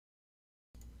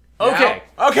Okay.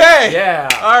 Now? Okay. Yeah.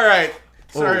 All right.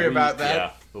 Sorry about that.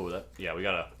 Yeah. Oh, we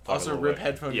gotta. Also, rip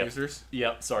headphone users.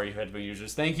 Yep. Sorry, headphone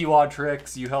users. Thank you,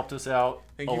 Oddtrix. You helped us out.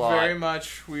 Thank you very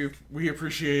much. We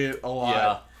appreciate it a lot.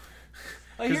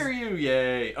 Yeah. I hear you.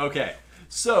 Yay. Okay.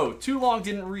 So, too long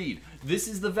didn't read. This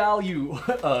is the value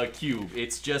cube.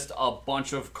 It's just a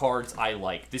bunch of cards I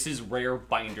like. This is rare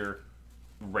binder,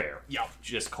 rare. Yeah.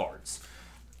 Just cards.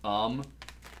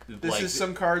 This is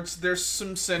some cards. There's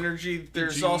some synergy.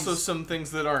 There's also some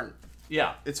things that aren't.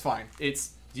 Yeah. It's fine.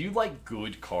 Do you like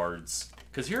good cards?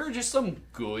 Because here are just some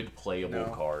good playable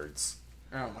cards.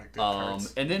 I don't like good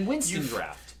cards. And then Winston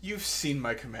draft. You've seen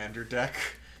my commander deck.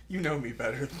 You know me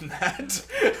better than that.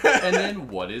 And then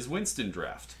what is Winston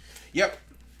draft? Yep.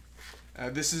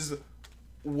 This is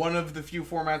one of the few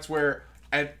formats where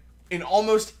in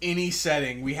almost any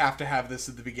setting we have to have this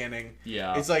at the beginning.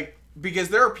 Yeah. It's like, because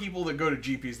there are people that go to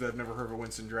GPs that have never heard of a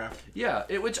Winston draft. Yeah,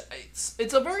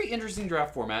 it's a very interesting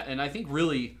draft format, and I think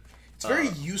really... It's very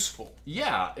useful.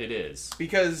 Yeah, it is.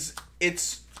 Because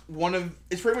it's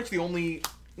pretty much the only...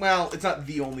 Well, it's not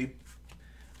the only...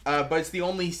 but it's the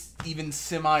only even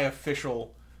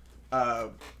semi-official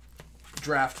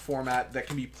draft format that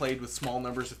can be played with small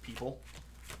numbers of people.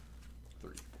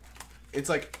 It's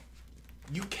like,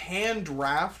 you can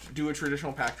do a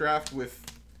traditional pack draft with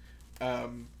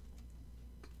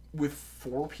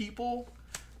 4 people,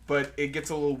 but it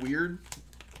gets a little weird,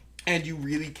 and you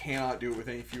really cannot do it with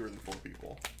any fewer than 4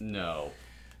 people. No.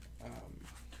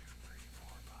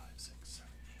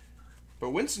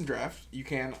 But Winston draft, you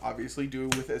can obviously do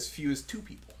it with as few as 2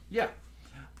 people. Yeah.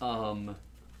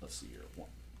 Let's see here. 1,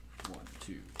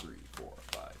 2, 3, 4,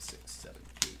 5, 6, 7,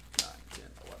 8, 9, 10,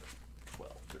 11,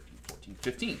 12, 13, 14,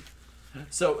 15.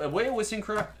 So the way a Winston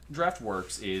draft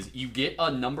works is you get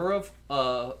a number of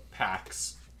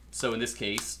packs. So in this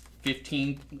case,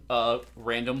 15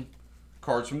 random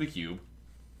cards from the cube.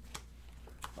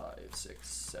 5, 6,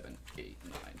 7, 8,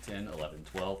 9, 10, 11,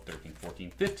 12, 13,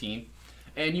 14, 15.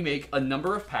 And you make a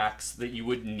number of packs that you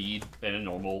would need in a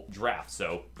normal draft.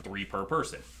 So 3 per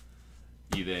person.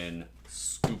 You then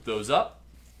scoop those up,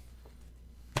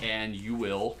 and you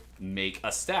will make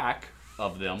a stack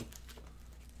of them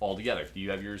all together. Do you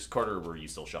have yours, Carter, or were you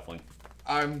still shuffling?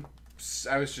 I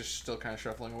was just still kind of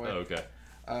shuffling away. Oh, okay.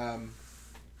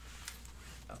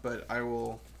 But I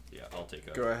will. Yeah, I'll take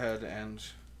a. Go ahead and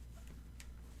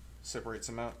separate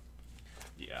some out.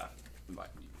 Yeah,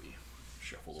 might need to be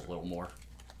shuffled a little more.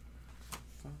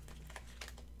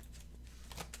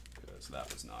 Because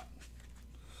that was not.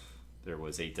 There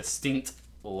was a distinct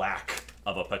lack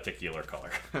of a particular color.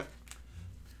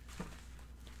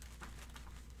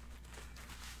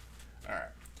 Alright.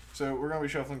 So we're going to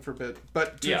be shuffling for a bit.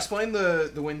 But to explain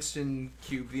the Winston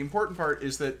cube, the important part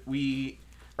is that the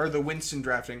Winston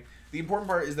drafting, the important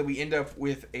part is that we end up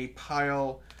with a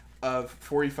pile of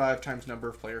 45 times number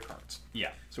of player cards. Yeah.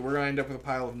 So we're going to end up with a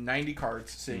pile of 90 cards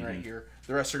sitting right here.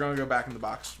 The rest are going to go back in the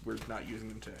box. We're not using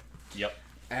them today. Yep.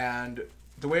 And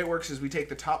the way it works is we take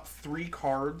the top 3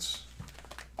 cards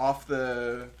off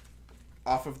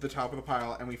of the top of the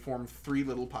pile, and we form 3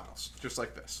 little piles, just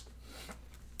like this.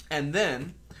 And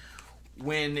then,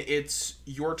 when it's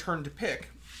your turn to pick,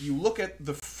 you look at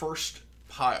the first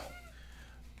pile.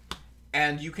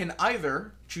 And you can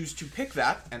either choose to pick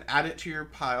that and add it to your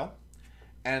pile,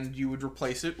 and you would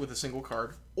replace it with a single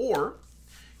card, or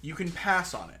you can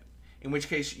pass on it, in which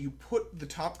case you put the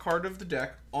top card of the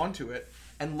deck onto it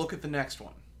and look at the next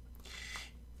one.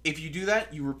 If you do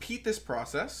that, you repeat this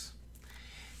process.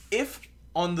 If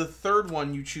on the third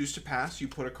one you choose to pass, you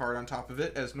put a card on top of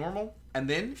it as normal, and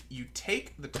then you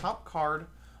take the top card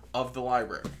of the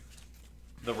library.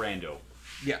 The rando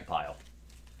pile.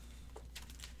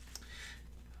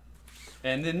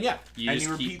 And then, you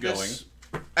just keep going.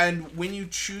 And when you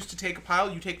choose to take a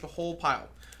pile, you take the whole pile.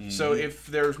 Mm-hmm. So if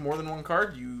there's more than one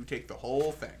card, you take the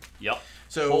whole thing. Yep.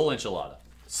 So whole enchilada.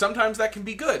 Sometimes that can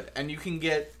be good, and you can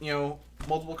get,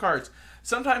 multiple cards.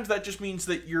 Sometimes that just means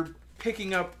that you're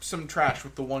picking up some trash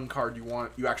with the one card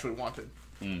you actually wanted.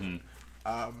 Mm-hmm.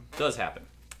 Does happen.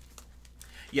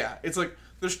 Yeah, it's like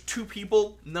there's 2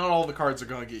 people, not all the cards are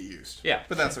going to get used. Yeah.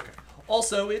 But that's okay.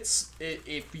 Also,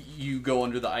 if you go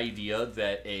under the idea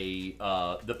that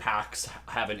the packs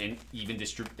have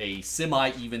a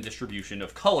semi-even distribution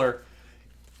of color,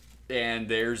 and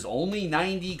there's only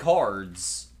 90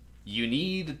 cards, you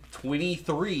need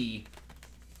 23.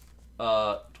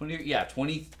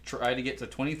 20. Try to get to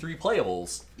 23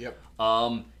 playables. Yep.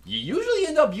 You usually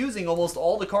end up using almost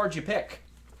all the cards you pick,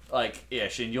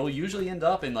 ish, and you'll usually end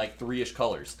up in 3-ish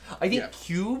colors. I think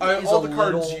cube is all the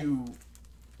cards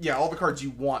all the cards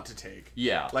you want to take.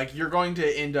 Yeah. You're going to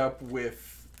end up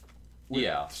with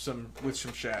some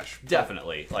shash.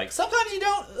 Definitely. Like, sometimes you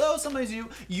don't, though. Sometimes you.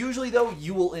 Usually, though,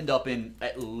 you will end up in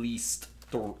at least,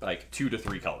 2 to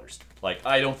 3 colors. Like,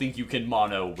 I don't think you can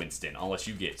mono Winston unless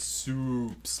you get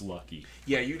soups lucky.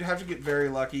 Yeah, you'd have to get very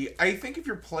lucky. I think if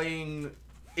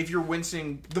you're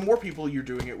wincing, the more people you're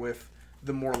doing it with,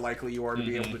 the more likely you are to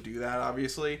be able to do that,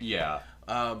 obviously. Yeah.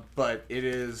 But it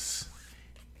is...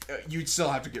 you'd still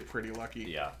have to get pretty lucky.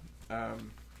 Yeah.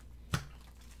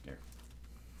 Here.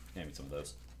 Hand me some of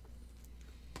those.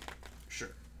 Sure.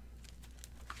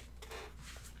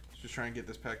 Just try and get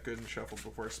this pack good and shuffled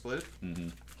before I split it. Mm-hmm.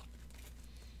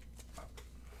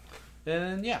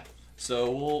 And yeah. So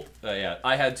we'll...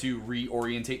 I had to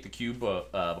reorientate the cube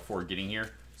before getting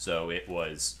here. So it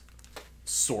was...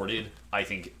 sorted. I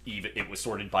think even it was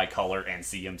sorted by color and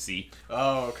CMC.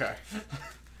 Oh, okay.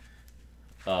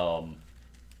 Oh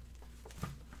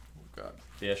God.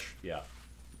 Ish, yeah.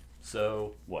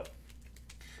 So what?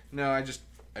 No,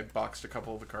 I boxed a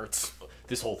couple of the cards.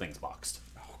 This whole thing's boxed.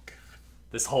 Oh God.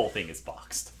 This whole thing is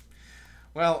boxed.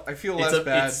 Well, I feel less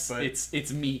bad, but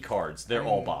it's me cards. They're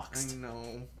all boxed. I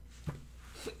know.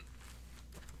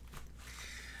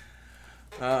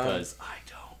 Because I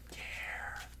don't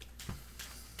care.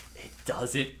 It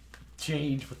doesn't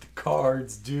change what the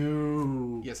cards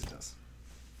do. Yes, it does.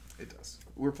 It does.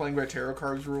 We're playing by tarot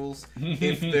cards rules.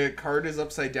 If the card is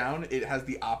upside down, it has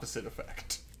the opposite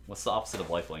effect. What's the opposite of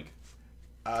lifelink?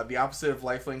 The opposite of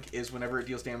lifelink is whenever it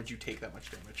deals damage, you take that much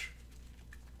damage.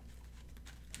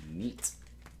 Neat.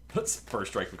 First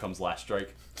strike becomes last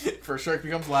strike. First strike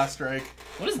becomes last strike.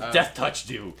 What does Death Touch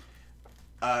do?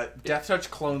 Death Touch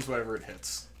clones whatever it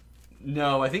hits.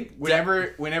 No, I think whenever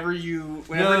it deals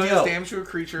damage to a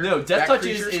creature, Death Touch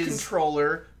creature's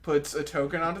controller puts a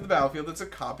token onto the battlefield that's a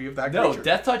copy of that creature. creature. No,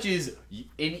 Death Touch is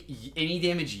any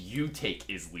damage you take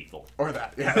is lethal. Or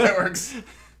that. Yeah, that works.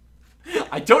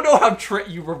 I don't know how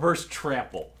you reverse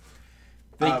trample.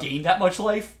 They gain that much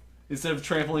life instead of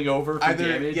trampling over for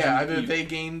damage. Yeah, either they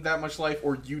gain that much life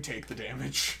or you take the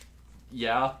damage.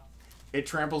 Yeah. It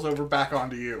tramples over back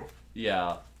onto you.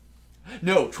 Yeah.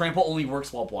 No, trample only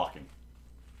works while blocking.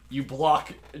 You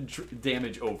block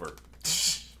damage over.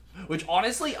 Which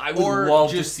honestly, I would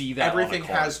love to see that. Everything on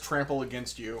a card. has trample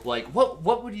against you. Like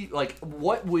what would you like?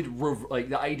 What would like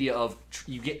the idea of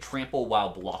you get trample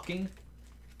while blocking?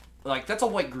 Like that's a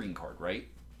white-green card, right?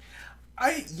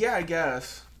 I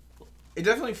guess it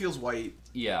definitely feels white.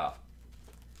 Yeah,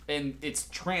 and it's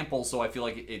trample, so I feel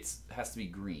like it has to be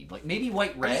green. Like maybe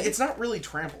white-red. I mean, it's not really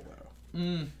trample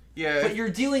though. Yeah, but you're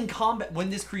dealing combat when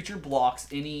this creature blocks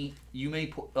any. You may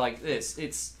put like this.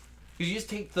 It's you just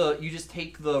take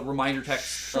the reminder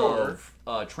text of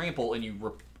trample and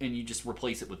you just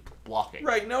replace it with blocking.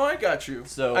 Right. No, I got you.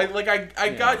 So I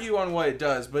got you on what it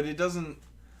does, but it doesn't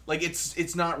like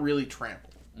it's not really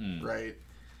trample, right?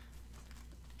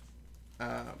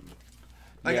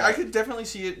 I could definitely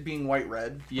see it being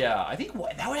white-red. Yeah, I think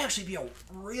that would actually be a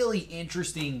really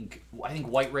interesting. I think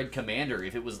white-red commander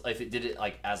if it did it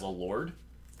like as a lord.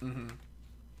 Mm-hmm.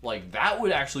 Like that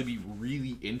would actually be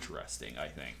really interesting. I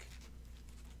think.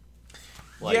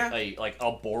 Like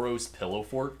a Boros Pillow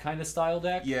Fort kind of style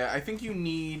deck. Yeah, I think you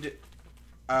need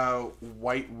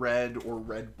white-red or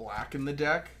red-black in the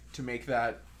deck to make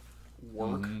that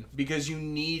work because you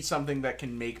need something that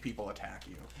can make people attack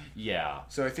you. Yeah.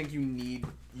 So I think you need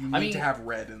to have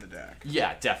red in the deck.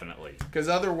 Yeah, definitely. Because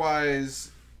otherwise,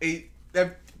 it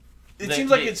seems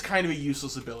like it's kind of a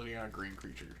useless ability on a green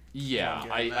creature. Yeah,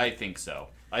 I think so.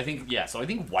 I think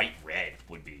white-red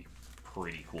would be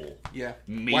pretty cool. Yeah.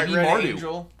 Maybe White-red Mardu.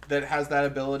 Angel that has that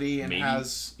ability and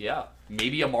has... Yeah,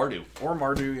 maybe a Mardu. Or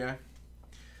Mardu, yeah.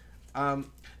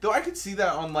 Though I could see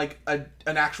that on like an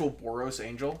actual Boros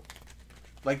Angel.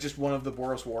 Like just one of the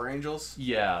Boros War Angels.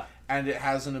 Yeah. And it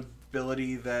has an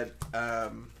ability that...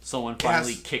 someone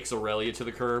finally kicks Aurelia to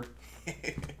the curb.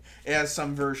 It has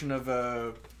some version of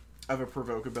a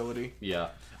provoke ability. Yeah.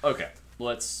 Okay.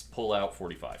 Let's pull out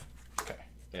 45. Okay.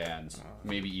 And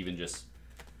maybe even just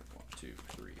 1, 2,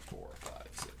 3, 4, 5,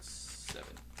 6, 7,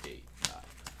 8, 9,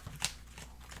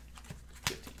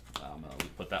 15. I'm gonna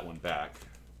put that one back.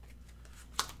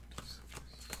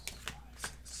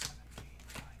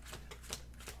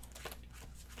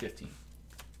 15.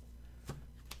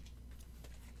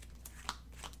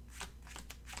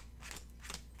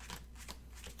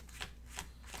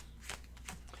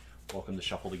 Welcome to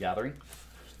Shuffle the Gathering.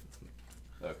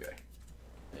 Okay.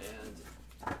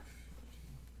 And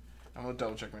I'm gonna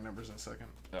double check my numbers in a second.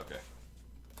 okay.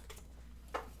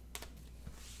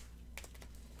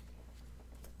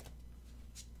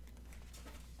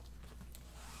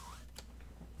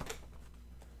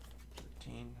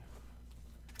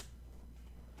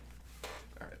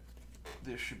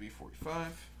 This should be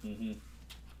 45. Mm-hmm.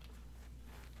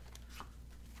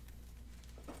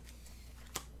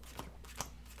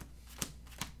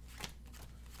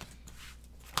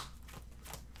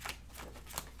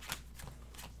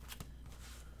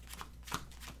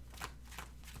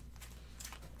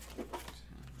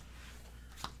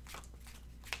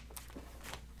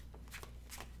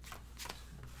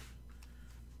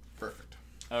 Perfect.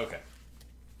 Okay.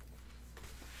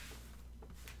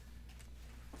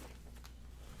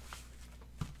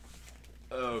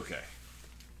 Okay.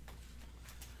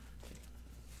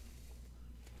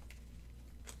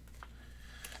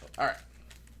 All right.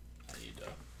 I need to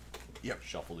Yep.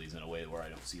 shuffle these in a way where I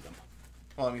don't see them.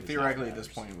 Well, I mean, It's theoretically, not at this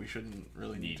matters. point, we shouldn't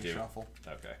really need to to. shuffle.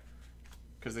 Okay.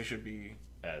 Because they should be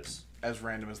As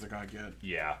random as they're going to get.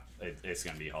 yeah, it's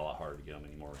going to be a lot harder to get them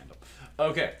any more random.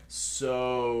 Okay,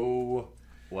 so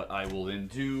what I will then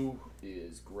do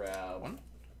is grab One.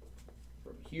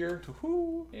 from here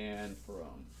Woohoo! and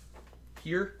from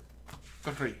here.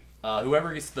 Three.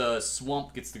 Whoever gets the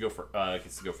swamp gets to go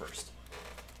first.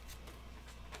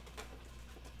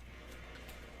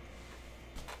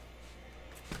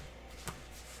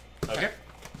 Okay.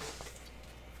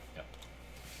 Yep.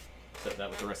 Set that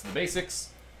with the rest of the basics.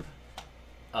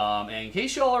 And in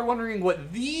case y'all are wondering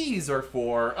what these are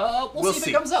for, we'll see if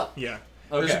it comes up. Yeah.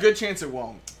 Okay. There's a good chance it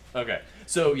won't. Okay.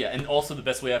 So yeah, and also the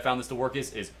best way I found this to work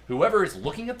is whoever is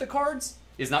looking at the cards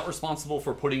is not responsible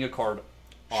for putting a card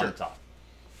on Sure. top.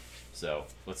 So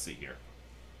let's see here.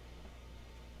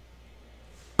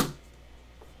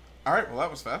 All right. Well, that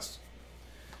was fast.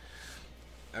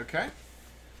 Okay.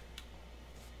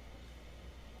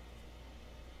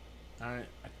 All right.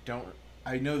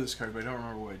 I know this card, but I don't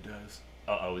remember what it does.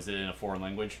 Uh-oh, is it in a foreign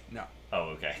language? No.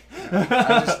 Oh, okay.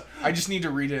 I just need to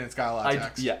read it. And it's got a lot of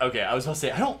text. Yeah, okay. I was about to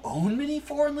say, I don't own many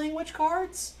foreign language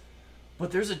cards,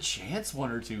 but there's a chance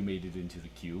one or two made it into the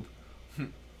cube.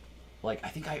 Like, I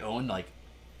think I own, like,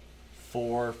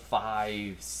 4,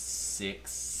 5,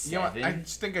 6, 7. You know what? I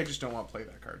just think I just don't want to play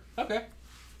that card. Okay.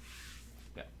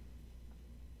 Yeah.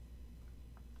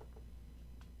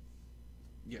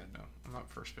 Yeah, no. I'm not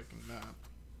first picking that.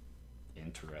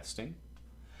 Interesting.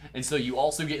 And so you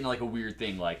also get in, like, a weird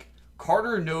thing, like,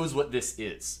 Carter knows what this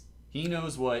is. He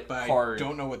knows what But card I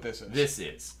don't know what this is. this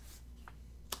is.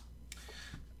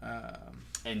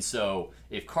 And so,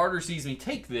 if Carter sees me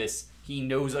take this, he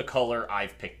knows a color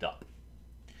I've picked up.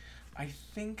 I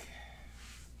think...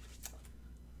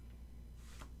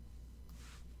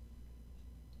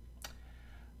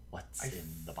 What's in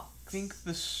the box? I think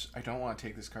this... I don't want to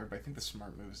take this card, but I think the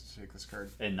smart move is to take this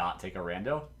card. And not take a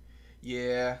rando?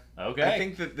 Yeah. Okay. I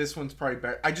think that this one's probably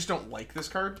better. I just don't like this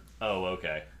card. Oh,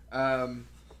 okay.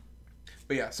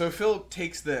 But yeah, so if Phillip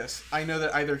takes this, I know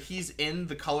that either he's in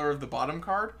the color of the bottom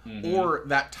card, Mm-hmm. or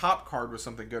that top card was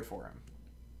something good for him.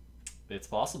 It's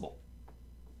possible.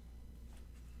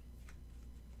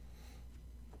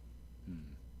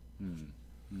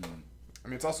 I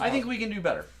mean, it's also... I think we can do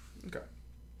better. Okay.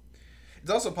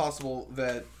 It's also possible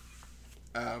that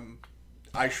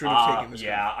I should have taken this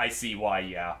Yeah, card. I see why,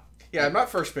 yeah. Yeah, I'm not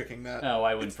first picking that. No,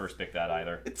 I wouldn't first pick that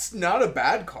either. It's not a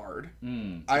bad card.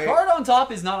 The card on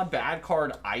top is not a bad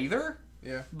card either,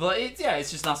 Yeah. but it's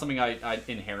just not something I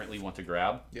inherently want to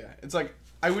grab. Yeah. It's like,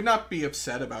 I would not be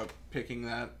upset about picking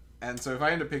that. And so if I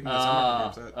end up picking this, I'm not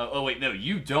going to be upset. Oh, wait, no,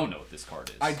 you don't know what this card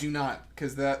is. I do not,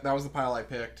 because that was the pile I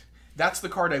picked. That's the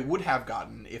card I would have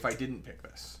gotten if I didn't pick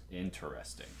this.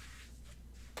 Interesting.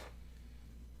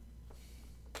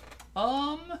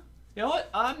 You know what?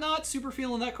 I'm not super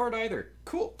feeling that card either.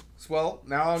 Cool. Well,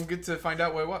 now I'm good to find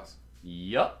out what it was.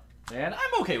 Yup. And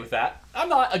I'm okay with that. I'm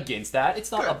not against that.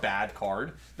 It's not Good. a bad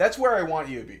card. That's where I want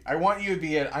you to be. I want you to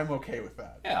be I'm okay with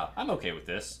that. Yeah, I'm okay with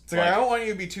this. It's like, I don't want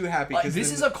you to be too happy. Like, Cause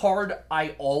this is a card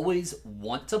I always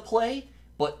want to play,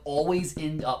 but always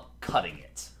end up cutting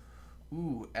it.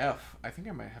 Ooh, F. I think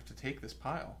I might have to take this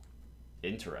pile.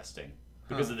 Interesting.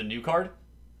 Because of the new card?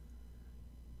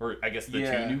 Or I guess the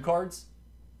Yeah. 2 new cards?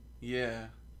 Yeah.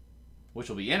 Which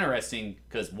will be interesting,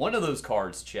 because one of those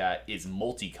cards, chat, is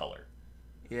multicolor.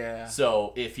 Yeah.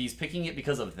 So if he's picking it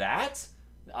because of that,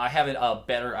 I have a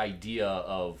better idea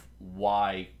of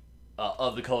why,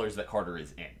 of the colors that Carter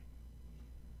is in.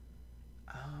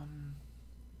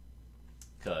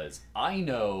 Because I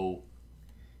know...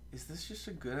 Is this just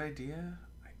a good idea?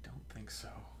 I don't think so.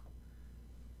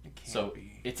 It can't So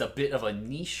be. it's a bit of a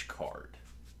niche card,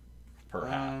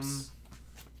 perhaps.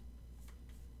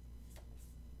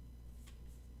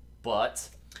 But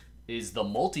is the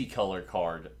multicolor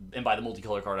card, and by the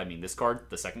multicolor card I mean this card,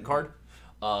 the second card,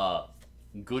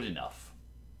 good enough?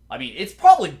 I mean, it's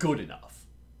probably good enough,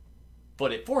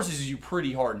 but it forces you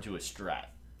pretty hard into a strat.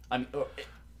 I'm.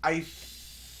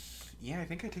 Yeah, I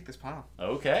think I take this pile.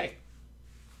 Okay.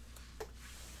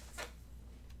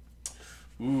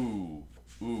 Ooh.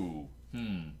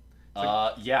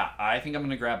 Yeah, I think I'm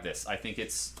gonna grab this. I think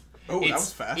it's. Oh, that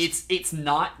was fast. It's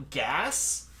not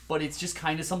gas, but it's just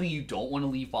kind of something you don't want to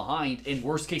leave behind. In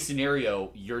worst case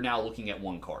scenario, you're now looking at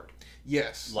one card.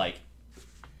 Yes. Like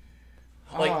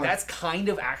that's kind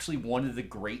of actually one of the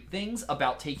great things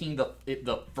about taking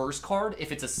the first card.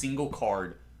 If it's a single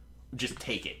card, just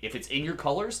take it. If it's in your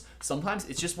colors, sometimes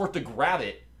it's just worth to grab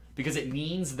it because it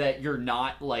means that you're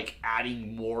not like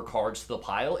adding more cards to the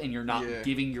pile and you're not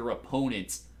giving your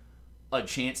opponents a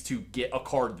chance to get a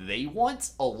card they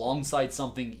want alongside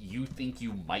something you think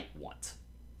you might want.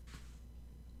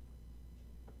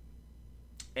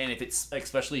 And if it's,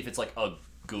 especially if it's like a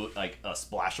good, like a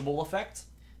splashable effect.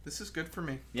 This is good for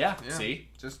me. Yeah, see?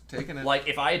 Just taking it. Like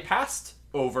if I had passed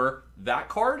over that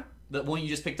card, the one you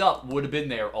just picked up would have been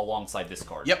there alongside this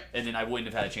card. Yep. And then I wouldn't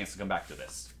have had a chance to come back to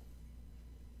this.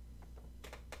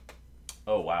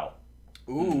 Oh, wow.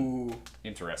 Ooh.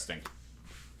 Interesting.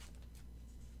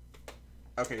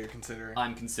 Okay, you're considering.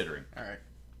 I'm considering. All right.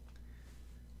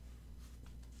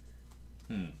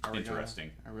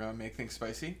 Interesting. Are we gonna make things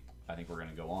spicy? I think we're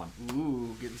gonna go on.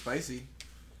 Ooh, getting spicy.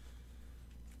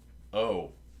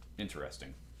 Oh,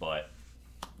 interesting. But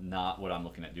not what I'm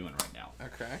looking at doing right now.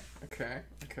 Okay.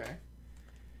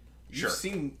 Sure. You've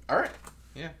seen... Alright.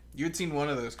 Yeah. You had seen one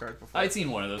of those cards before. I'd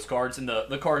seen one of those cards, and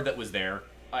the card that was there,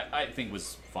 I think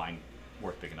was fine,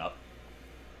 worth picking up.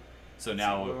 So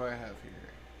now... What do I have here?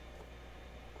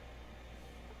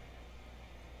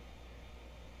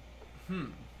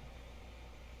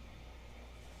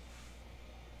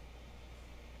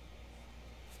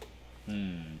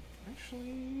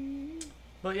 Actually...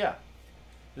 But yeah.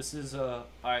 This is,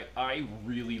 I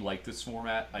really like this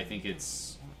format. I think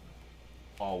it's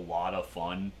a lot of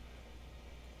fun.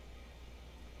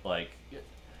 Like,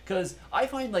 because I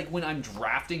find, like, when I'm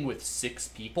drafting with 6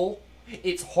 people,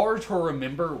 it's hard to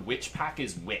remember which pack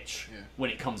is which when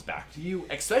it comes back to you,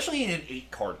 especially in an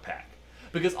 8-card pack.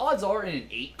 Because odds are in an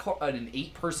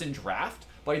 8-person draft,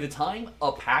 by the time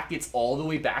a pack gets all the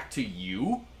way back to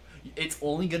you, it's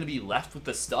only going to be left with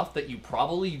the stuff that you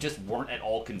probably just weren't at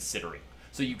all considering.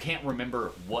 So you can't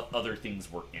remember what other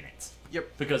things were in it.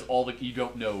 Yep. Because you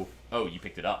don't know, oh, you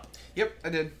picked it up. Yep, I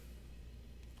did.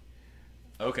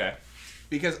 Okay.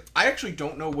 Because I actually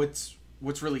don't know what's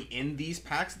really in these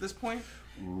packs at this point.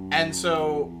 Ooh. And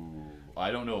so...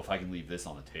 I don't know if I can leave this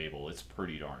on the table. It's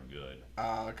pretty darn good.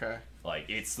 Okay. Like,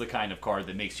 it's the kind of card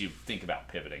that makes you think about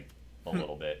pivoting a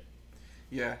little bit.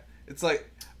 Yeah. It's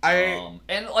like, and,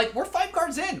 like, we're 5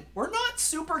 cards in. We're not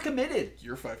super committed.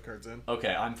 You're 5 cards in.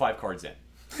 Okay, I'm 5 cards in.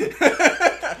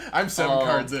 I'm 7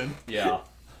 cards in. Yeah.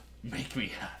 Make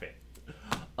me have it.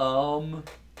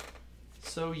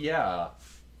 So, yeah.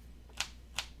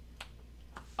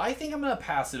 I think I'm going to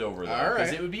pass it over, though.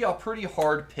 Because it would be a pretty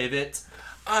hard pivot.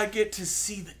 I get to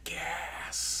see the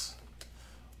gas.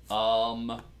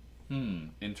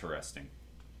 Interesting.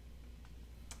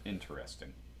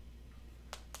 Interesting.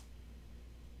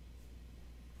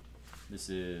 This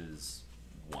is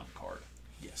 1 card.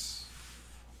 Yes.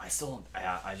 I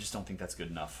just don't think that's good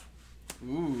enough.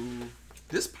 Ooh.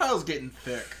 This pile's getting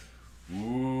thick.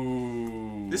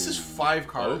 Ooh. This is 5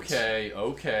 cards.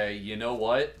 Okay. You know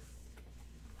what?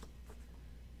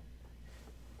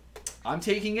 I'm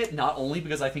taking it not only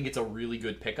because I think it's a really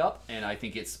good pickup, and I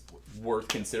think it's worth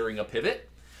considering a pivot,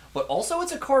 but also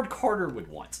it's a card Carter would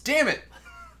want. Damn it!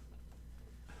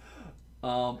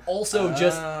 Also,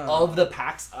 just of the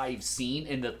packs I've seen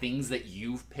and the things that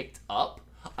you've picked up,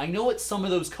 I know what some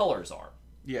of those colors are.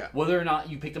 Yeah. Whether or not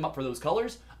you picked them up for those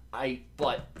colors,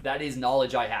 but that is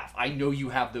knowledge I have. I know you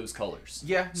have those colors.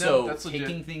 Yeah, no, so that's legit.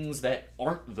 Taking things that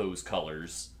aren't those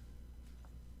colors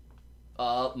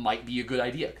might be a good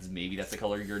idea, because maybe that's the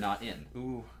color you're not in.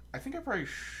 Ooh, I think I probably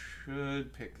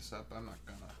should pick this up. I'm not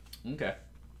gonna. Okay.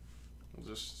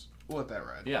 We'll let that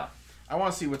ride. Yeah. I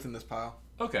want to see what's in this pile.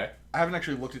 Okay. I haven't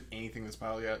actually looked at anything in this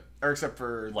pile yet, or except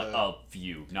for like a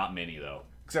few, not many though.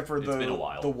 Except for it's been a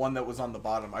while. The one that was on the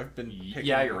bottom. I've been picking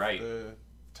you're right. The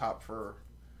top for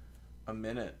a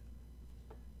minute.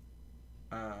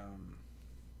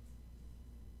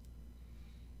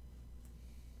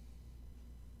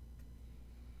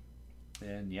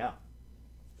 And yeah.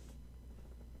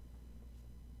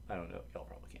 I don't know. Y'all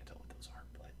probably can't tell what those are,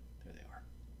 but there they are.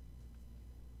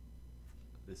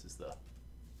 This is the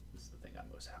thing I'm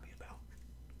most happy about.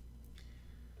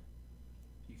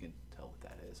 You can tell what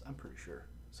that is. I'm pretty sure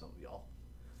some of y'all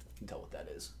can tell what that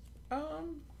is. I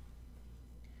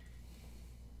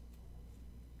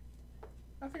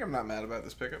think I'm not mad about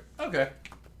this pickup. Okay.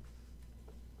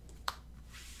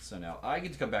 So now I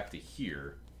get to come back to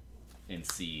here and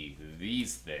see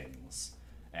these things.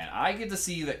 And I get to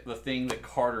see the thing that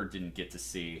Carter didn't get to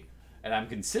see. And I'm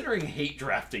considering hate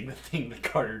drafting the thing that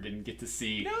Carter didn't get to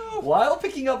see while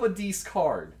picking up a D's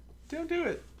card. Don't do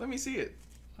it. Let me see it.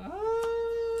 I don't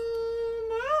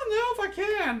know if I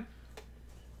can.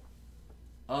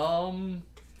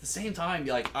 At the same time,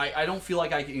 like, I don't feel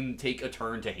like I can take a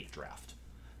turn to hate draft.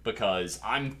 Because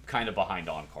I'm kind of behind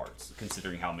on cards,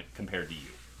 considering how compared to you.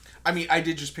 I mean, I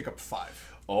did just pick up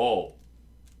 5. Oh.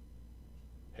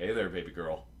 Hey there, baby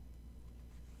girl.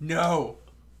 No.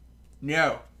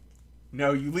 No.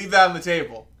 No, you leave that on the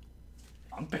table.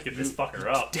 I'm picking this fucker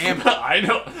up. Damn it.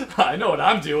 I know what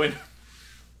I'm doing.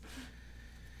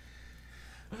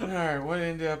 Alright, what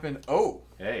ended up in... Oh.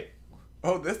 Hey.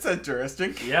 Oh, that's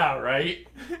interesting. Yeah, right?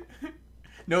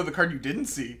 No, the card you didn't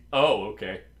see. Oh,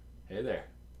 okay. Hey there.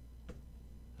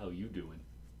 How you doing?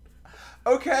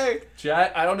 Okay.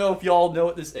 Chat, I don't know if y'all know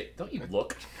what this... Hey, don't you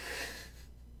look.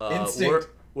 Instinct.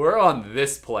 We're on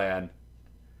this plan.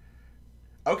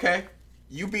 Okay.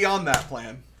 You be on that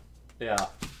plan. Yeah.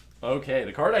 Okay,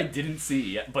 the card I didn't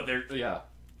see yet, but there... Yeah.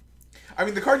 I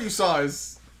mean, the card you saw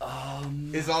is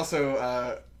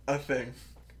also a thing.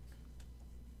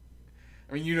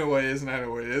 I mean, you know what it is, and I know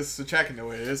what it is, so Chad can know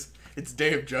what it is. It's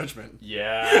Day of Judgment.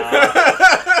 Yeah.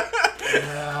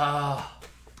 Yeah.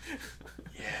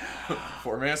 Yeah.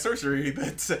 4-mana sorcery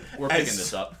that's... We're picking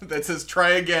this up. That says,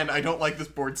 try again, I don't like this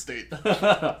board state.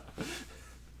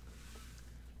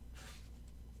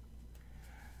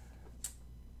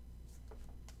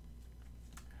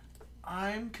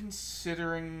 I'm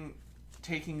considering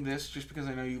taking this just because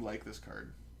I know you like this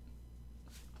card.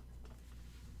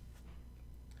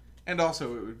 And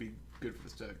also, it would be good for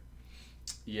this deck.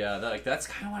 Yeah, that's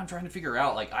kind of what I'm trying to figure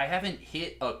out. Like, I haven't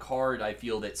hit a card I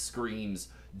feel that screams,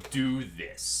 do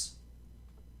this.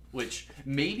 Which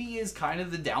maybe is kind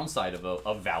of the downside of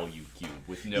a value cube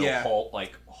with no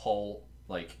hull,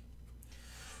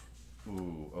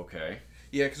 ooh, okay.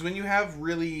 Yeah, because when you have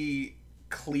really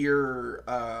clear...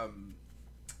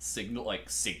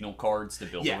 signal cards to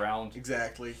build around.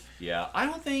 Exactly. Yeah, I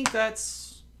don't think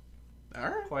that's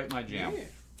Alright. quite my jam. Yeah.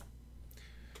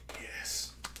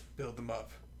 Yes. Build them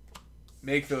up.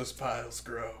 Make those piles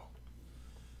grow.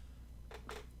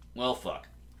 Well, fuck.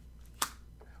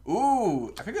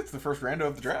 Ooh, I think that's the first rando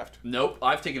of the draft. Nope,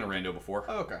 I've taken a rando before.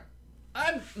 Oh, okay.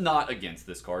 I'm not against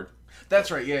this card.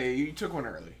 That's right, yeah, you took one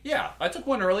early. Yeah, I took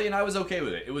one early and I was okay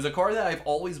with it. It was a card that I've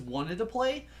always wanted to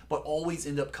play, but always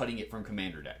end up cutting it from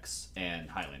Commander decks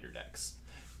and Highlander decks.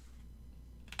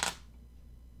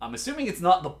 I'm assuming it's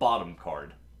not the bottom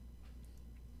card.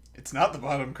 It's not the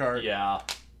bottom card. Yeah.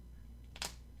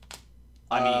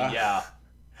 I mean, yeah.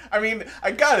 I mean,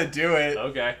 I gotta do it.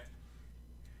 Okay.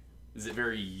 Is it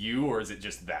very you, or is it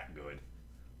just that good?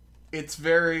 It's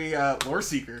very Lore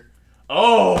Seeker.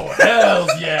 Oh, hell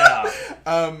yeah!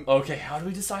 Um, Okay, how do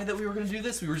we decide that we were going to do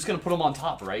this? We were just going to put them on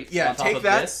top, right? Yeah, on top take of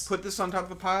that, this? put this on top of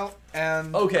the pile,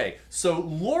 and... Okay, so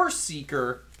Lore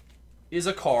Seeker is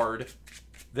a card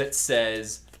that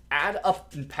says, add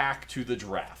up and pack to the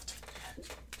draft.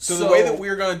 So the way that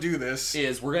we're going to do this...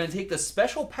 is we're going to take the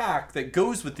special pack that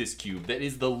goes with this cube, that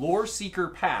is the Lore Seeker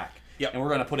pack, Yep. and we're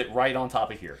going to put it right on top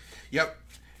of here. Yep.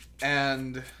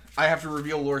 And I have to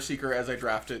reveal Lore Seeker as I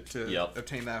draft it to Yep.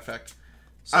 obtain that effect.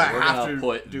 So I we're have going to to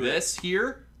put do this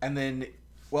here. And then,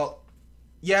 well,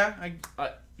 yeah,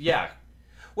 Yeah.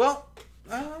 well,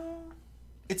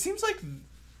 it seems like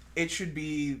it should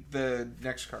be the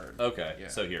next card. Okay, Yeah.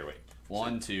 so here, wait.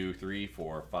 1, 2, 3,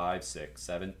 4, 5, 6,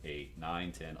 7, 8,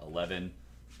 9, 10, 11,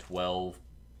 12,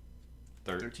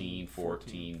 13,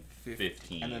 14,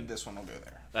 15. And then this one will go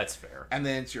there. That's fair. And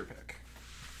then it's your pick.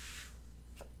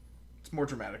 It's more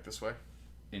dramatic this way.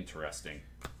 Interesting.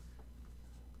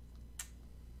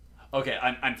 Okay,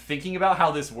 I'm thinking about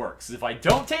how this works. If I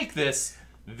don't take this,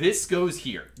 this goes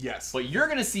here. Yes. But you're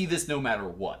going to see this no matter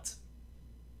what.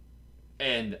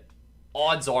 And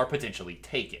odds are potentially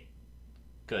take it.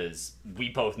 Because we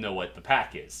both know what the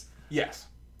pack is. Yes.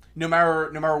 No matter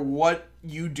what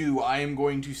you do, I am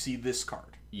going to see this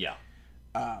card. Yeah.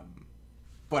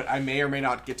 But I may or may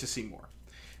not get to see more.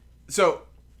 So,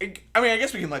 I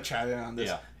guess we can let Chad in on this.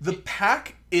 Yeah. The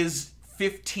pack is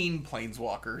 15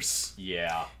 Planeswalkers.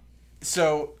 Yeah.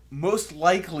 So, most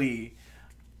likely,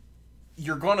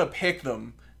 you're going to pick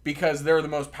them because they're the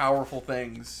most powerful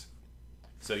things.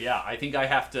 So yeah, I think I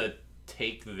have to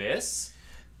take this.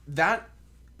 That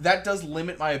does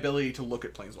limit my ability to look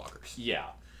at Planeswalkers. Yeah.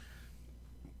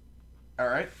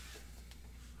 Alright?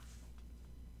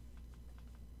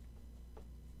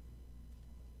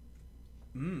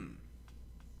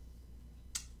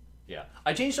 Yeah, Yeah.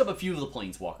 I changed up a few of the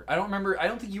Planeswalker. I don't remember. I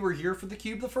don't think you were here for the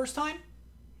cube the first time.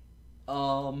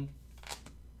 Oh.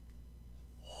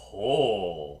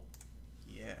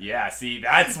 Yeah. Yeah, see,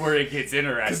 that's where it gets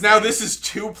interesting. Because now this is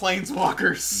 2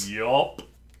 Planeswalkers. Yup.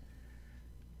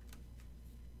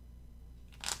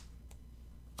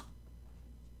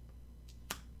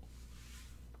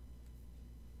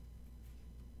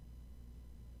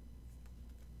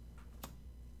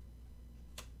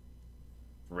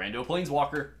 Rando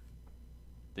Planeswalker.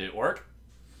 Did it work?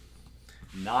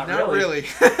 Not really.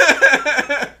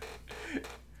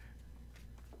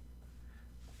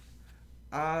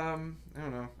 I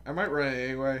don't know. I might run it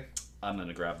anyway. I'm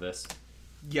gonna grab this.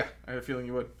 Yeah, I had a feeling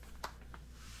you would.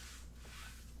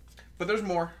 But there's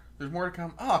more. There's more to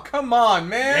come. Oh, come on,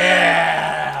 man!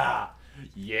 Yeah!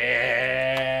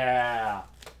 Yeah!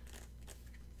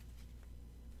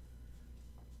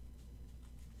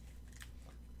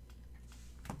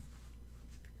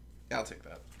 Yeah, I'll take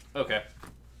that. Okay.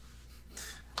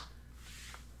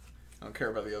 I don't care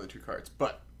about the other 2 cards,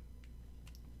 but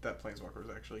that Planeswalker was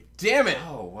actually... Damn it!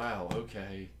 Oh, wow,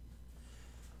 okay.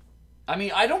 I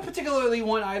mean, I don't particularly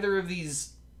want either of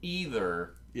these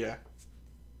either. Yeah.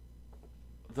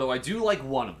 Though I do like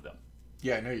one of them.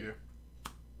 Yeah, I know you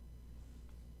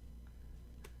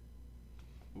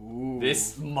do. Ooh.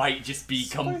 This might just be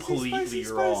Spicy, completely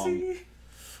spicy, wrong. spicy.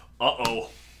 Uh-oh.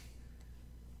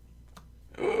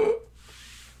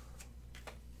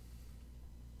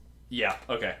 Yeah,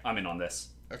 okay, I'm in on this.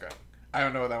 Okay. I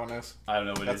don't know what that one is. I don't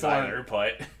know what it is That's the one. either,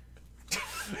 but...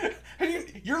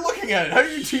 You're looking at it. How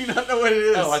do you not know what it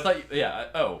is? Oh, I thought... Yeah,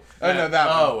 oh. Oh, no, that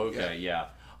one. Oh, okay, yeah.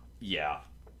 Yeah.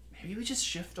 Maybe we just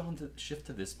shift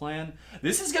to this plan.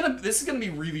 This is gonna be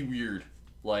really weird.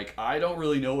 Like, I don't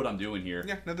really know what I'm doing here.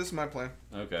 Yeah, no, this is my plan.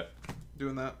 Okay.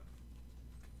 Doing that.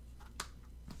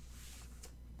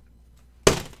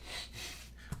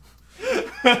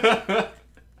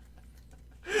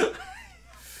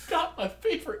 Got my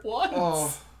favorite ones.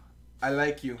 Oh, I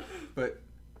like you, but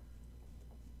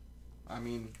I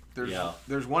mean,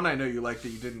 there's one I know you like that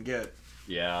you didn't get.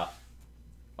 Yeah.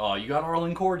 Oh, you got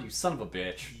Arlen Cord, you son of a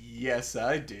bitch. Yes,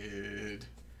 I did.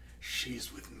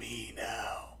 She's with me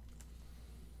now.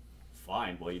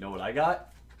 Fine. Well, you know what I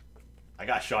got? I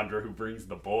got Chandra, who brings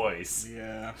the boys.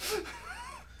 Yeah.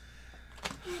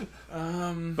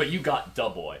 But you got Da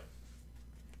Boy.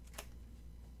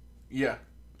 Yeah,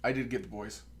 I did get the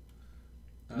boys.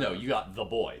 No, you got the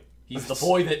boy. He's the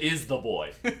boy that is the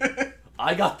boy.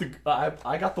 I got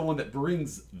the one that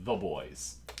brings the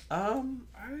boys. I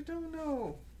don't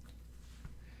know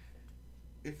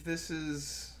if this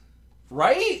is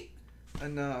right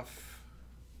enough.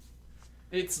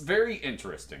 It's very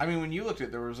interesting. I mean, when you looked at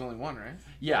it, there was only one, right?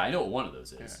 Yeah, I know what one of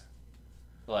those is.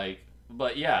 Yeah. Like,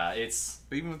 but yeah, it's...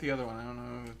 But even with the other one, I don't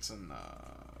know if it's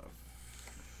enough.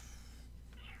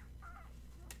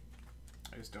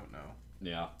 I just don't know.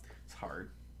 Yeah. It's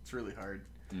hard. It's really hard.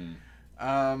 Mm.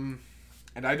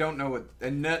 And I don't know what...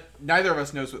 And neither of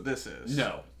us knows what this is.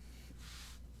 No.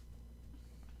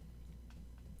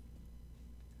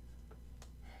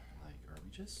 Like, are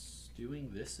we just doing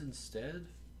this instead?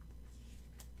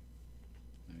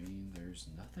 I mean, there's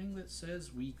nothing that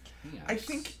says we can't. I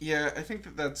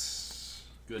think that's...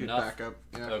 Good enough? backup.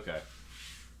 Yeah. Okay.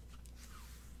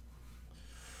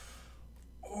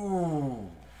 Ooh.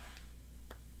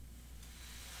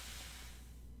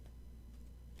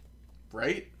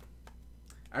 Right?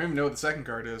 I don't even know what the second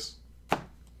card is.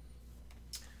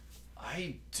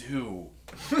 I do.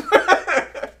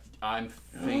 I'm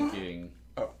thinking.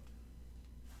 Oh.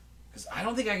 Because I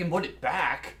don't think I can put it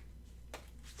back.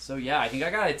 So yeah, I think I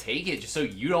gotta take it just so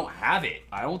you don't have it.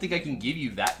 I don't think I can give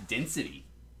you that density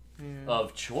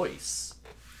of choice.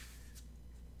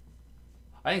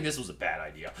 I think this was a bad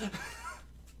idea.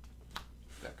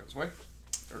 That goes away.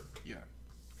 Or, yeah.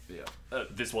 Yeah.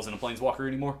 This wasn't a Planeswalker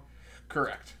anymore?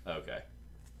 Correct. Okay.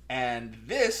 And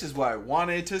this is what I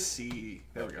wanted to see.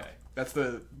 There we go. That's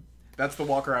the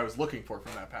walker I was looking for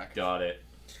from that pack. Got it.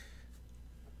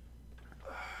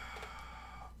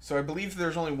 So I believe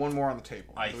there's only one more on the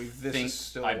table. I believe this think is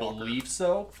still I a walker. believe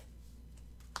so.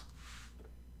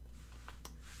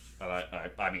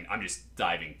 I mean, I'm just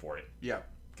diving for it. Yeah.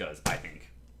 Because I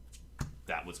think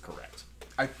that was correct.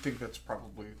 I think that's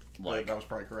probably that was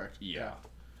probably correct. Yeah.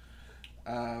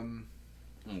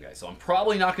 Okay, so I'm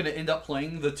probably not going to end up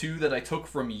playing the two that I took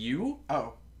from you.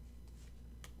 Oh.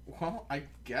 Well, I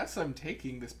guess I'm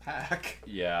taking this pack.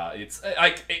 Yeah,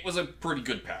 it was a pretty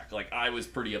good pack. Like, I was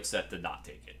pretty upset to not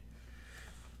take it.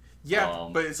 Yeah,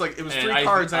 but it's like, it was 3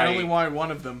 cards, and I only wanted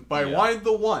one of them, but I wanted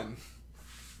the one.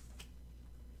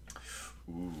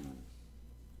 Ooh.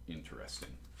 Interesting.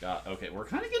 God, okay, we're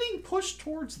kind of getting pushed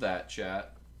towards that,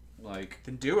 chat. Like,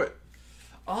 Then do it.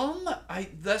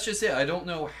 that's just it. I don't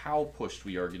know how pushed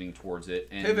we are getting towards it.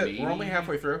 And Pivot. maybe... We're only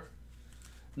halfway through.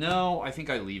 No, I think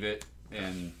I leave it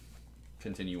and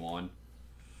continue on.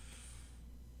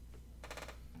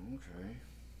 Okay.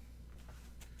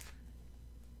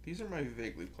 These are my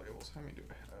vaguely playables. How many do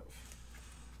I have?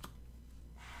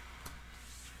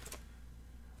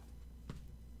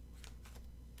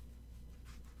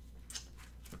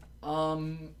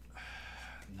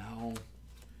 No.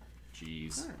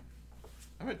 Jeez. Right.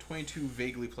 I'm at 22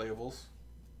 vaguely playables.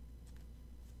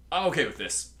 I'm okay with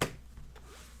this.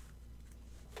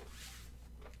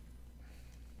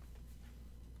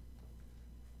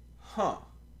 Huh.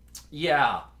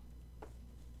 Yeah.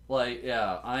 Like,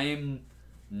 yeah, I'm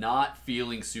not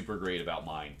feeling super great about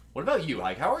mine. What about you?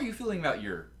 Like, how are you feeling about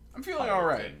your... I'm feeling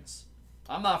alright. Things?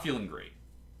 I'm not feeling great.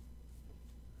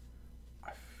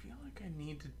 I feel like I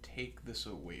need to take this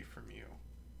away from you.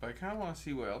 But I kind of want to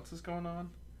see what else is going on.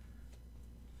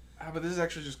 But this is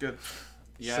actually just good.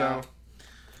 Yeah. So,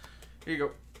 here you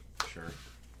go. Sure.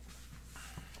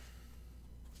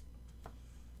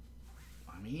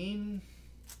 I mean,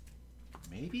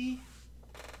 maybe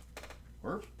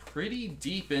we're pretty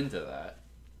deep into that.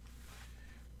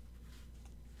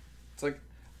 It's like,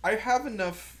 I have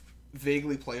enough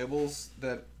vaguely playables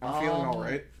that I'm feeling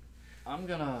alright. I'm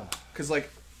gonna... Because,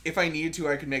 like, if I needed to,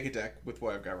 I could make a deck with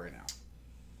what I've got right now.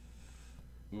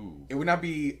 Ooh. It would not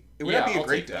be... It would not be a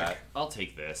great deck. That. I'll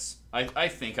take this. I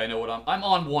think I know what I'm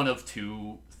on one of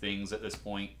two things at this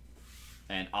point,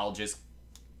 and I'll just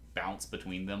bounce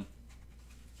between them.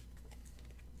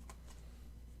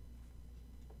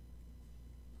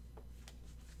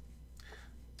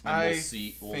 And we'll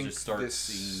see. We'll just start this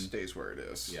seeing. Stays where it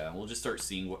is. Yeah, we'll just start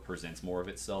seeing what presents more of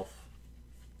itself.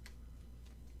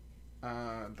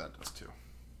 That does too.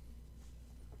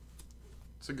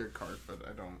 It's a good card, but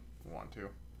I don't want to.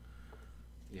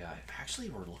 Yeah, actually,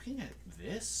 we're looking at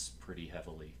this pretty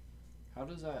heavily. How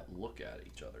does that look at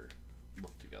each other?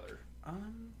 Look together. I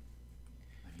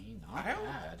mean, not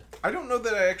bad. I don't know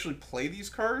that I actually play these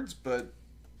cards, but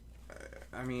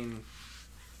I mean,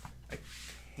 I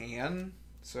can.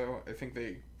 So I think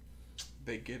they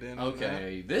get in.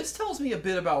 Okay, this tells me a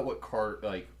bit about what card,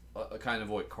 like, kind of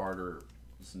what Carter's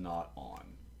not on.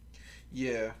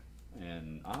 Yeah.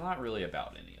 And I'm not really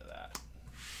about any of that.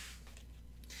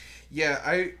 Yeah,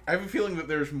 I have a feeling that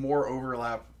there's more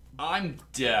overlap. I'm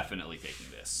definitely taking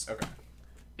this. Okay.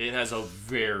 It has a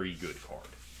very good card.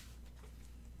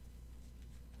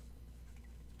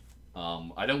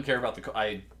 I don't care about the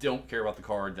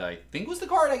card that I think was the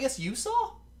card I guess you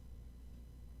saw.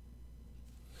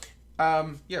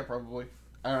 Yeah, probably.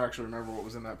 I don't actually remember what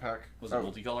was in that pack. Was it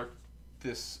multicolor?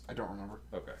 This I don't remember.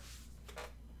 Okay.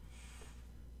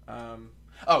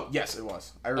 Oh yes, it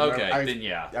was. I remember. Okay, then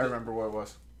yeah. I remember what it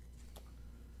was.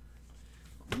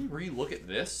 Let me re-look at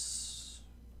this.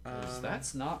 'Cause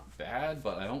that's not bad,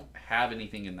 but I don't have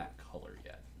anything in that color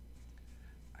yet.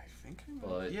 I think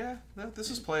But yeah, no, this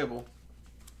is playable.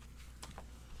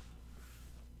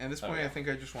 At this point, Okay. I think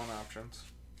I just want options.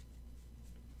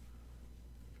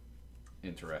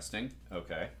 Interesting.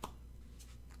 Okay.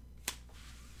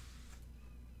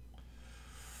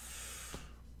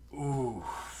 Ooh.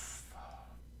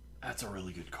 That's a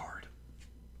really good card.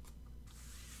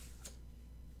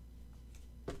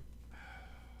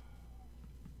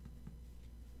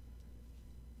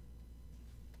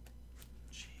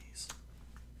 Jeez.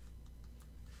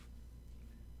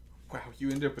 Wow, you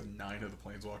end up with 9 of the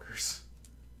planeswalkers.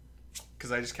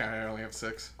 Because I just counted, I only have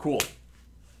 6. Cool.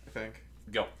 I think.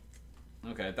 Go.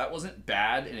 Okay, that wasn't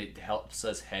bad, and it helps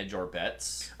us hedge our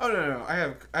bets. Oh no, I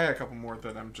had a couple more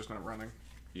that I'm just not running.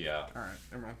 Yeah. All right,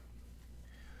 never mind.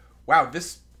 Wow,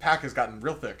 this pack has gotten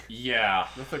real thick. Yeah.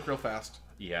 Real thick, real fast.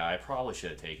 Yeah, I probably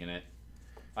should have taken it.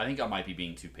 I think I might be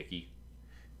being too picky.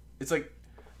 It's like,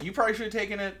 you probably should have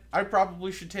taken it. I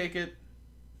probably should take it.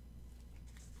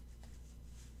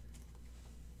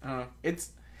 I don't know.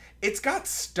 It's got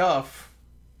stuff.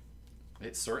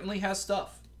 It certainly has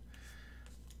stuff.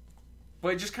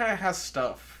 But it just kind of has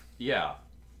stuff. Yeah.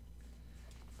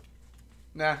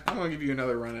 Nah, I'm going to give you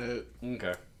another run at it.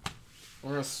 Okay.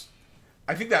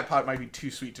 I think that pot might be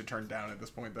too sweet to turn down at this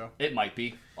point, though. It might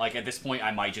be. Like, at this point,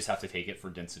 I might just have to take it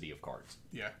for density of cards.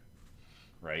 Yeah.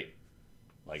 Right?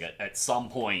 Like, at some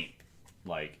point,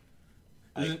 like...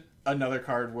 There's another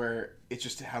card where it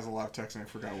just has a lot of text and I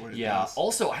forgot what it Yeah. does.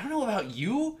 Also, I don't know about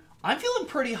you. I'm feeling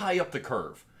pretty high up the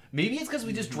curve. Maybe it's because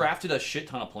we just drafted a shit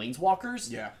ton of planeswalkers.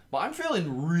 Yeah. But I'm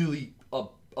feeling really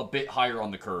a bit higher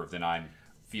on the curve than I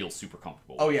feel super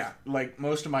comfortable Oh, with. yeah. Like,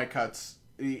 most of my cuts,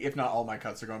 if not all my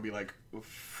cuts are going to be like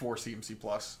 4 CMC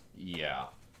plus. Yeah.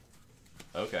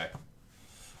 Okay.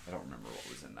 I don't remember what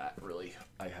was in that, really.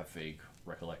 I have vague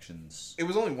recollections. It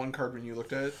was only one card when you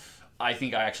looked at it. I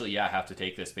think I actually, have to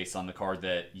take this based on the card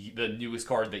the newest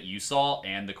card that you saw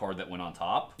and the card that went on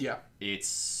top. Yeah.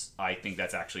 I think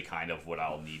that's actually kind of what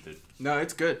I'll need to... No,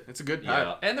 it's good. It's a good pack.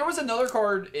 Yeah. And there was another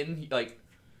card in, like,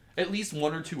 at least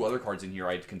 1 or 2 other cards in here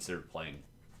I'd considered playing.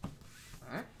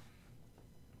 Alright.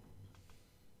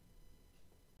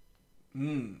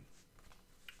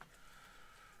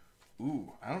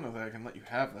 Ooh, I don't know that I can let you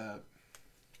have that.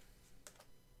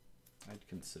 I'd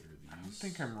consider these. I don't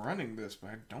think I'm running this,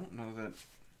 but I don't know that...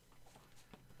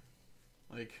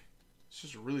 Like, it's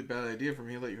just a really bad idea for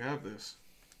me to let you have this.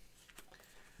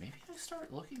 Maybe I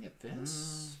start looking at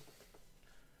this.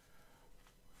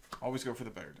 Always go for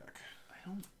the better deck. I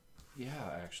don't...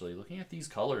 Yeah, actually, looking at these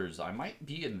colors, I might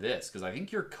be in this, because I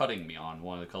think you're cutting me on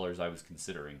one of the colors I was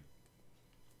considering.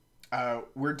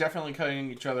 We're definitely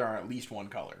cutting each other on at least one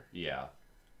color. Yeah.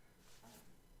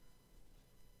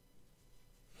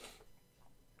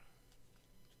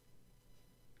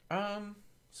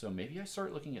 So maybe I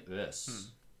start looking at this.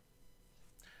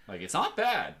 Like, it's not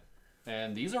bad.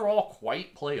 And these are all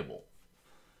quite playable.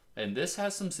 And this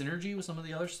has some synergy with some of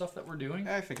the other stuff that we're doing.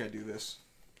 I think I do this.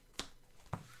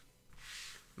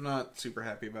 I'm not super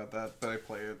happy about that, but I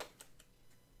play it.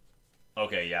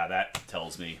 Okay, yeah, that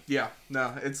tells me. Yeah,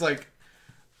 no, it's like...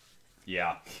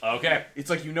 Yeah, okay. It's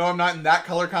like, you know I'm not in that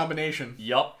color combination.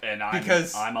 Yup, and I'm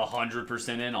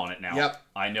 100% in on it now. Yep.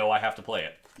 I know I have to play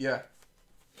it. Yeah.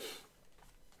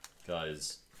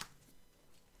 Because...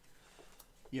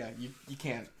 Yeah, you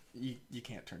can't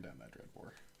turn down that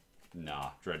Dreadbore.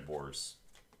 Nah, Dreadbore's...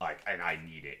 and I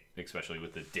need it, especially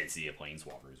with the density of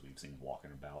planeswalkers we've seen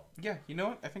walking about. Yeah, you know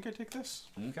what? I think I take this.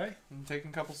 Okay. I'm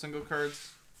taking a couple single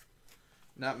cards.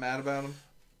 Not mad about them.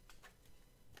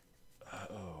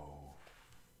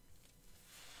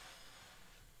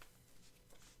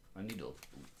 I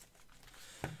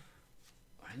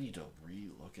need to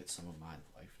re-look at some of my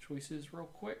life choices real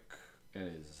quick.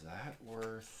 Is that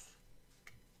worth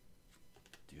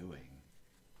doing?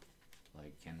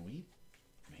 Like, can we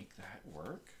make that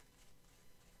work?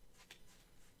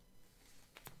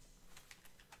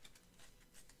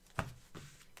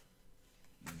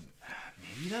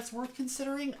 Maybe that's worth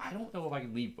considering. I don't know if I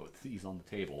can leave both of these on the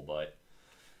table, but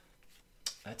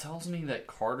that tells me that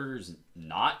Carter's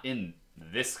not in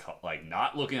this,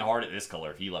 not looking hard at this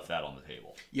color if he left that on the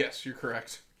table. Yes, you're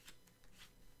correct.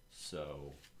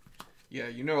 So... Yeah,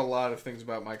 you know a lot of things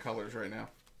about my colors right now.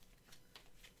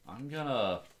 I'm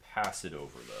gonna pass it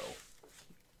over, though.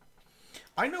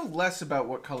 I know less about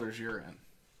what colors you're in.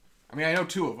 I mean, I know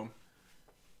 2 of them.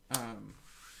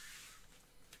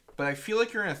 But I feel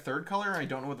like you're in a 3rd color, and I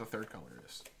don't know what the 3rd color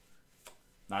is.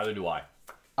 Neither do I.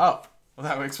 Oh. Well,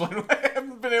 that would explain why I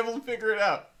haven't been able to figure it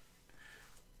out.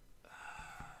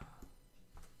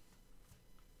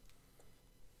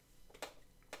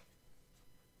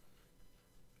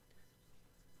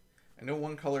 I know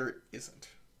one color isn't.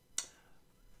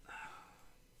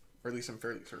 Or at least I'm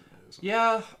fairly certain it isn't.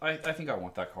 Yeah, I think I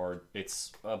want that card.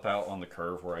 It's about on the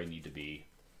curve where I need to be.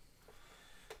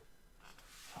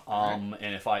 And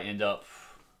if I end up...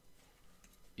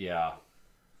 Yeah.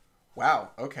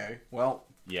 Wow, okay. Well,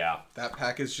 yeah. That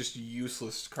pack is just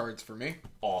useless cards for me.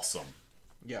 Awesome.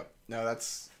 Yep. No,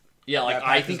 that's... Yeah, like,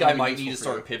 I think I might need to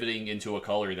start pivoting into a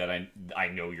color that I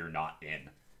know you're not in.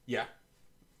 Yeah.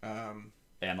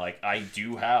 And, like, I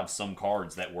do have some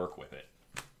cards that work with it.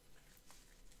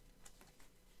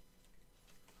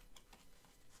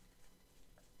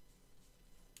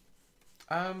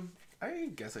 I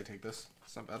guess I take this.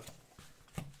 It's not bad.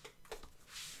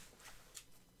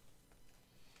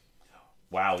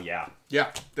 Wow, yeah.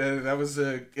 Yeah, that was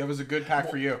a good pack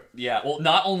for you. Yeah, well,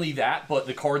 not only that, but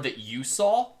the card that you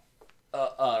saw,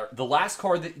 the last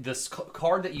card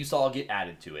card that you saw get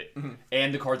added to it,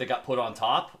 and the card that got put on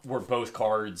top were both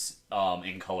cards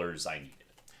in colors I needed.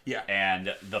 Yeah.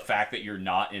 And the fact that you're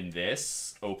not in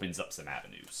this opens up some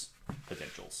avenues,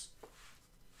 potentials.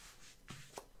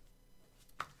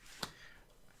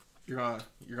 You're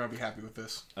gonna be happy with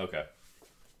this. Okay.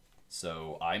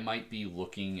 So I might be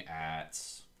looking at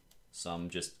some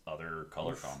just other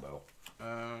color combo.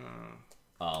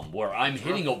 Where I'm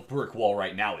hitting a brick wall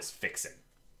right now is fixing.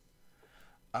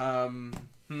 I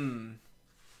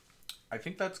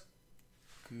think that's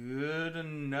good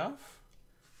enough.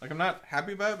 Like, I'm not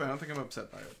happy about it, but I don't think I'm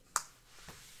upset by it.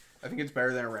 I think it's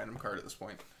better than a random card at this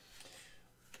point.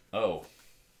 Oh,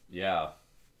 yeah.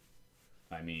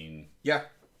 I mean... Yeah.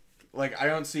 Like, I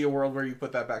don't see a world where you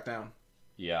put that back down.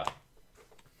 Yeah.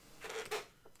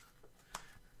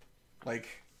 Like,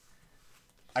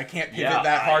 I can't pivot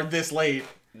that hard this late.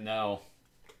 No.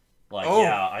 Like,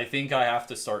 yeah, I think I have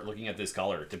to start looking at this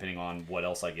color, depending on what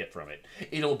else I get from it.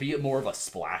 It'll be more of a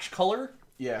splash color.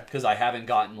 Yeah. Because I haven't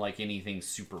gotten, like, anything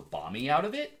super bomby out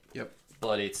of it. Yep.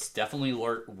 But it's definitely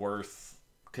worth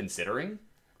considering.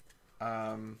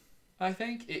 I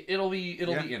think. It'll be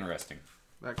interesting.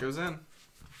 That goes in.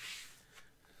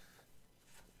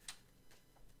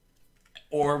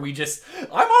 Or we just...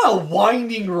 I'm on a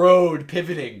winding road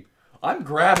pivoting. I'm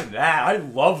grabbing that. I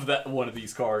love that one of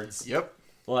these cards. Yep.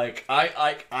 Like, I'm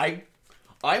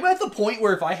at the point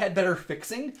where if I had better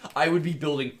fixing, I would be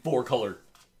building four color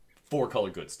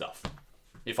good stuff.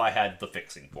 If I had the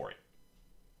fixing for it.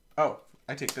 Oh,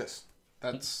 I take this.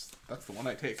 That's the one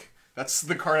I take. That's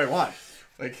the card I want.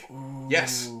 Like, ooh.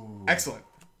 Yes. Excellent.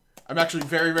 I'm actually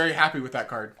very, very happy with that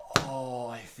card. Oh,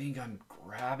 I think I'm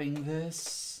grabbing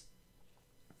this.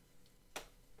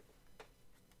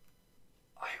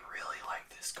 I really like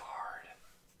this card.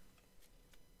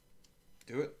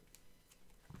 Do it.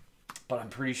 But I'm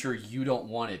pretty sure you don't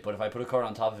want it. But if I put a card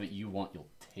on top of it you'll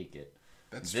take it.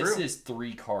 That's true. This is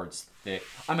 3 cards thick.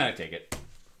 I'm going to take it.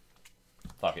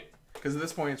 Fuck it. Because at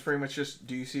this point, it's pretty much just,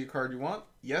 do you see a card you want?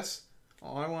 Yes.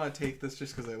 Oh, I want to take this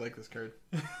just because I like this card.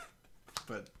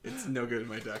 But it's no good in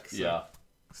my deck, so yeah.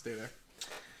 Stay there.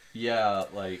 Yeah,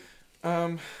 like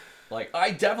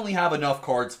I definitely have enough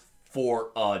cards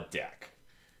for a deck.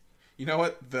 You know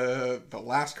what? The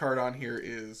last card on here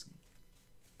is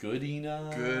good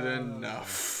enough. Good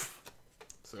enough.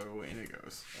 So in it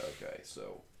goes. Okay,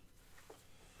 so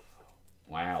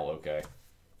wow, okay.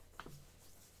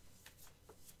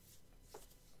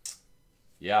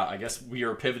 Yeah, I guess we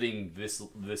are pivoting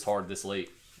this hard this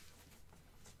late.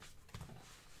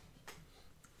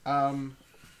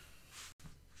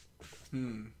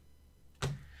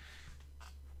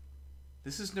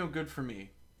 This is no good for me,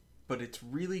 but it's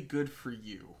really good for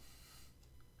you.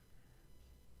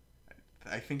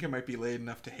 I think it might be late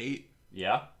enough to hate.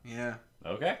 Yeah? Yeah.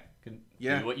 Okay.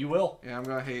 Do what you will. Yeah, I'm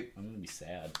gonna hate. I'm gonna be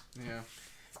sad. Yeah.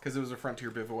 Because it was a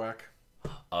Frontier Bivouac.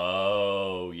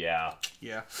 Oh, yeah.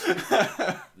 Yeah.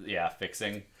 Yeah,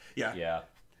 fixing. Yeah. Yeah.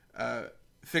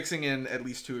 Fixing in at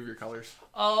least 2 of your colors.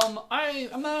 I'm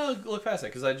gonna look past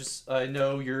that because I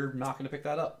know you're not gonna pick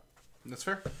that up. That's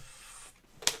fair.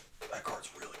 That card's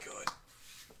really good.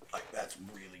 Like, that's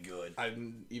really good. I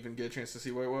didn't even get a chance to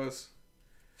see what it was.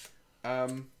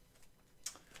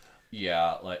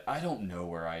 Yeah, like, I don't know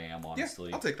where I am, honestly.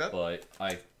 Yeah, I'll take that. But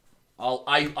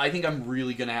I think I'm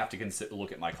really gonna have to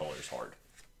look at my colors hard.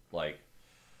 Like,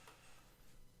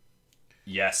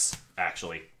 yes,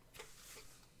 actually.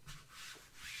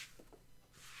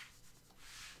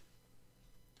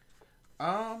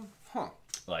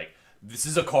 Like, this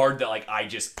is a card that, like, I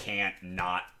just can't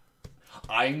not.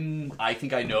 I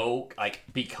think I know, like,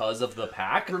 because of the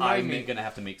pack, I'm gonna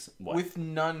have to make some. What? With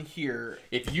none here.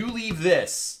 If you leave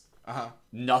this,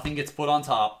 nothing gets put on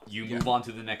top. You move on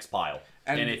to the next pile,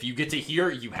 and if you get to here,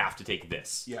 you have to take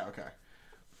this. Yeah. Okay.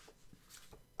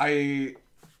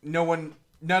 None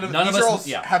of us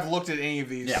have looked at any of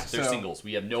these. Yeah, they're singles.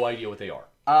 We have no idea what they are.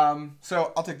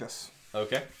 So I'll take this.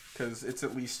 Okay. Because it's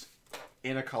at least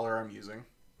in a color I'm using.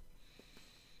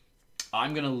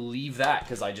 I'm gonna leave that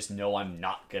because I just know I'm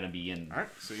not gonna be in. All right,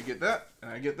 so you get that, and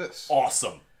I get this.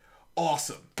 Awesome. Oh,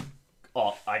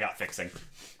 I got fixing.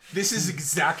 This is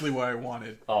exactly what I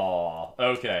wanted. Oh,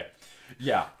 okay.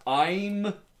 Yeah,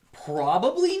 I'm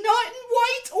probably not in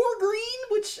white or green,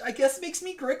 which I guess makes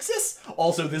me Grixis.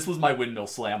 Also, this was my windmill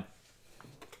slam.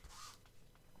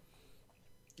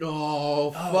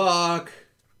 Oh, fuck.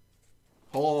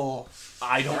 Oh.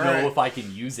 I don't know if I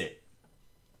can use it.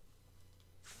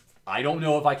 I don't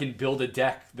know if I can build a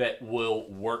deck that will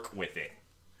work with it.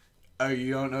 Oh,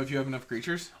 you don't know if you have enough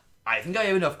creatures? I think I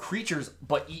have enough creatures,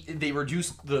 but they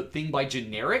reduced the thing by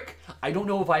generic. I don't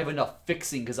know if I have enough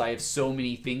fixing because I have so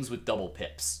many things with double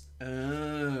pips.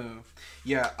 Oh.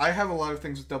 Yeah, I have a lot of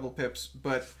things with double pips,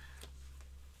 but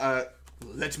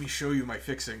let me show you my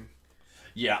fixing.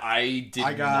 Yeah, I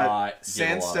got not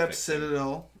Sandstep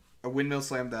Citadel, a Windmill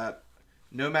Slam that,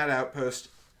 Nomad Outpost,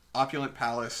 Opulent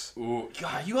Palace. Ooh,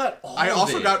 God, you got all I of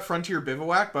also it. got Frontier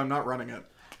Bivouac, but I'm not running it.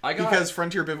 Because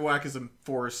Frontier Bivouac is a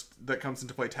forest that comes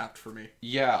into play tapped for me.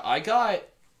 Yeah, I got...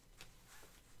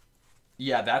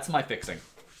 Yeah, that's my fixing.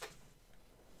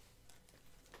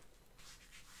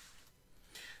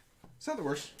 It's not the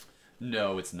worst.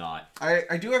 No, it's not.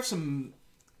 I do have some...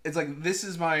 It's like, this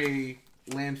is my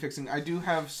land fixing. I do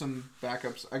have some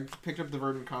backups. I picked up the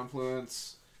Verdant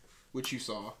Confluence, which you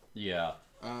saw. Yeah.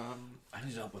 I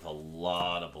ended up with a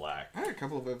lot of black. I had a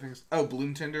couple of other things. Oh,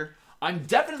 Bloom Tinder. I'm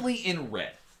definitely in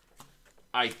red.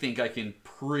 I think I can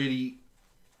pretty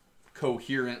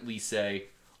coherently say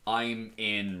I'm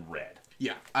in red.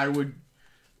 Yeah, I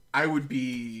would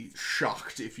be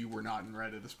shocked if you were not in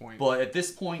red at this point. But at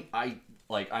this point, I'm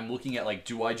looking at, like,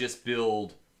 do I just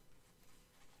build,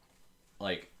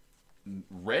 like,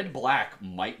 red-black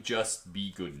might just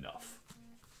be good enough.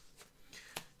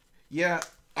 Yeah,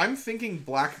 I'm thinking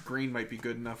black-green might be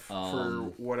good enough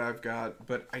for what I've got,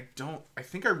 but I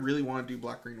think I really want to do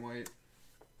black-green-white.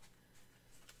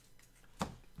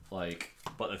 Like,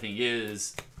 but the thing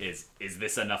is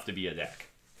this enough to be a deck?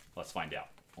 Let's find out.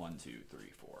 1, 2, 3,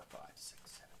 4, 5, 6,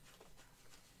 7.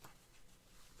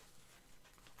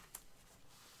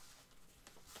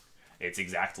 It's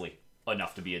exactly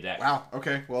enough to be a deck. Wow,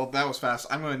 okay. Well, that was fast.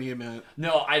 I'm going to need a minute.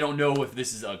 No, I don't know if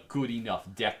this is a good enough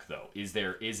deck, though. Is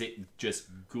it just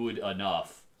good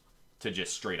enough to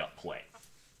just straight up play?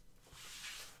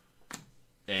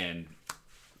 And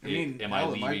am I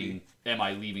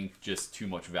leaving just too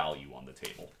much value on the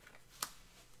table?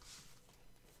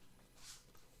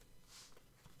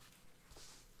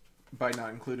 By not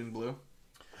including blue?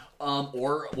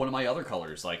 Or one of my other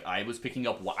colors. Like, I was picking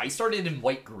up... I started in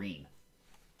white-green.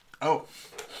 Oh.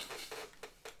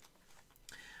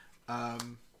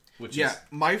 Which yeah, is...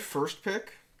 my first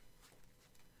pick,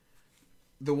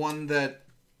 the one that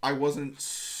I wasn't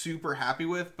super happy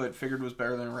with, but figured was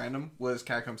better than a random, was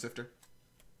Catacomb Sifter.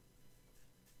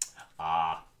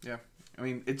 Ah. Yeah. I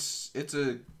mean, it's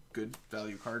a good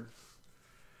value card.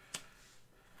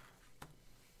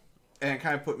 And it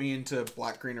kind of put me into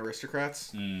black-green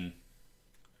aristocrats. Mm.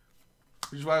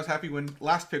 Which is why I was happy when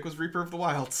last pick was Reaper of the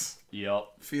Wilds. Yep.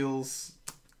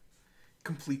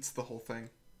 Completes the whole thing.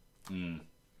 Mm.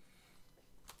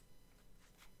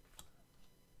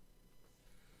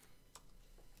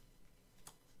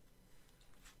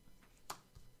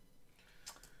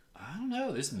 I don't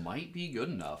know. This might be good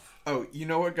enough. Oh, you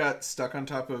know what got stuck on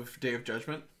top of Day of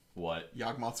Judgment? What?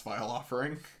 Yawgmoth's Vile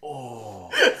Offering.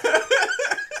 Oh.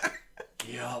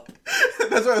 Yep.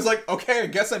 That's why I was like, okay, I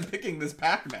guess I'm picking this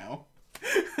pack now.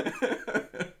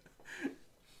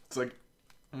 It's like,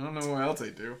 I don't know what else I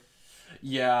do.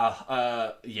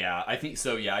 Yeah, yeah, I think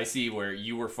so. Yeah, I see where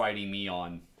you were fighting me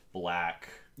on black.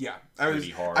 Yeah,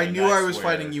 hard, I knew I was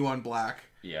fighting you on black.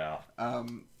 Yeah.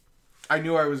 I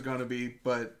knew I was gonna be,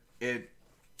 but it,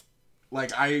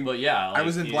 like I. But yeah, like, I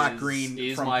was in black green.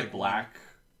 Is my black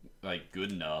like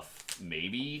good enough?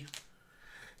 Maybe.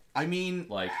 I mean,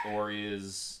 like, or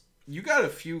is you got a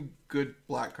few good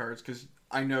black cards? Because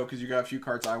you got a few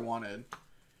cards I wanted.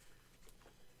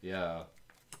 Yeah.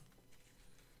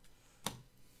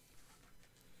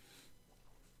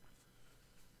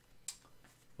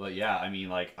 But yeah, I mean,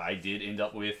 like, I did end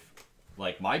up with,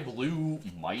 like, my blue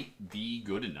might be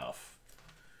good enough.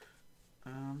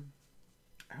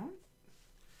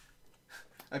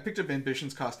 I picked up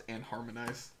Ambitions Cost and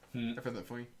Harmonize. I found that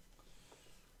funny.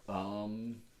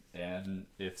 And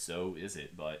if so, is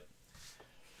it? But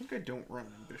I think I don't run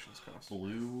Ambitions Cost.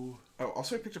 Blue. Oh,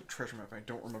 also I picked up Treasure Map. I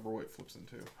don't remember what it flips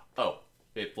into. Oh,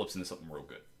 it flips into something real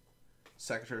good.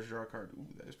 Sack a treasure, draw a card. Ooh,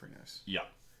 that is pretty nice. Yeah.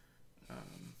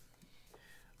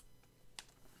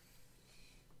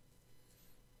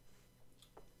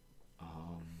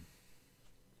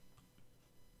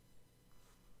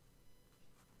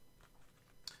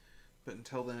 But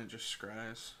until then, it just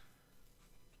scries.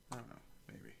 I don't know.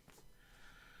 Maybe.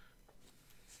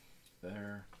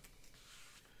 There.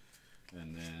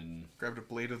 And then... Grabbed a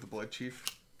Blade of the Blood Chief.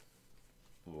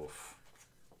 Oof.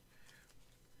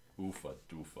 Oofa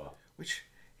doofa. Which,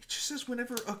 it just says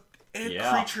whenever a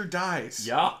Yeah. creature dies.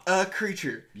 Yeah. A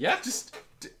creature. Yeah. Just,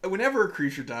 whenever a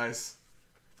creature dies.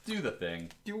 Do the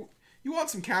thing. You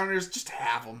want some counters, just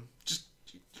have them.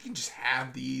 You can just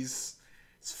have these.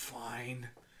 It's fine.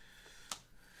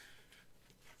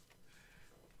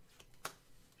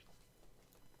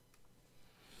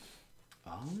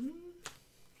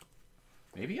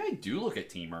 Maybe I do look at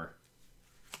Teamer.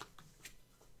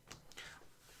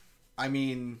 I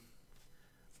mean...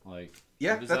 Like,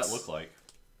 yeah, what does that look like?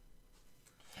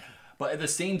 But at the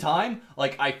same time,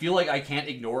 like, I feel like I can't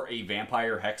ignore a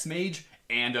Vampire Hexmage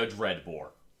and a Dreadbore.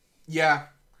 Yeah.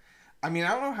 I mean, I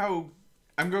don't know how...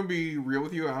 I'm going to be real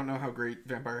with you. I don't know how great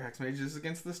Vampire Hexmage is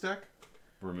against this deck.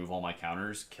 Remove all my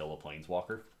counters, kill a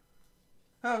Planeswalker.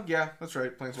 Oh, yeah, that's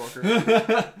right.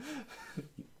 Planeswalker.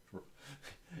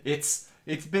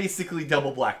 It's basically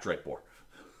double black Dreadbore.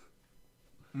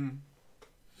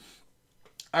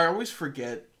 I always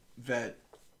forget that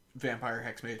Vampire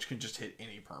Hexmage can just hit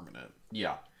any permanent.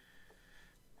 Yeah.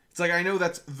 It's like, I know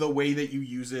that's the way that you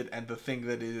use it and the thing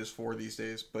that it is for these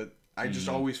days, but I just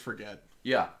always forget.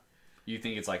 Yeah. You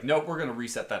think it's like, nope, we're going to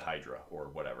reset that Hydra or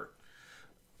whatever.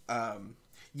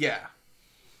 Yeah.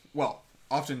 Well,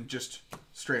 often just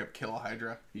straight up kill a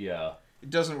Hydra. Yeah. It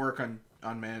doesn't work on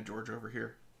Mana George over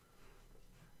here.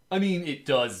 I mean, it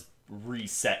does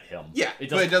reset him. Yeah, it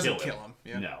but it doesn't kill him.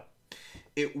 Yeah. No.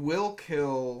 It will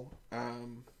kill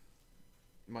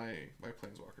my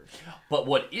planeswalkers. But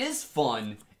what is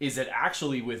fun is that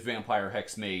actually with Vampire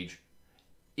Hexmage,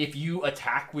 if you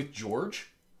attack with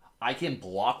George, I can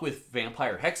block with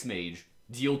Vampire Hexmage,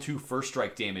 deal 2 first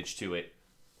strike damage to it,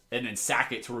 and then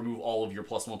sack it to remove all of your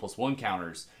 +1/+1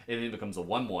 counters, and then it becomes a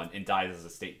 1/1 and dies as a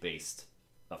state-based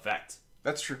effect.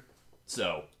 That's true.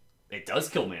 So, it does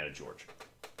kill Mana George.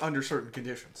 Under certain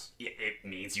conditions. It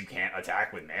means you can't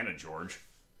attack with Mana George.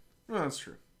 Well, that's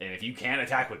true. And if you can't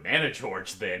attack with Mana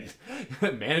George, then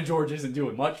Mana George isn't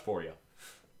doing much for you.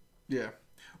 Yeah.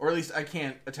 Or at least I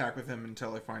can't attack with him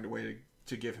until I find a way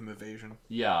to give him evasion.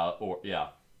 Yeah. I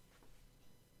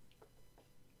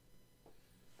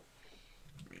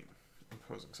mean,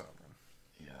 opposing Sovereign.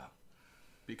 Yeah.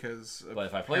 Because but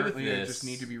if I play with this, I just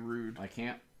need to be rude. I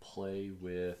can't play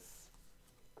with...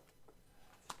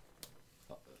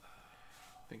 I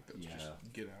think that's just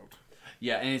get out.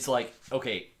 Yeah, and it's like,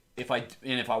 okay, if I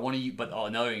want to, but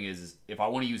another thing is if I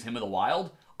want to use Hymn of the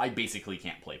Wild, I basically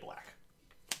can't play black.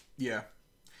 Yeah,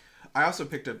 I also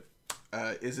picked up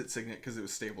Is It Signet because it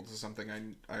was stable to something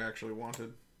I actually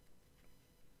wanted.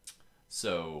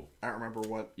 So I don't remember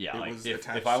what it was attached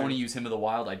to. If I want to use Hymn of the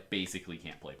Wild, I basically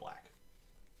can't play black.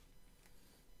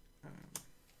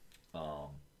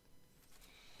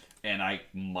 And I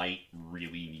might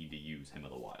really need to use Hymn of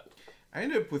the Wild. I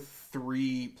ended up with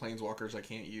 3 planeswalkers I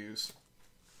can't use.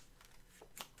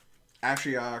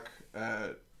 Ashiok,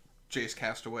 Jace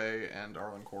Castaway, and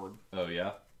Arlen Cord. Oh,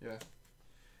 yeah? Yeah.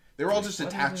 They were all just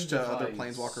attached to other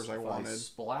planeswalkers I wanted.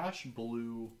 Splash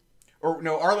blue... Or,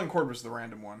 no, Arlen Cord was the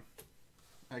random one.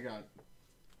 I got...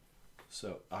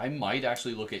 So, I might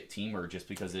actually look at Teamer just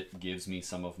because it gives me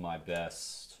some of my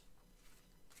best...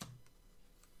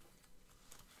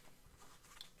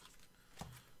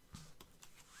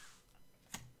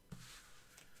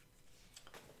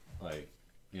 Like,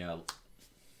 yeah.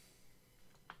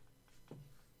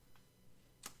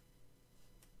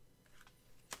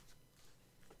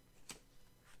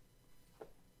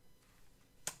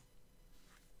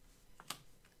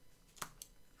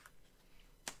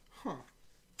 Huh.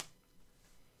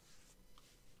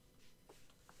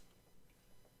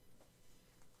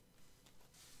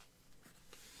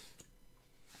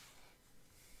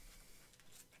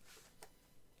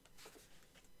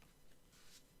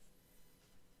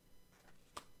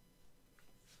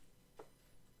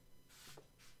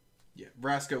 Yeah,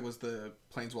 Vraska was the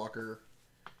planeswalker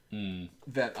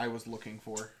that I was looking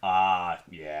for. Ah,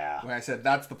 yeah. When I said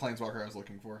that's the planeswalker I was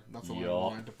looking for, that's the one I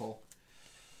wanted to pull.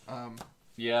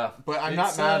 Yeah. But I'm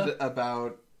not mad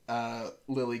about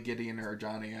Lily, Gideon, or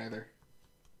Johnny either.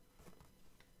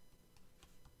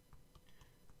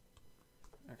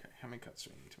 Okay, how many cuts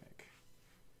do I need to make?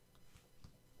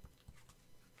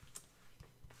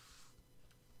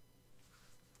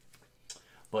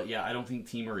 But yeah, I don't think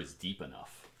Teamer is deep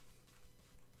enough.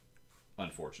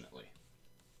 Unfortunately.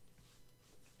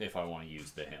 If I want to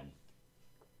use the hymn.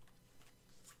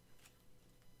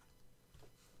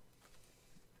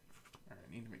 Alright,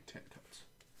 I need to make 10 cuts.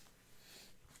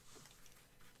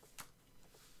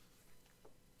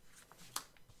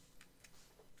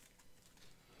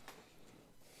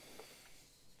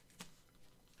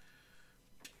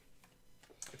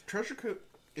 If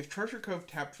Treasure Cove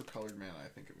tapped for colored mana, I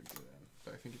think it would go in.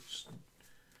 But I think it just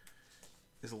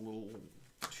is a little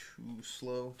too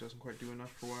slow. Doesn't quite do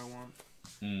enough for what I want.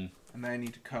 And then I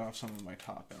need to cut off some of my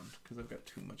top end because I've got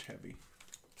too much heavy.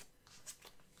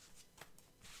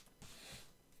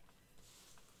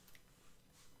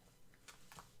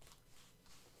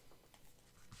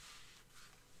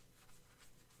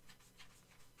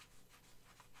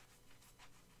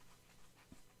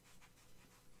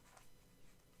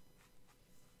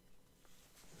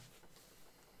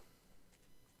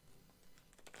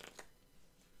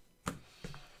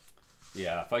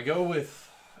 Yeah, if I go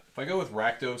with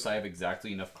Rakdos, I have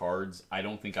exactly enough cards. I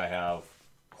don't think I have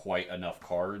quite enough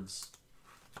cards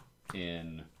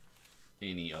in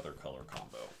any other color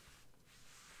combo.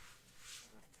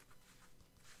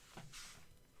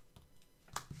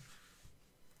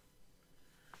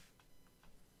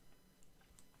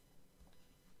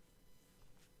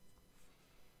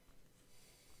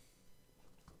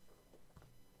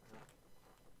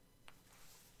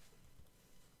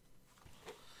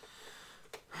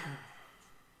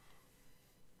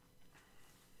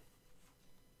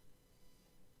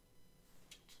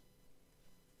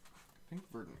 I think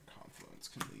Verdant Confluence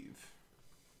can leave.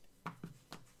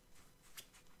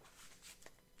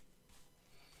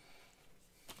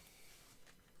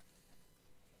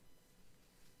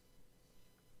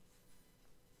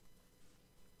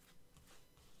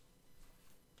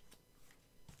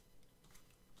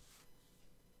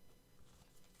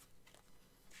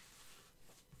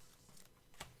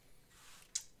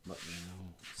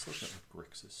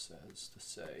 Texas says to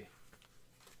say.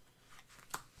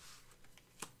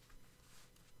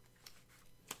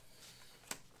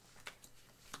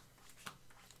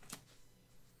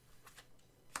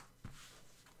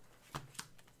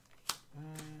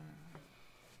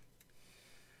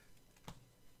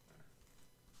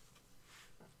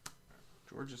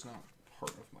 George is not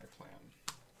part of my plan.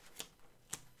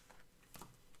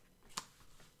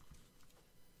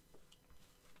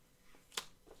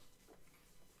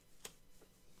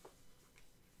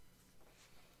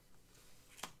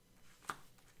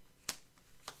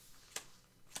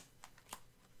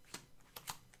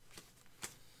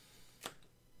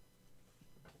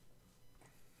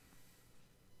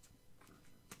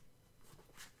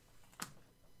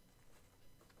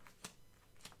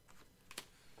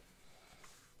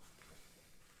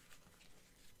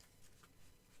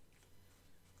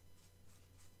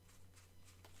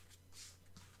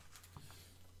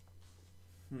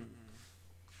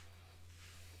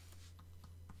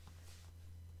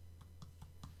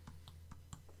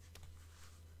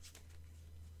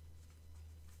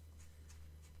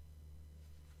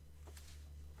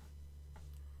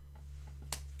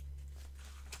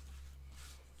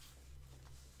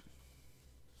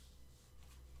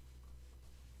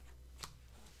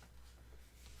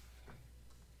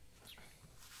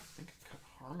 I think it could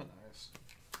harmonize.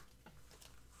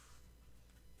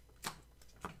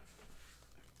 I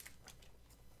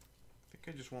think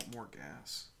I just want more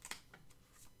gas.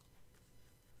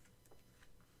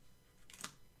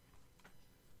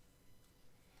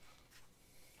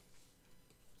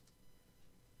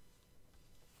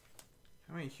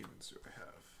 How many humans do I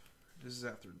have? This is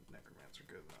after Necromancer,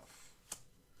 good enough.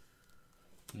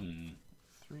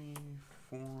 3,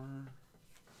 4,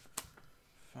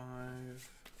 5,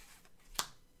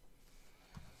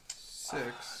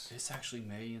 6. This actually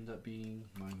may end up being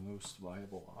my most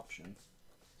viable option.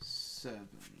 7.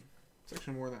 It's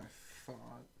actually more than I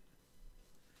thought.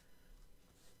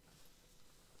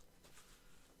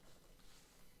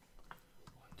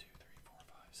 One, two, three, four,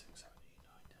 five, six, 7,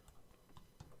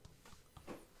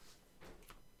 8,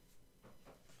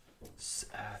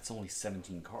 9, 10. It's only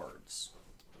 17 cards.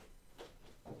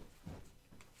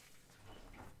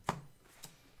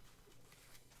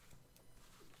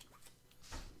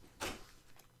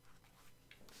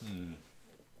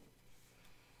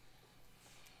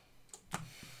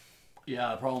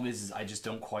 Yeah, the problem is I just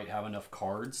don't quite have enough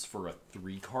cards for a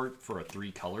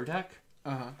 3-color deck.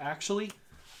 Actually,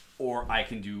 or I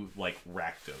can do like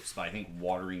Rakdos, but I think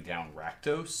watering down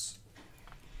Rakdos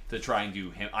to try and do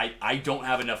him. I don't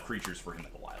have enough creatures for him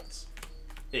in the wilds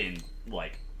in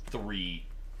like 3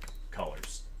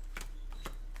 colors.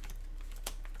 5,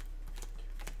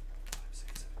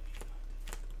 6, 7, 8,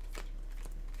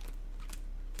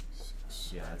 9,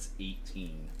 10. Yeah, that's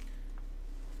 18.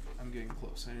 I'm getting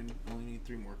close. I only need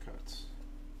 3 more cuts.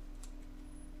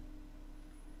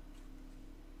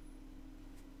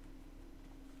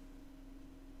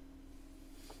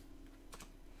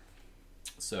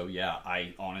 So yeah,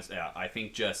 I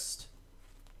think just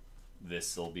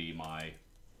this will be my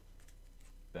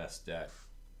best deck.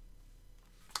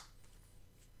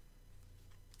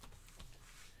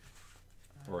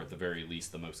 Or at the very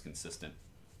least, the most consistent.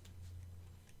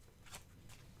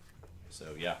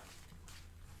 So yeah.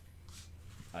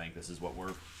 I think this is what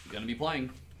we're going to be playing.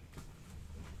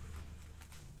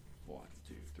 1,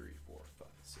 2, 3, 4, 5,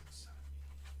 6, 7,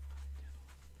 8,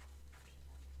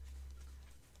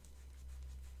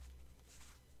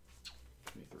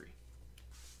 9, 10, 11,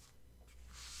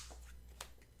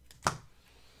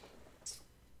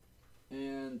 23.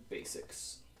 And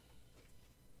basics.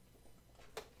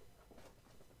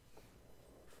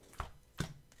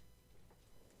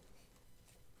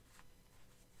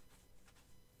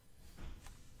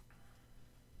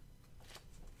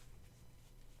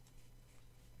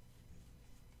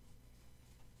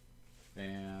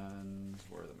 And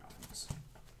where are the mountains?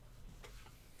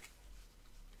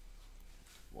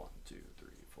 1, 2, 3,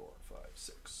 4, 5,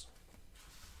 6.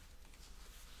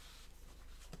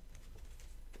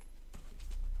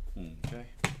 Okay.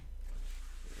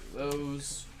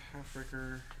 Those.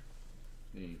 Halfbreaker.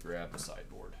 You grab the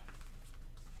sideboard.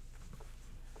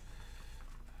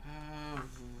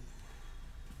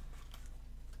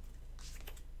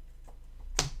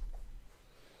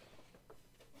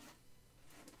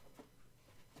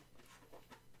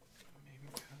 Maybe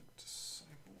cut Disciple.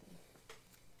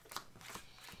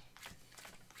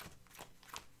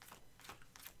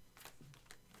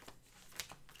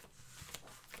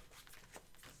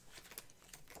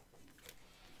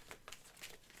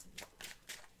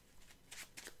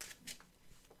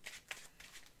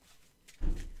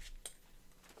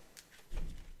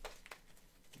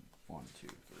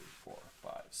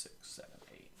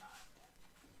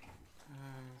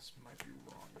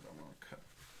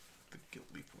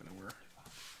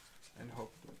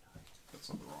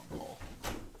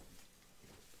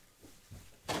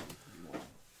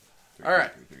 All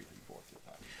right. 3, 3, 4,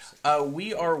 5, 6,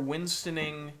 We are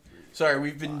Winstoning. Sorry,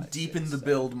 we've been 5, deep 6, in the 7,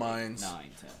 build 8, mines.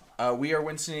 9, 10. We are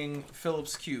Winstoning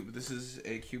Philip's cube. This is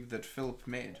a cube that Philip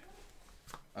made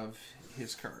of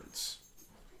his cards.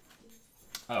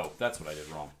 Oh, that's what I did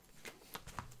wrong.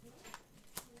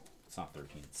 It's not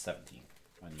 13, it's 17.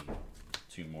 I need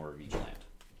 2 more of each land.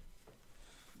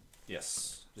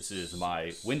 Yes, this is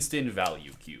my Winston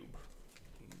value cube.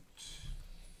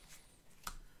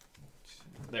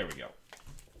 There we go.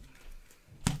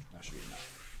 That should be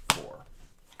enough. 4,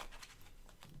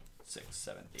 6,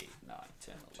 7, 8, 9,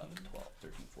 10, 11, 12,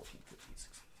 13, 14, 15,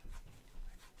 16.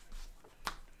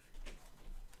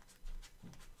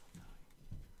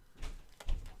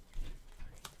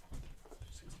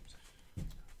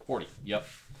 40. Yep.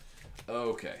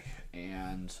 Okay,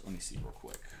 and let me see real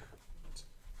quick.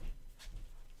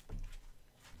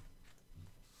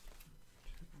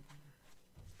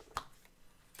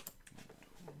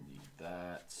 Need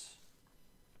that.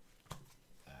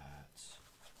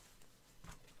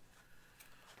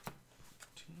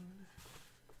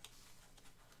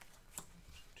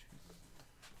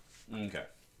 Okay.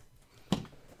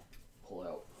 Pull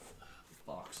out a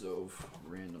box of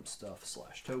random stuff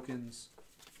 / tokens.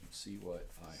 See what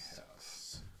I have.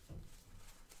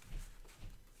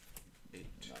 8.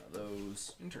 None of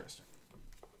those. Interesting.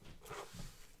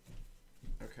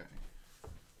 Okay.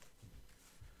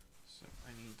 So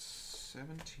I need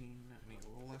 17. I need a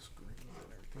little less green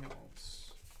than everything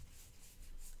else.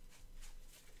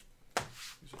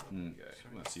 Okay.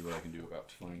 Let's see what I can do about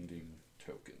finding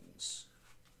tokens.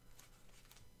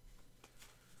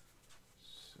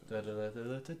 Do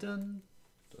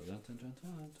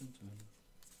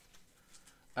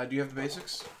you have the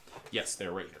basics? Yes,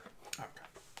 they're right here. Okay.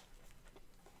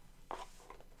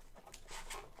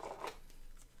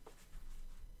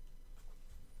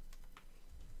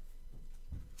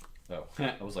 Oh,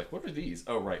 I was like, what are these?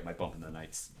 Oh, right, my bump in the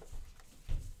nights.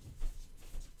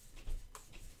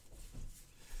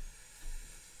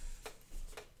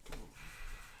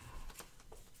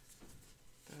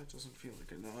 That doesn't feel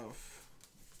like enough.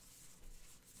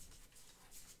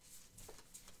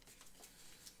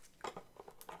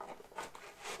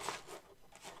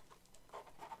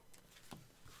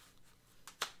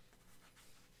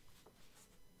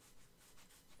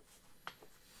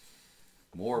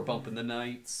 More bump in the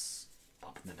nights.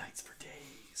 Bump in the nights for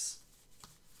days.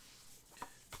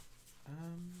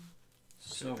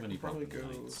 So many bump probably in the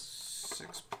go nights.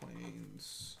 6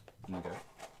 planes. Okay.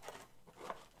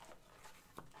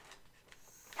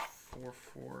 4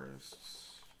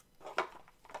 forests.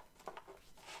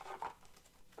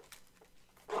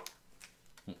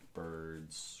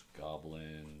 Birds,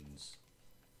 goblins,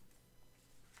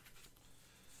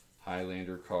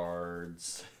 Highlander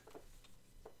cards.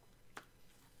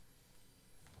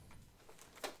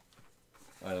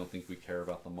 I don't think we care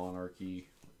about the monarchy.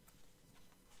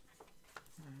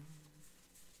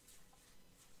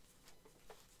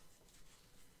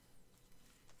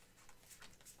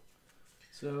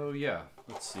 So yeah,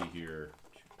 let's see here.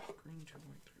 2 green, 2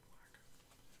 white, 3 black.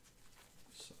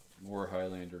 So, more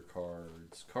Highlander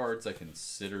cards. Cards I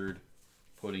considered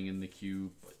putting in the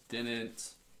cube, but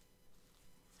didn't.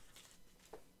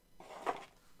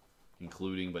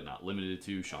 Including, but not limited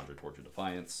to, Chandra Torch of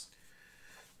Defiance.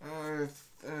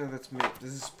 That's me.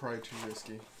 This is probably too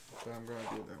risky, but I'm gonna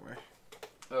do it that way.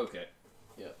 Okay.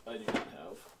 Yeah, I do not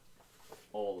have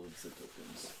all of the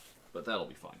tokens, but that'll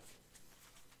be fine.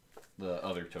 The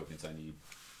other tokens I need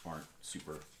aren't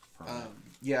super permanent.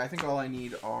 Yeah, I think all I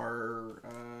need are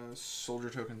soldier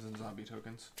tokens and zombie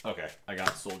tokens. Okay, I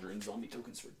got soldier and zombie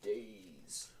tokens for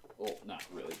days. Well, not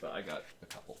really, but I got a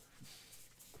couple.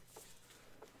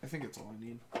 I think it's all I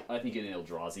need. I think an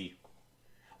Eldrazi.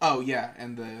 Oh yeah,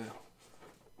 and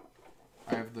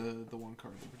I have the one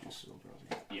card that produces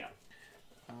Eldrazi. Yeah.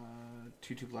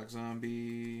 2/2 black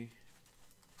zombie.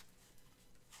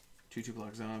 2/2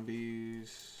 black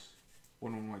zombies.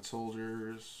 1/1 white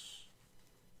soldiers.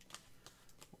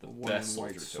 The 1 best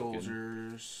white soldier token.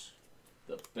 soldiers.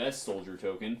 The best soldier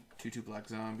token. 2/2 black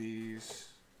zombies.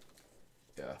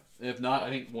 Yeah. If not, I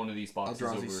think one of these boxes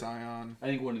Eldrazi over. Scion. I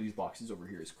think one of these boxes over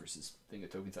here is Chris's thing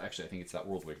of tokens. Actually, I think it's that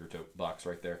World Waker box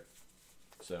right there.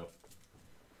 So.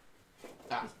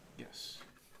 Ah, yes.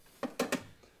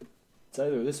 It's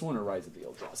either this one or Rise of the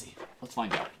Eldrazi. Let's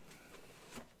find out.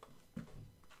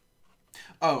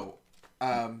 Oh.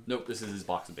 Nope, this is his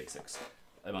box of basics.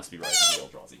 It must be Rise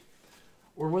of the Eldrazi.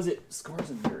 Or was it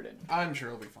Scars of Mirrodin? I'm sure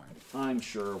it'll be fine. I'm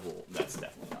sure that's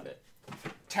definitely not it.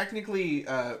 Technically,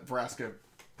 Vraska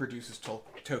produces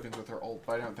tokens with her ult,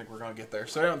 but I don't think we're going to get there,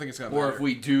 so I don't think it's going to Or matter. if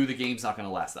we do, the game's not going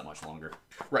to last that much longer.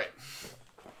 Right.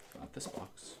 not this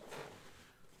box.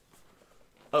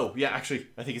 Oh, yeah, actually,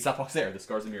 I think it's that box there. The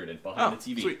Scars of Mirrodin behind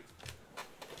the TV. Sweet.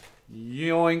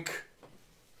 Yoink.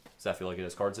 Does that feel like it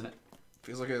has cards in it?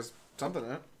 Feels like it has something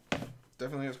in it.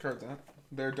 Definitely has cards in it.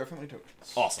 They're definitely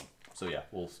tokens. Awesome. So yeah,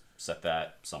 we'll set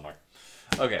that somewhere.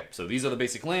 Okay, so these are the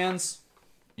basic lands.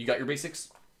 You got your basics?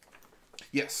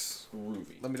 Yes.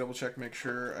 Groovy. Let me double check, make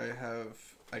sure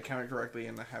I counted correctly,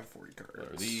 and I have 40 cards.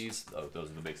 What are these? Oh,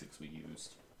 those are the basics we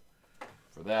used.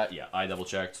 For that, yeah, I double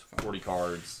checked. 40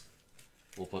 cards.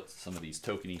 We'll put some of these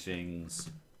tokeny things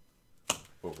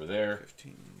over there.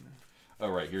 15. Oh,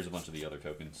 right, here's a bunch of the other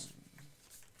tokens.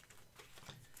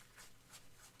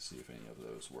 See if any of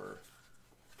those were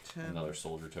 10. another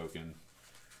soldier token.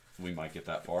 We might get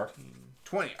that far.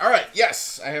 20. All right,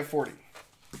 yes, I have 40.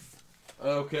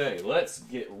 Okay, let's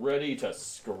get ready to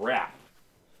scrap.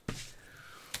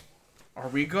 Are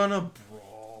we gonna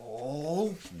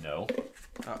brawl? No.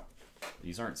 Oh.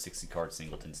 These aren't 60-card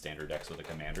singleton standard decks with a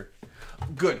commander.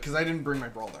 Good, because I didn't bring my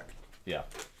brawl deck. Yeah.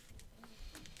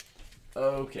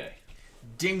 Okay.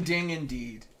 Ding ding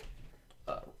indeed.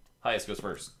 Highest goes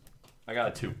first. I got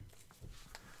a 2.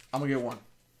 I'm gonna get 1.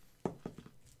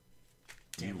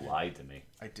 You lied to me.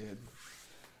 I did.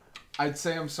 I'd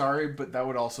say I'm sorry, but that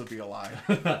would also be a lie.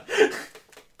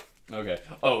 Okay.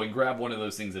 Oh, and grab one of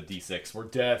those things at D6. We're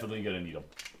definitely going to need them.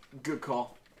 Good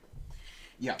call.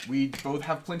 Yeah, we both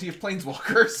have plenty of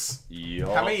planeswalkers. Yup.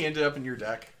 How many ended up in your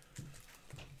deck?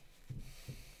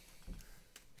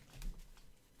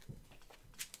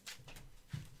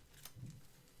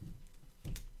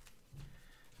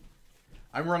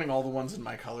 I'm running all the ones in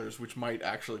my colors, which might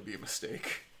actually be a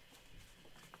mistake.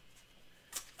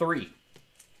 3.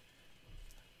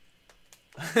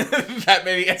 That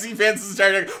many SE fans in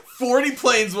Star Trek. 40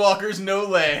 planeswalkers, no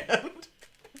land.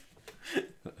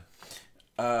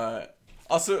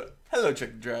 Also, hello,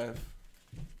 Check the Drive.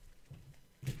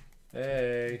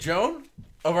 Hey. Joan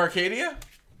of Arcadia?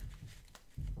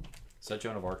 Is that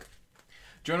Joan of Arc?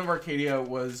 Joan of Arcadia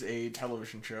was a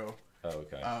television show. Oh,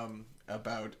 okay.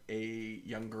 About a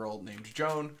young girl named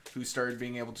Joan who started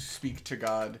being able to speak to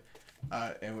God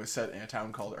and was set in a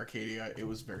town called Arcadia. It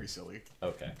was very silly.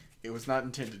 Okay. It was not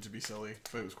intended to be silly,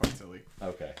 but it was quite silly.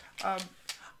 Okay.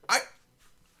 I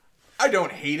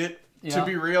don't hate it, Yeah. to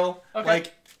be real. Okay.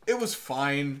 Like, it was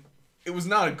fine. It was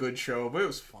not a good show, but it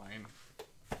was fine.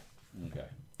 Okay.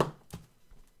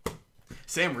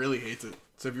 Sam really hates it.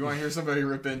 So if you want to hear somebody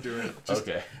rip into it, just,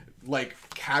 Okay. like,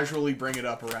 casually bring it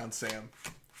up around Sam.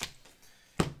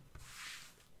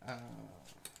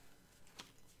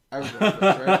 I was going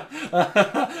first, right?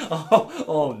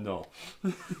 oh no.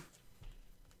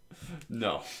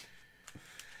 No.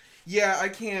 Yeah, I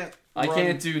can't. I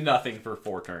can't do nothing for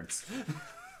 4 turns.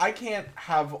 I can't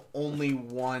have only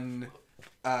one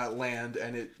land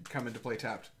and it come into play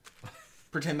tapped.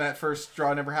 Pretend that first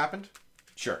draw never happened.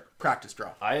 Sure. Practice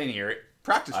draw. I didn't hear it.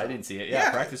 Practice draw. I didn't see it.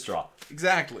 Yeah, practice draw.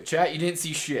 Exactly. Chat, you didn't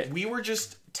see shit. We were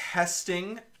just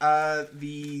testing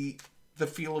the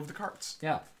feel of the cards.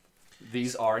 Yeah.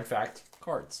 These are, in fact,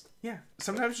 cards. Yeah.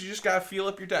 Sometimes you just gotta feel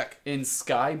up your deck. In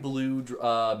Sky Blue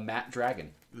Matte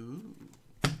Dragon. Ooh.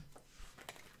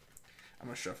 I'm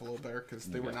gonna shuffle a little there because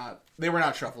they were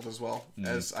not shuffled as well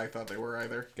as I thought they were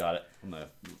either. Got it. I'm gonna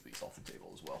move these off the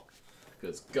table as well.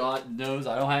 Because God knows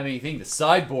I don't have anything to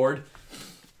sideboard.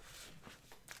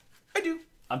 I do.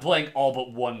 I'm playing all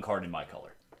but 1 card in my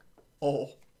color.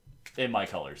 Oh. In my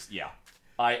colors, yeah.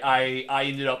 I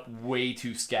ended up way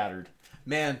too scattered.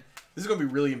 Man, this is gonna be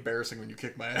really embarrassing when you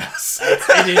kick my ass.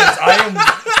 It is.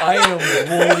 I am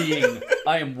woollying.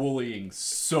 I am woollying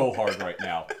so hard right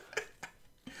now.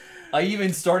 I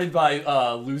even started by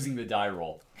losing the die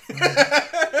roll.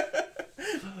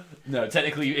 No,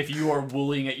 technically, if you are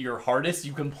woollying at your hardest,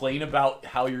 you complain about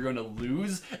how you're going to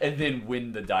lose and then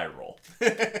win the die roll.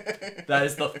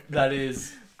 That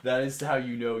is how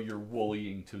you know you're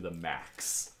woollying to the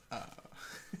max.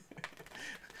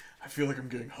 I feel like I'm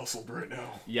getting hustled right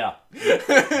now. Yeah.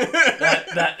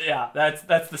 That's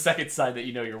the second sign that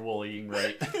you know you're woollying,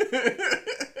 right?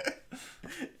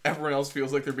 Everyone else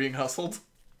feels like they're being hustled.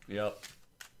 Yep.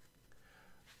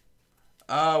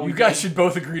 You guys should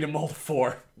both agree to mold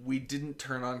 4. We didn't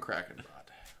turn on Kraken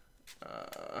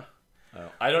Rod.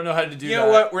 I don't know how to do that. You know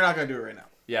what? We're not gonna do it right now.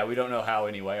 Yeah, we don't know how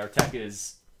anyway. Our tech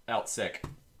is out sick.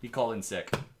 He called in sick.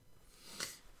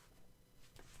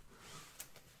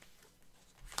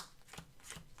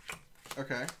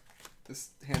 Okay. This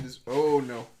hand is... Oh,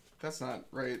 no. That's not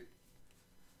right.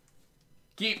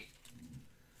 Keep.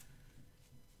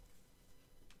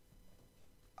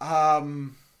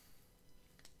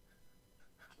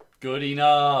 Good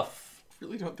enough.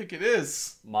 Really don't think it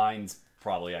is. Mine's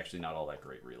probably actually not all that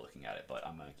great re-looking at it, but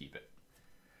I'm gonna keep it.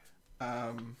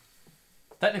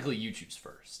 Technically, you choose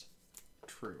first.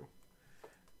 True.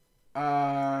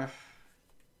 I'll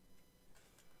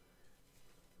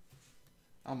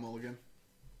mulligan.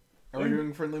 Are we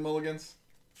doing friendly mulligans?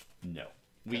 No.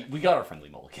 We got our friendly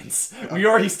mulligans. We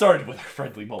already started with our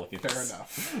friendly mulligans. Fair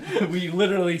enough. We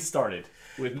literally started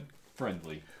with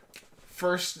friendly.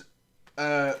 First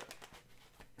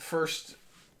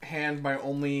hand, my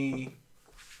only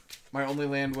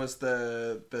land was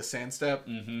the sand step.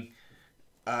 Mm-hmm.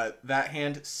 That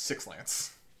hand, 6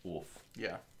 lance. Oof.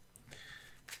 Yeah.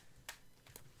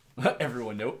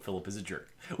 Everyone note, Phillip is a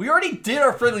jerk. We already did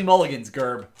our friendly mulligans,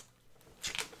 Gerb.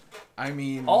 I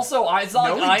mean... Also, it's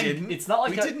not like we didn't. It's not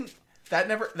like we didn't.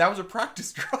 That was a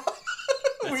practice draw.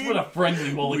 That's what a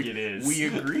friendly mulligan is. We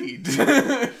agreed.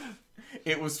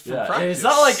 It was for practice. And it's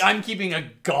not like I'm keeping a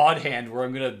god hand where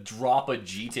I'm going to drop a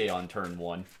GT on turn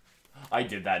 1. I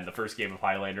did that in the first game of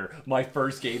Highlander. My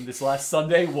first game this last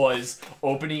Sunday was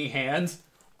opening hand,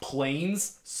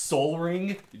 Plains, Soul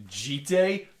Ring,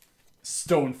 GT,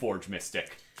 Stoneforge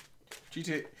Mystic.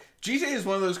 GTA is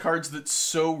one of those cards that's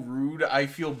so rude, I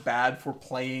feel bad for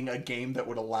playing a game that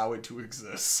would allow it to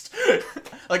exist.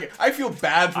 Like, I feel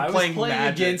bad for playing Magic.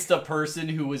 Magic. Against a person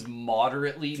who was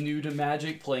moderately new to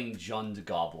Magic, playing Jund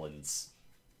Goblins.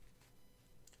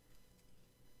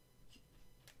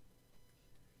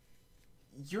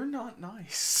 You're not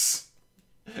nice.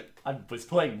 I was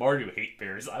playing Mardu Hate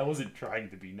Bears. I wasn't trying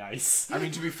to be nice. I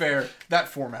mean, to be fair, that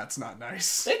format's not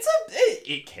nice.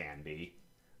 It can be.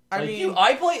 I mean,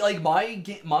 I play like my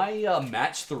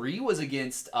match 3 was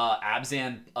against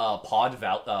Abzan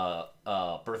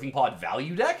Birthing Pod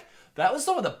Value deck. That was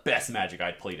some of the best Magic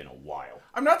I'd played in a while.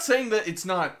 I'm not saying that it's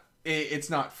not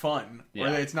fun or Yeah.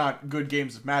 that it's not good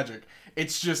games of Magic.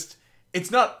 It's just it's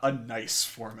not a nice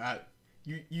format.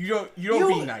 You don't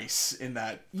be nice in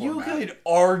that format. You could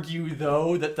argue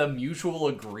though that the mutual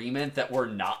agreement that we're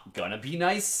not gonna be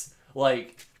nice,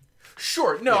 like,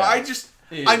 sure, no,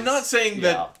 Yeah. I'm not saying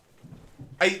that.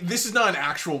 This is not an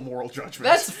actual moral judgment.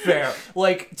 That's fair.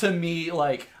 Like, to me,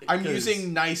 like... I'm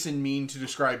using nice and mean to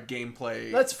describe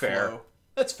gameplay. That's fair. Flow.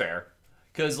 That's fair.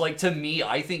 Because, like, to me,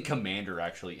 I think Commander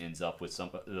actually ends up with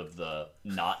some of the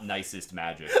not nicest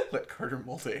Magic. Let Carter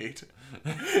mull to 8.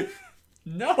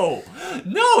 No!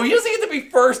 No! He doesn't get to be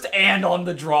first and on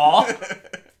the draw!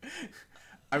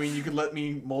 I mean, you could let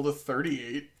me mull to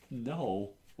 38.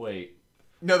 No. Wait.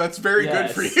 No, that's very good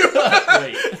for you.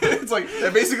 Wait. It's like,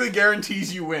 that basically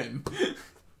guarantees you win.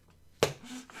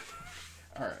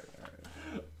 Alright.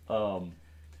 Come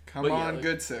on, yeah,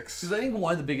 good 6. Because I think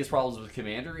one of the biggest problems with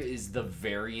Commander is the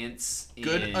variance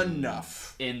Good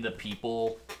enough. in the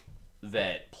people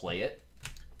that play it.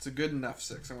 It's a good enough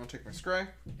 6. I'm going to take my Scry.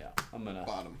 Yeah, I'm gonna...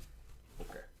 Bottom.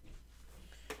 Okay.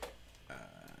 And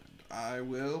I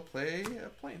will play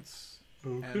Plains.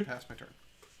 And pass my turn.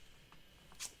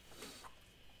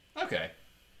 Okay.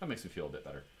 That makes me feel a bit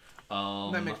better.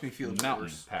 That makes me feel a bit Mountain,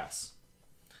 worse. pass.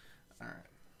 Alright.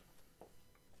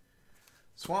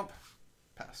 Swamp.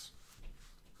 Pass.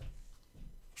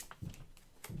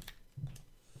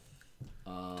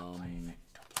 Don't play anything.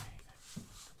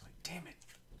 Damn it.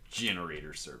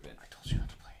 Generator Servant. I told you not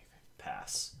to play anything.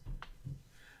 Pass.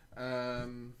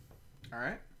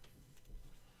 Alright.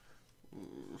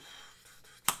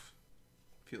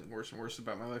 Feeling worse and worse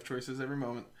about my life choices every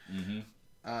moment. Mm-hmm.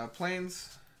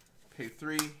 Plains. Pay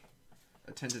 3.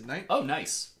 Attended Knight. Oh,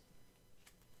 nice.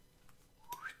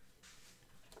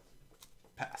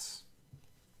 Pass.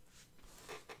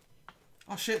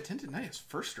 Oh shit, Attended Knight is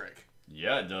first strike.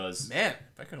 Yeah, it does. Man,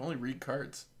 if I could only read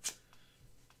cards.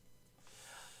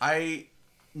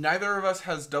 Neither of us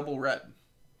has double red.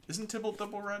 Isn't Tybalt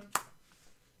double red?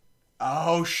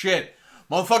 Oh shit.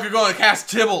 Motherfucker going to cast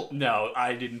Tybalt. No,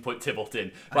 I didn't put Tybalt in.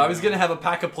 If I was going to have a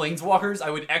pack of Planeswalkers, I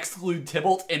would exclude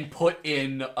Tybalt and put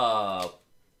in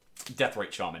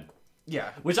Deathrite Shaman.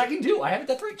 Yeah. Which I can do. I have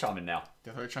a Deathrite Shaman now.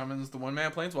 Deathrite Shaman's the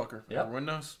one-man Planeswalker. Yep. Everyone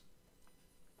knows.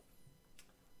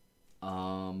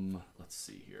 Let's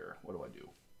see here. What do I do?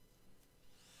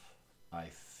 I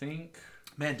think...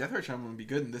 Man, Deathrite Shaman would be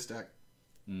good in this deck.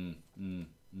 Let me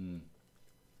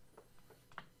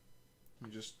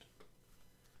just...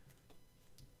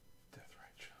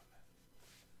 Deathrite Shaman.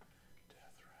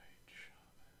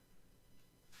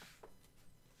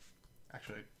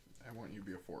 Actually, I want you to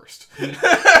be a forest.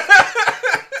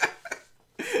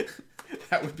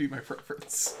 That would be my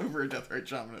preference over a Deathrite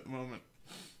Shaman at the moment.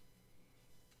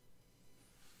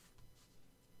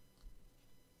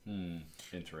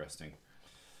 Interesting.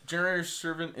 Generator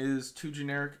Servant is 2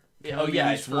 generic. Can Oh only be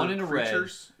yeah, used it's for 1 in a red.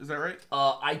 creatures. Is that right?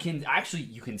 I can actually,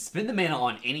 you can spend the mana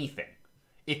on anything.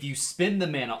 If you spend the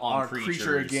mana on creatures,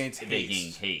 creature gains they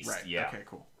haste. gain haste. Right. Yeah. Okay,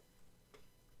 cool.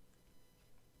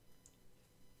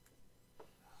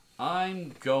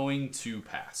 I'm going to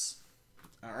pass.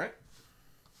 All right.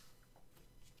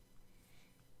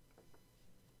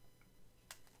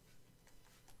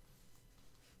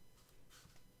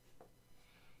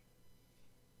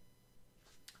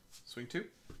 Swing 2.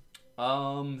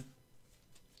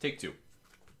 Take 2.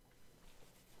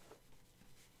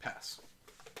 Pass.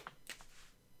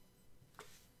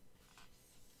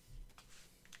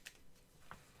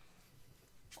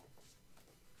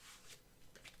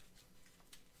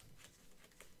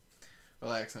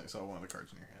 Well, I accidentally saw one of the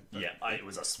cards in your hand. But Yeah, it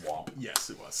was a swamp.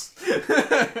 yes, it was.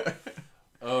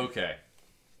 Okay.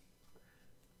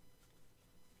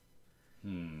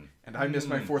 And I missed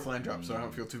my 4th land drop, so I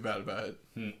don't feel too bad about it.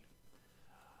 Yeah.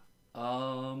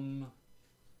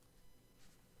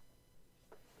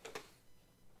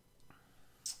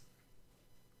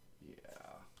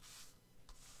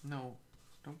 No,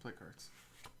 don't play cards.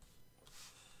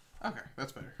 Okay,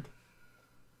 that's better.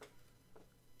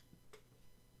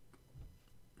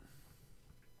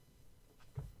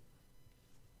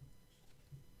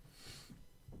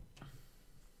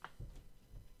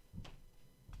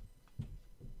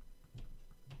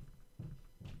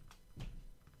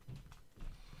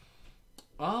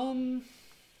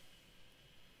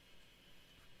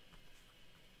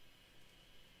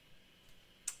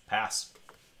 Pass.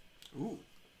 Ooh.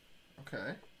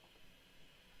 Okay.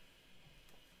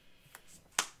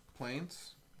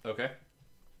 Planes. Okay.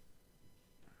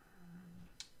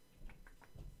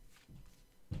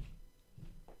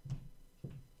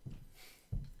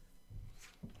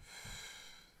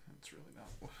 That's really not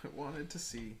what I wanted to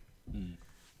see.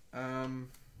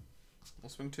 We'll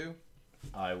swing 2.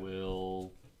 I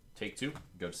will take 2.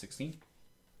 Go to 16.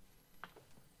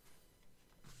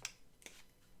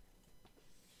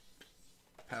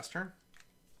 Pass turn.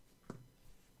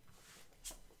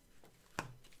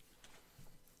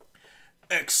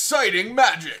 Exciting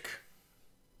magic!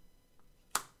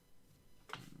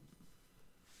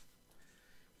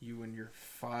 You and your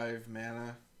 5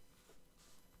 mana.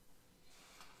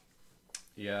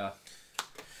 Yeah.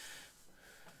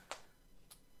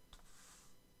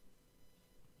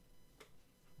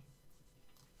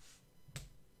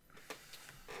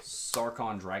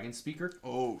 Sarkon Dragon Speaker.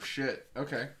 Oh, shit.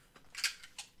 Okay.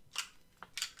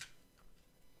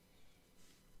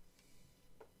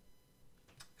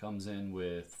 Comes in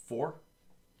with 4.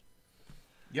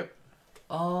 Yep.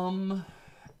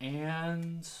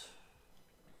 And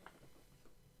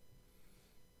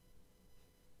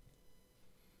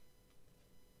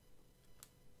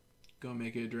Go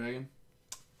make it a dragon.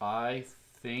 I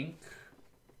think,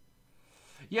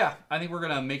 yeah, I think we're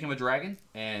gonna make him a dragon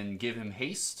and give him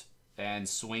haste and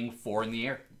swing 4 in the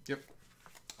air. Yep.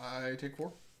 I take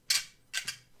 4.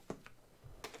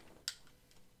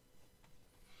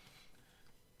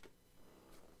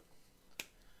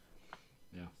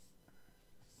 Yeah.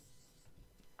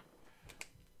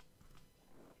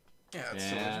 Yeah, that's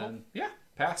still eligible. And yeah,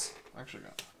 pass. Actually,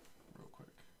 got real quick.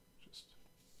 Just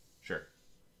Sure.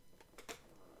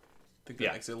 think that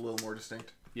Yeah. makes it a little more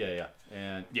distinct. Yeah.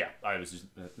 And yeah, I was just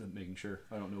making sure.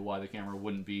 I don't know why the camera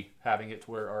wouldn't be having it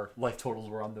to where our life totals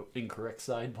were on the incorrect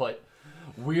side, but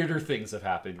weirder things have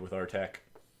happened with our tech.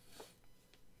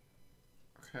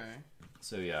 Okay.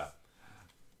 So yeah.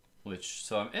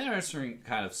 So I'm in an interesting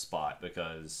kind of spot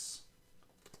because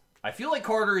I feel like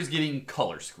Carter is getting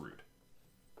color screwed.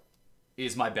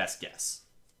 Is my best guess.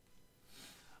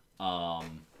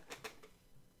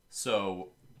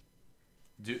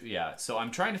 So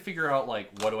I'm trying to figure out, like,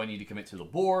 what do I need to commit to the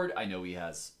board? I know he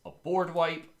has a board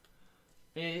wipe.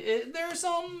 There's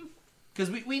some... Because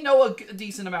we know a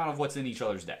decent amount of what's in each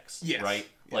other's decks, Yes. right?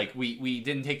 Yeah. Like, we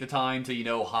didn't take the time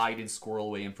to, hide and squirrel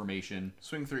away information.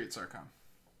 Swing 3 at Sarkon.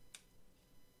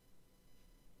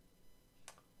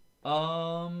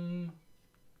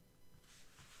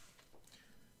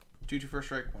 2 first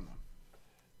strike, 1/1.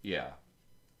 Yeah.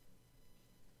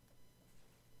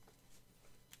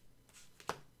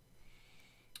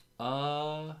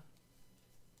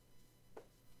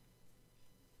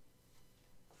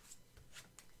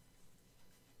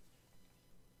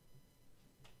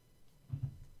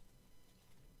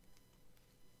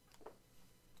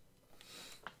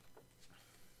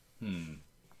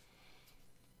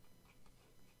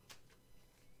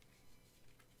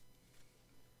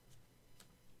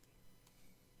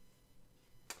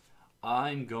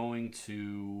 I'm going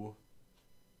to...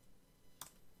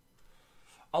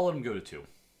 I'll let him go to 2.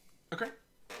 Okay.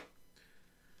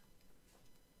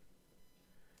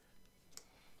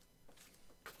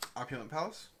 Opulent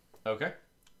Palace. Okay.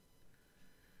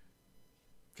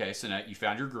 Okay, so now you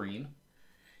found your green.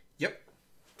 Yep.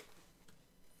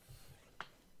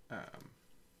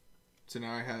 So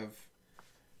now I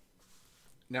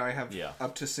have. Yeah.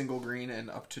 Up to single green and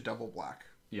up to double black.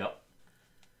 Yep.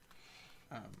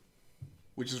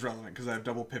 Which is relevant because I have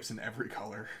double pips in every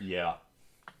color. Yeah.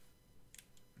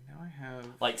 Now I have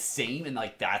like same, and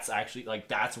like that's actually like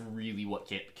that's really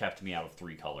what kept me out of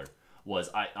 3-color. Was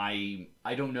I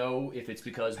don't know if it's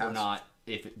because Pass. we're not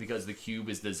because the cube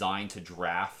is designed to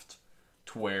draft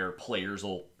to where players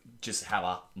will just have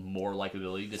a more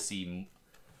likability to see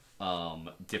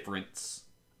different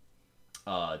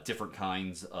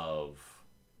kinds of.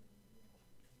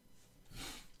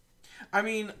 I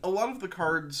mean, a lot of the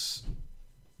cards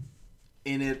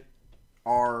in it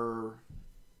are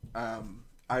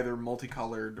either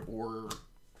multicolored or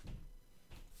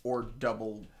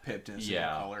double pipped in a single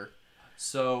color.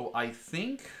 So I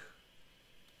think,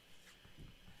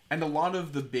 and a lot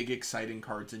of the big exciting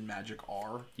cards in Magic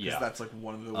are, because that's like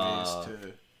one of the ways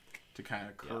to kind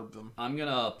of curb them. I'm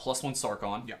gonna +1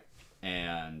 Sarkon. Yeah.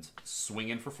 And swing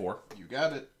in for 4. You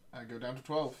got it. I go down to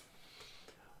 12.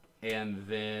 And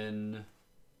then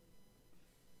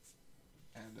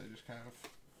and I just kind of.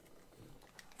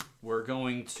 We're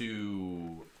going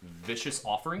to Vicious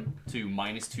Offering to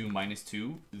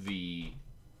 -2/-2 the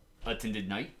Attended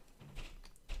Knight.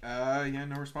 Yeah,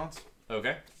 no response.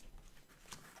 Okay.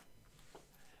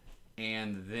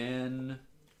 And then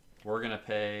we're going to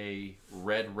pay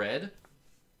red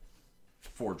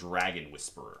for Dragon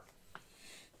Whisperer.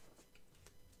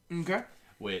 Okay.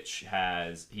 Which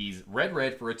has, he's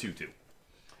red for a 2/2.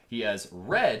 He has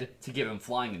red to give him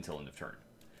flying until end of turn.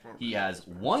 He has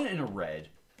 1 in a red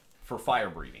for fire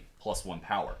breathing, +1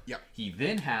 power. Yep. He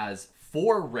then has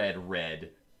 4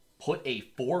 red, put a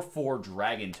 4/4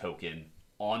 dragon token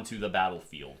onto the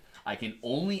battlefield. I can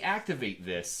only activate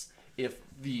this if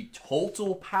the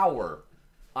total power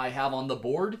I have on the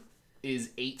board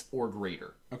is 8 or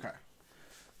greater. Okay.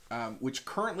 Which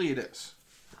currently it is.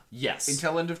 Yes.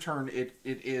 Until end of turn, it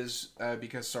is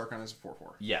because Sarkon is a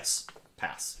 4/4. Yes.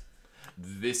 Pass.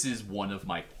 This is one of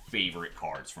my favorite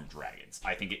cards from Dragons.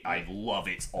 I love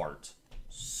its art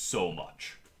so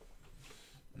much.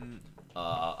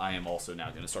 I am also now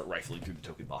going to start rifling through the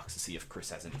token box to see if Chris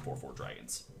has any 4/4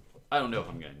 dragons. I don't know if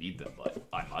I'm going to need them, but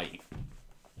I might.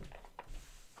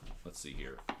 Let's see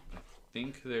here. I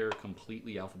think they're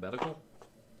completely alphabetical,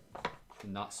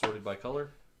 not sorted by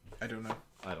color. I don't know.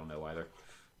 I don't know either.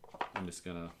 I'm just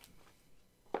gonna.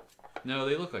 No,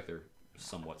 they look like they're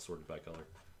somewhat sorted by color.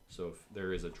 So if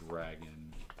there is a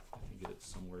dragon, I think it's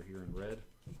somewhere here in red.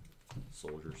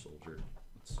 Soldier.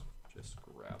 Let's just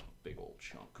grab a big old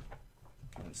chunk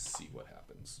and see what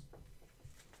happens.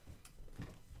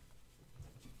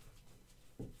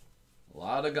 A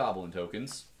lot of goblin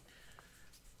tokens.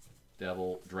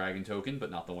 Devil dragon token, but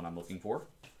not the one I'm looking for.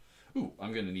 Ooh,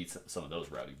 I'm going to need some of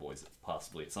those rowdy boys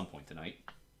possibly at some point tonight.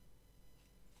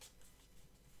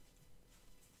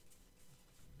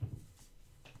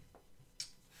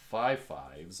 Five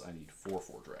fives. I need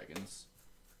 4/4 dragons.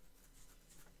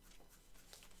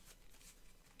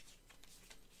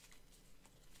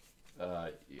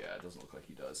 Yeah, it doesn't look like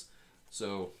he does.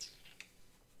 So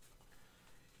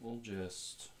we'll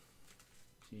just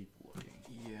keep looking.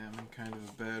 Yeah, I'm in kind of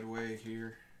a bad way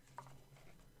here.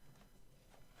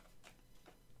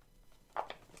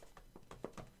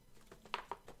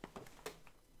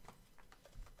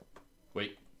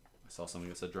 Wait, I saw something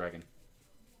that said dragon.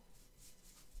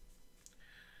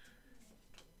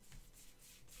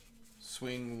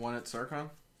 Swing 1 at Sarkon?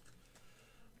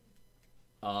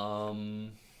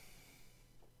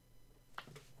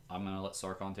 I'm going to let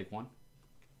Sarkon take 1.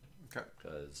 Okay.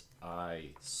 Because I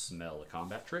smell a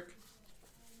combat trick.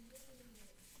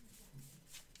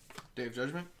 Day of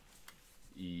Judgment?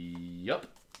 Yup.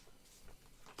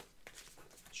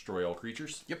 Destroy all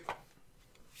creatures. Yep.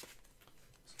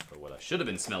 But what I should have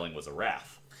been smelling was a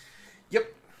wrath.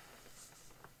 Yep.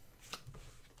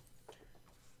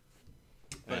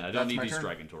 And I don't need these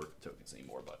dragon tokens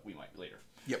anymore, but we might later.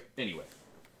 Yep. Anyway.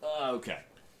 Okay.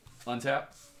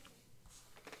 Untap.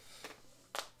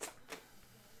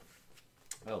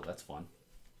 Oh, that's fun.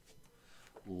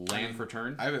 Land for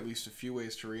turn. I have at least a few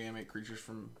ways to reanimate creatures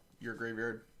from your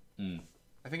graveyard. I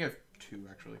think I have 2,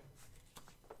 actually.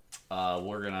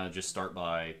 We're going to just start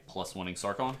by +1ing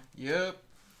Sarkon. Yep.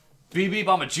 Beep beep,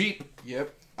 I'm a Jeep.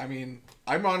 Yep. I mean,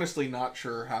 I'm honestly not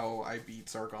sure how I beat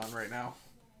Sarkon right now.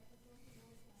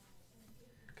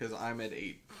 Because I'm at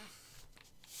 8.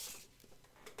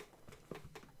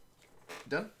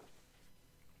 Done?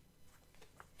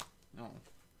 No.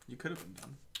 You could have been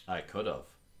done. I could have,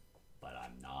 but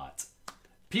I'm not.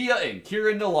 Pia and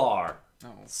Kieran Nallar. Oh.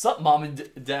 Sup, mom and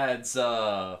dad's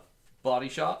body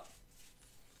shop?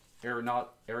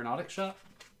 Aeronautic shop?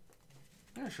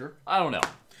 Yeah, sure. I don't know.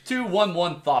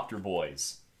 2/1/1 Thopter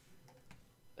boys.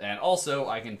 And also,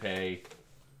 I can pay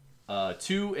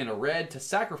 2 and a red to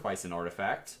sacrifice an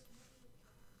artifact.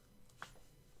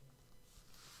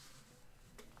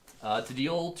 To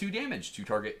deal 2 damage to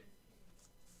target.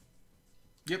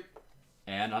 Yep.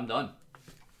 And I'm done.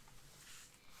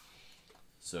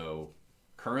 So,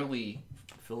 currently,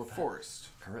 Phillip. Forest.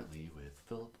 Currently, with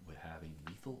Phillip having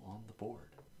lethal on the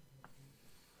board.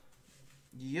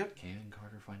 Yep. Can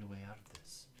Carter find a way out of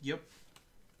this? Yep.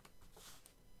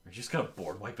 We're just gonna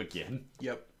board wipe again?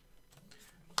 Yep.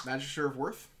 Magister of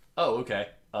Worth. Oh, okay.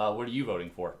 What are you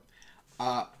voting for?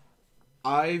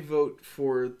 I vote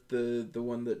for the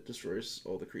one that destroys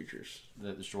all the creatures.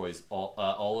 That destroys all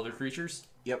other creatures?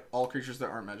 Yep, all creatures that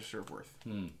aren't Magister of Worth.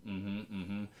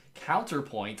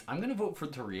 Counterpoint, I'm gonna vote for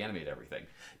to reanimate everything.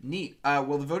 Neat.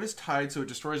 Well, the vote is tied, so it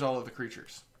destroys all of the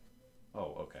creatures.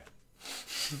 Oh, okay.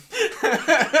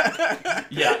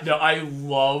 Yeah, no, I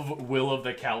love Will of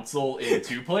the Council in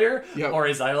 2-player, Yep. or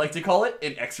as I like to call it,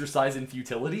 an exercise in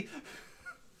futility.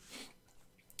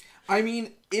 I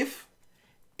mean, if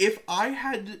I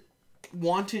had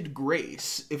wanted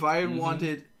grace, if I had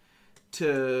wanted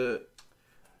to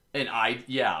And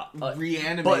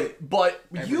reanimate, but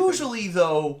everything. usually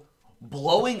though,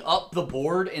 blowing up the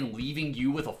board and leaving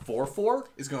you with a 4/4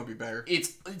 is going to be better.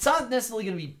 it's not necessarily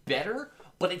going to be better,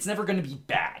 but it's never going to be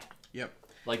bad. Yep.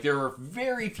 Like, there are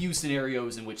very few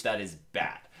scenarios in which that is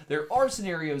bad. There are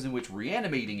scenarios in which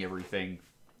reanimating everything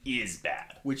is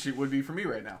bad. Which it would be for me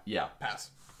right now. Yeah. Pass.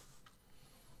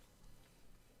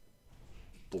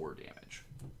 4 damage.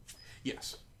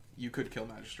 Yes. You could kill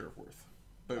Magister of Worth,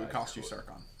 but it would cost you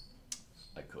Sarkon.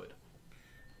 I could.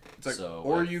 It's like, So,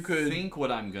 or I you could think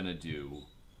what I'm going to do...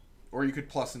 Or you could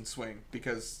plus and swing,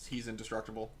 because he's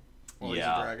indestructible. Well,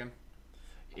 Yeah. he's a dragon.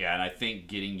 Yeah, and I think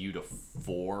getting you to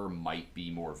 4 might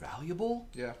be more valuable.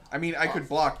 Yeah. I mean, I could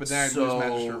block, but then I'd lose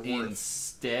Magister of Worth.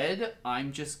 Instead,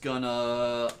 I'm just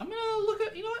gonna... I'm gonna look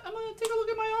at... You know what? I'm gonna take a look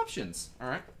at my options.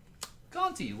 Alright.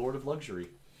 Gonti, Lord of Luxury.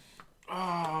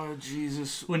 Oh,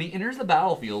 Jesus. When he enters the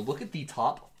battlefield, look at the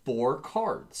top 4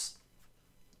 cards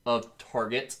of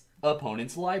target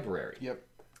opponent's library. Yep.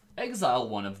 Exile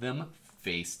one of them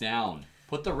face down.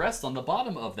 Put the rest on the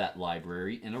bottom of that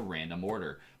library in a random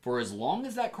order. For as long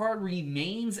as that card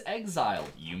remains exiled,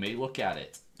 you may look at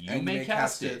it. You may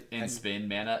cast it and spend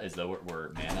mana as though it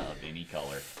were mana of any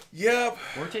color. Yep.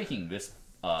 We're taking this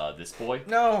this boy.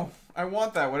 No, I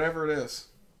want that, whatever it is.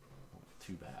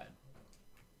 Too bad.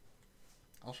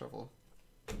 I'll shuffle.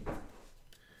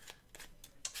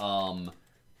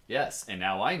 Yes, and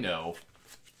now I know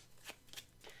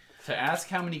to ask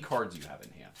how many cards you have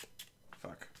in hand.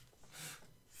 Fuck.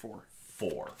 4.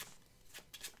 4.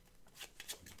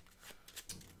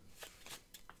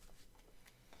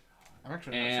 I'm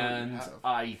actually not sure what you And have.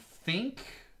 I think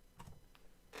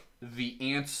the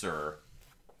answer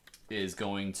is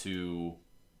going to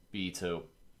be to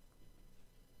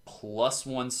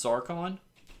 +1 Sarkon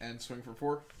And swing for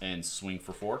 4. and swing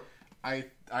for 4. I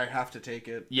have to take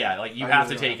it. Yeah, like you I have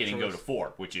really to don't take have it a and go choice. to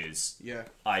 4, which is, Yeah.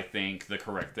 I think, the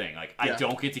correct thing. Like, Yeah. I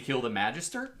don't get to kill the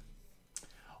Magister,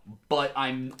 but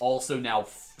I'm also now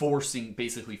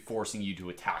basically forcing you to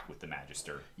attack with the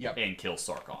Magister Yep. and kill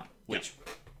Sarkon, which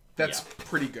That's yeah.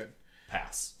 pretty good.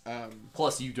 pass.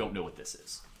 Plus, you don't know what this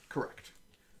is. Correct.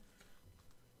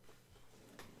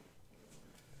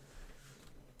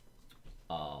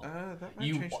 That might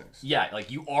change things. Yeah, like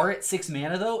you are at 6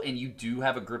 mana though, and you do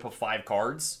have a grip of 5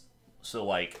 cards. So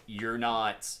like you're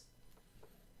not.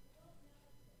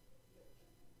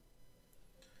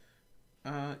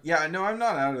 Yeah, no, I'm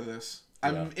not out of this.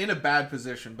 I'm Yeah. in a bad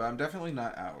position, but I'm definitely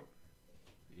not out.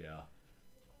 Yeah.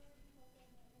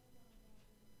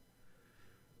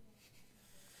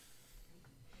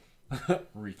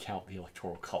 Recount the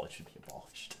Electoral College should be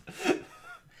abolished.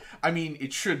 I mean,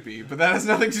 it should be, but that has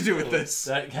nothing to do with this.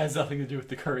 That has nothing to do with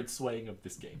the current swaying of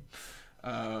this game.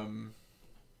 Oh,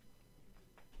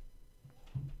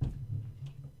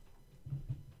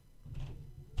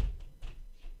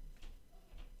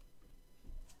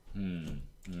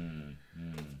 man,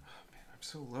 I'm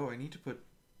so low. I need to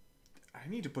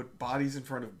put bodies in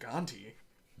front of Gonti.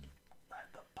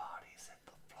 Let the bodies hit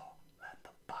the floor. Let the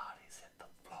bodies hit the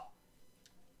floor.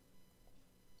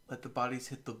 Let the bodies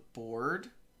hit the board.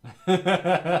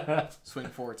 Swing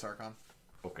forward, Sarkon.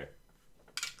 Okay.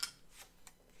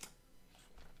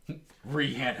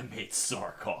 Reanimate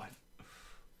Sarkon.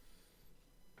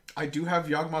 I do have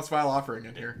Yawgmoth's Vile Offering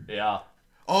in here. Yeah.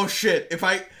 Oh shit!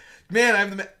 Man, I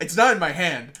have the. It's not in my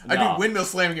hand. I'd Nah. be windmill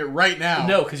slamming it right now.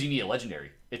 No, because you need a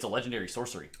legendary. It's a legendary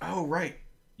sorcery. Oh, right.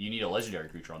 You need a legendary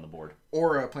creature on the board.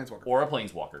 Or a planeswalker. Or a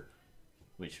planeswalker.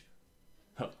 Which,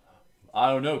 I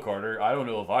don't know, Carter. I don't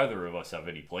know if either of us have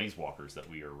any planeswalkers that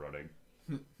we are running.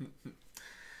 I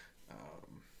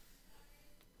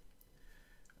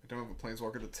don't have a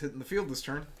planeswalker that's hitting the field this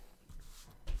turn.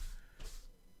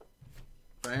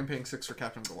 But I am paying 6 for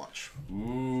Captain of the Watch.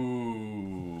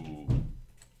 Ooh.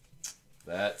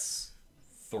 That's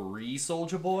 3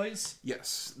 Soldier Boys?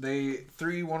 Yes. 3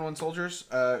 1/1 soldiers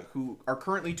who are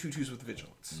currently 2/2s with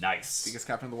Vigilance. Nice. Because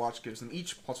Captain of the Watch gives them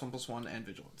each +1/+1 and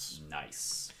Vigilance.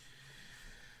 Nice.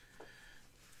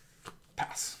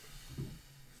 Pass.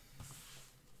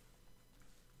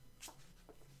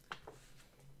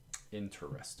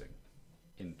 Interesting.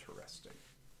 Interesting.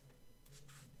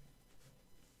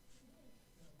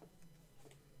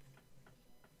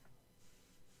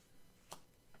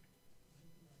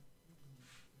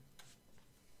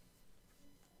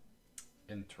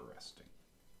 Interesting.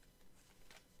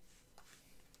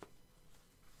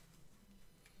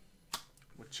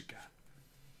 What you got?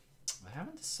 I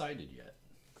haven't decided yet.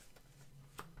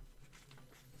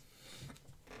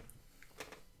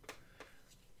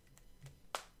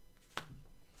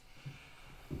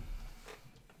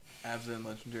 Abzan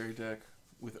legendary deck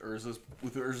with Urza's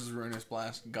Ruinous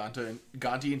Blast,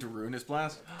 Gonti into Ruinous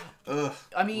Blast. Ugh.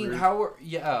 I mean, rude.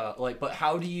 but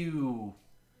how do you?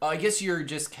 I guess you're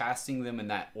just casting them in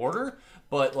that order,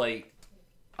 but like,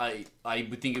 I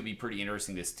would think it'd be pretty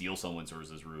interesting to steal someone's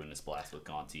Urza's Ruinous Blast with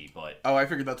Gonti, but Oh, I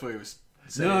figured that's what he was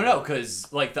saying. no,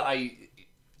 because like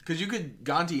Because you could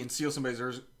Gonti and steal somebody's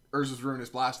Urza's Ruinous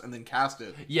Blast and then cast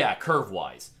it. yeah, curve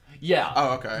wise. Yeah.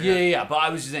 Oh, okay. Yeah. But I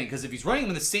was just saying, because if he's running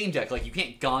them in the same deck, like, you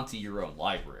can't Gonti your own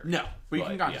library. No, but you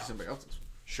can Gonti yeah. somebody else's.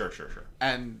 Sure.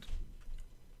 And,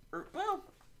 well,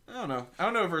 I don't know. I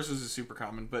don't know if Versus is super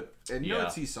common, but you know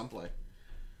it sees some play.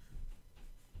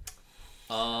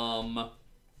 I'm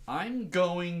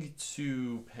going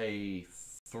to pay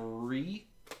 3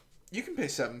 You can pay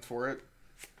 7 for it.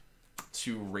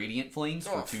 to Radiant Flames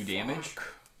for 2 damage.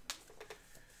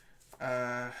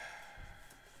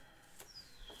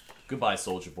 Goodbye,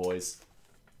 Soldier Boys.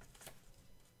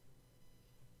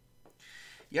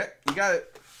 Yep, you got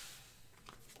it.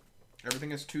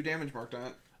 Everything has 2 damage marked on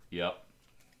it. Yep.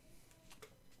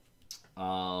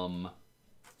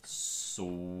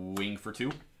 Swing for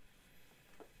 2.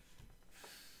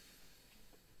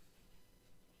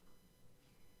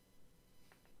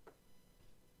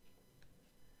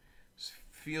 This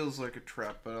feels like a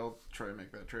trap, but I'll try to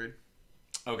make that trade.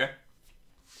 Okay.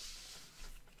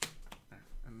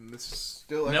 And this is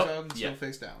still Nope. exiled and still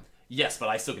face down. Yes, but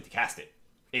I still get to cast it.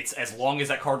 It's as long as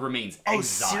that card remains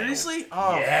exiled. Seriously?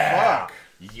 Oh, Yeah. fuck.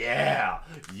 Yeah.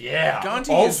 Gonti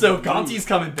Also, is Gonti's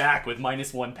coming back with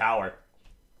 -1 power.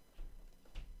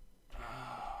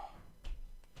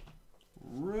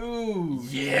 Rude.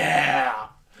 Yeah.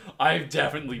 I've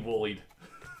definitely bullied.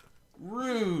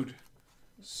 Rude.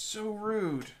 So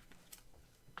rude.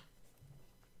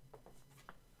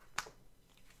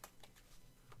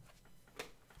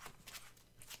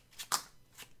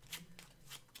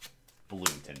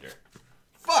 Balloon Tinder.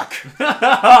 Fuck!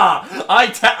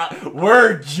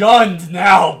 We're junned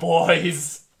now,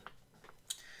 boys.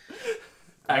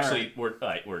 Actually,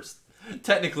 Alright. we're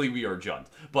technically we are junned,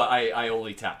 but I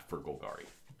only tapped for Golgari.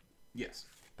 Yes.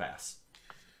 Pass.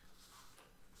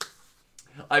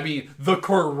 I mean, the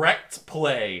correct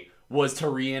play was to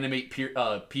reanimate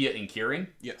Pia and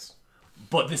Kieran, Yes.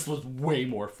 but this was way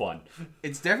more fun.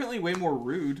 It's definitely way more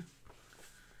rude.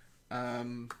 Let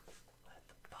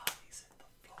the bodies hit the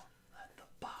floor. Let the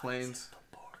bodies Planes. hit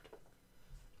the board.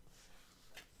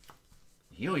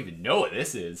 You don't even know what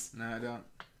this is. No, I don't.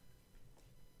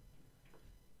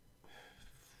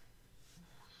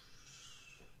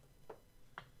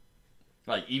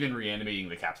 Like, even reanimating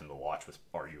the Captain of the Watch was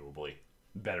arguably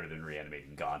better than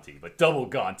reanimating Gonti, but double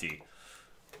Gonti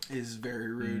Is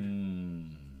very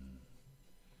rude.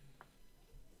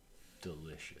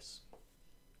 Delicious.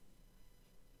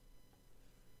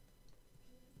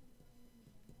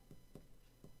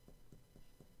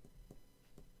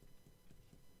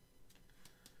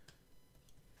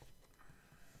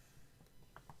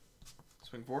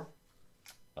 Swing 4.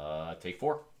 Take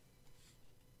 4.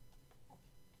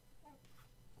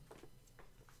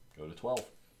 Go to 12.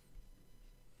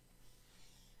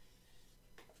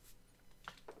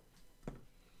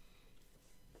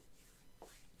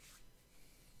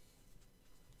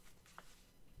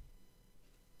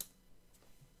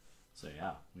 So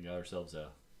yeah, we got ourselves a.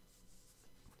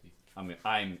 I'm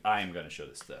gonna show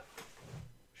this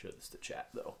to chat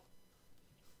though.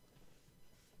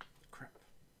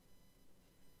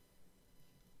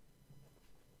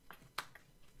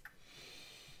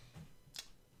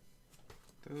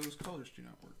 Those colors do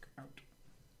not work out.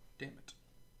 Damn it.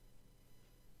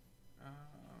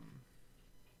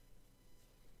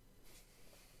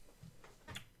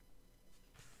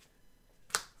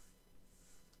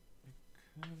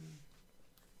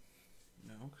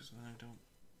 No, because then I don't.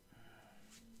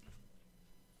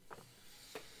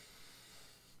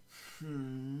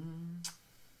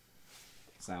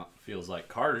 Sound feels like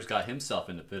Carter's got himself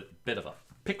in a bit of a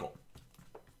pickle.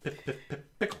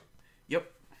 Pickle.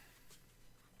 Yep.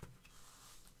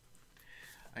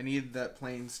 I need that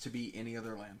plains to be any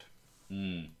other land.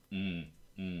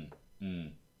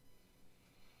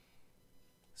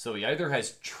 So he either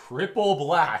has triple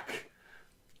black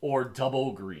or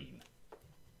double green.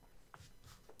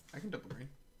 I can double green.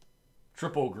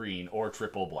 Triple green or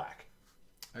triple black.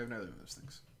 I have neither of those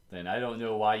things. Then I don't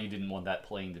know why you didn't want that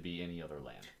plane to be any other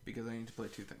land. Because I need to play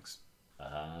two things.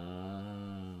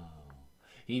 Oh.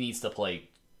 He needs to play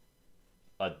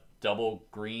a double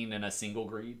green and a single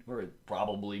green, or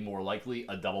probably more likely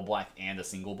a double black and a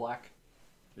single black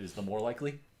is the more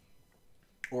likely.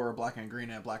 Or a black and green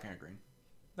and a black and a green.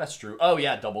 That's true. Oh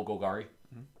yeah, double Golgari.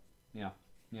 Mm-hmm. Yeah.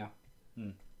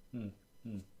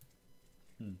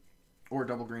 Or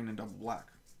double green and double black.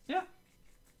 Yeah.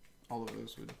 All of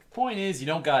those would. Point is, you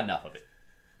don't got enough of it.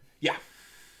 Yeah.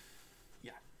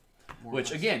 Yeah.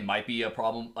 Which again might be a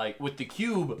problem. Like with the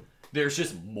cube, there's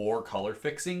just more color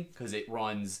fixing because it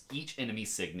runs each enemy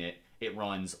signet. It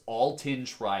runs all 10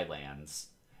 tri-lands,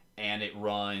 and it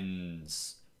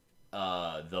runs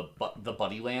the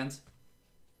buddy land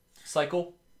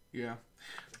cycle. Yeah.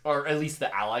 Or at least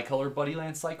the ally colored buddy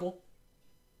land cycle.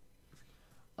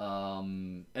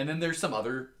 And then there's some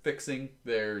other fixing.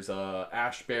 There's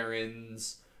Ash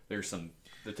Barrens. There's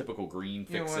the typical green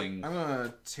fixing. You know what? I'm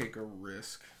gonna take a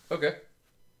risk. Okay.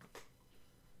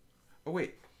 Oh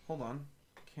wait, hold on.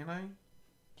 Can I?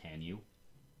 Can you?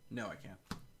 No, I can't.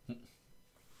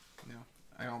 No,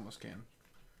 I almost can,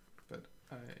 but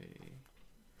I.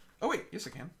 Oh wait, yes I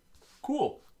can.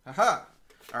 Cool. Aha!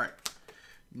 All right,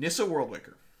 Nissa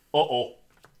Worldwaker. Uh-oh.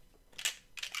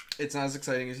 It's not as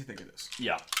exciting as you think it is.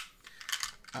 Yeah.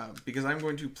 Because I'm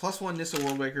going to +1 Nissa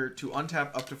Worldwaker to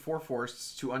untap up to 4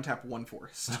 forests to untap 1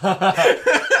 forest.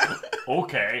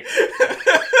 Okay.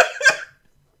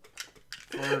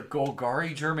 For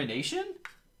Golgari Germination?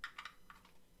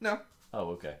 No.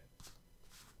 Oh, okay.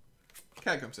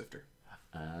 Catacomb Sifter.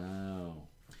 Oh.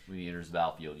 When he enters the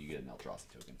battlefield, you get an Eldrazi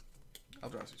token.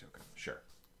 Eldrazi token. Sure.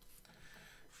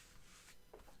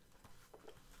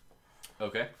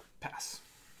 Okay. Pass.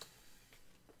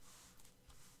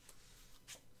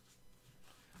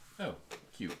 Oh,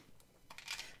 cute.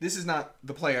 This is not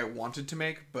the play I wanted to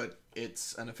make, but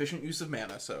it's an efficient use of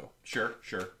mana, so... Sure.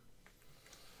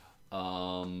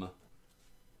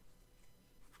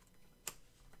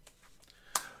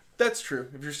 That's true.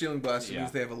 If you're stealing Blast, it Yeah.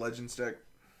 means they have a Legends deck.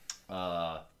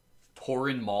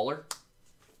 Tauren Mauler.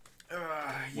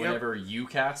 Whenever you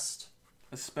cast.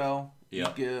 A spell.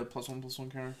 Yep. You get a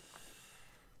 +1/+1 counter.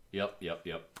 Yep.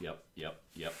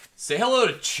 Say hello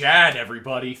to Chad,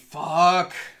 everybody.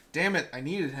 Fuck. Damn it. I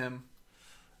needed him.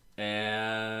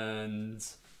 And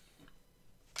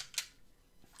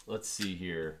let's see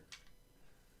here.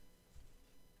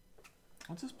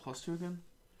 What's his +2 again?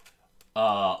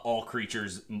 All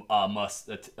creatures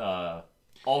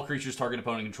all creatures target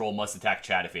opponent control must attack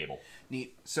Chad if able.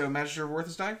 Neat. So Magister of Worth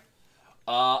is dying?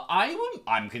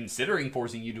 I'm considering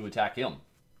forcing you to attack him.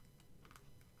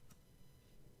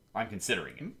 I'm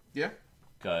considering it. Yeah.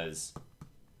 Because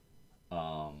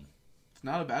It's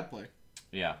not a bad play.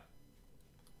 yeah.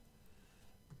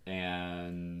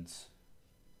 And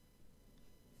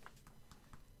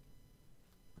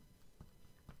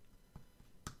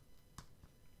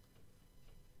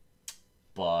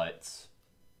but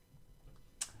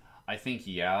I think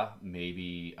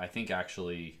maybe I think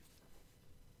actually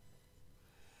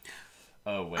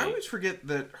oh wait. I always forget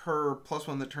that her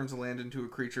 +1 that turns a land into a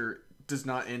creature does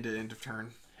not end at end of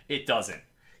turn. It doesn't.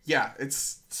 Yeah,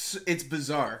 it's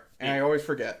bizarre, and I always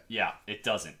forget. Yeah, it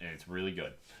doesn't, and it's really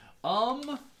good.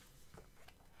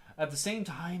 At the same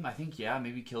time, I think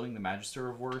maybe killing the Magister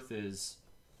of Worth is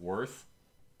worth.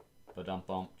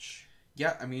 Ba-dum-bumch.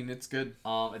 Yeah, I mean it's good.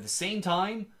 At the same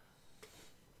time,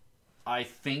 I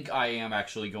think I am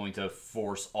actually going to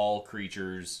force all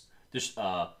creatures.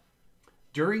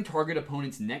 During target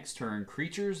opponent's next turn,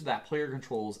 creatures that player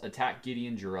controls attack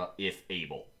Gideon Jura if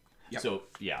able. Yep. So,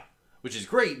 yeah. Which is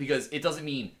great because it doesn't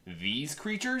mean these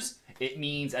creatures. It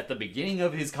means at the beginning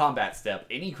of his combat step,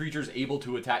 any creatures able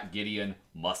to attack Gideon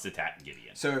must attack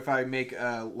Gideon. So if I make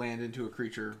a land into a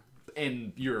creature...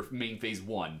 In your main phase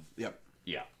 1. Yep.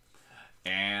 Yeah.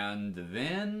 And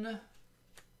then...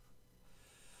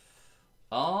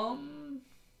 I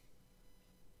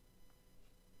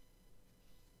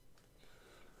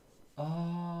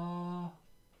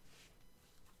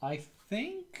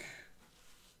think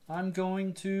I'm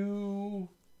going to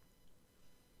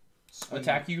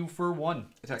attack you for 1.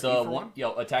 Attack you for 1?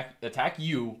 Yeah, attack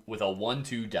you with a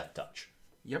 1/2 death touch.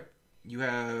 Yep. You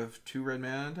have 2 red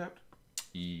mana untapped?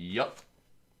 Yep.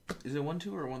 Is it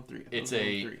 1/2 or 1/3? It's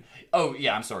a 1/3. Oh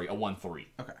yeah, I'm sorry, a 1/3.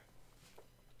 Okay.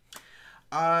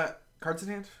 Cards in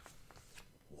hand?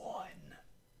 1.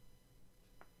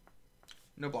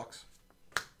 No blocks.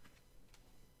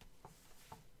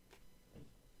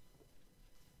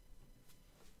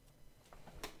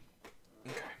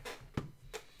 Okay.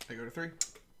 I go to 3.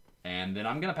 And then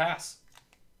I'm gonna pass.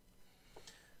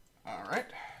 All right.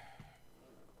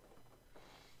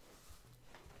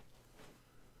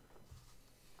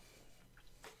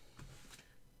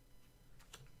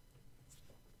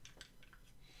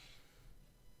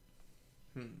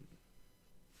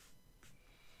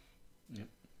 Yep.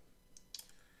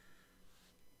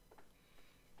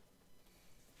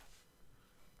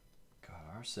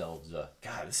 Got ourselves.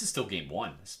 God, this is still game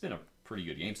 1. This has been a pretty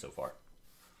good game so far.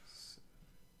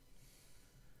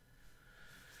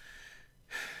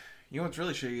 You know what's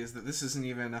really shitty is that this isn't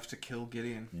even enough to kill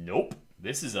Gideon. Nope.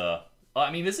 This is a.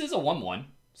 I mean, this is a 1/1.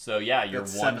 So yeah, you're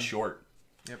That's 1 7. short.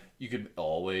 Yep. You could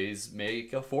always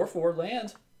make a 4/4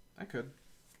 land. I could.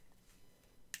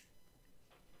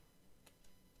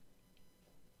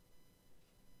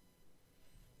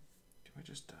 Do I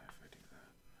just die if I do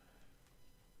that?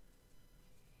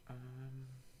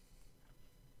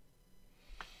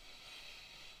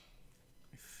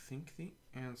 I think the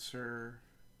answer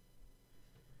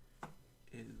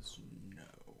is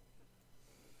no.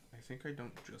 I think I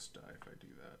don't just die if I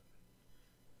do that.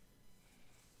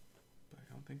 But I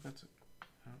don't think that's I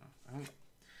don't know. I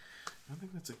don't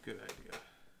think that's a good idea.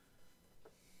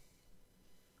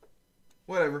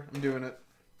 Whatever, I'm doing it.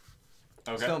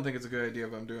 Okay. Still don't think it's a good idea,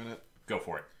 but I'm doing it. Go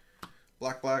for it.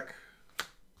 Black, black.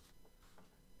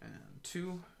 And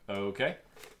 2. Okay.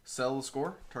 Sell the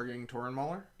score, targeting Tauren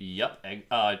Mauler. Yep.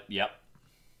 Yep.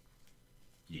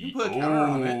 You can put a counter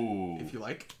on it if you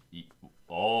like.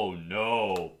 Oh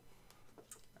no.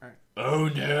 Alright. Oh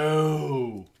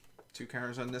no. 2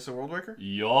 counters on Nissa Worldwaker.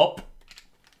 Yup.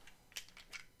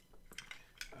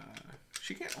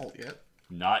 She can't ult yet.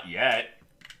 Not yet.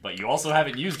 But you also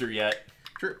haven't used her yet.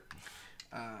 True.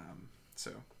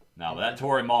 So. No, but that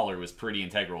Tauren Mauler was pretty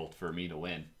integral for me to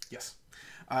win. Yes.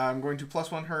 I'm going to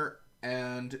 +1 her,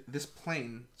 and this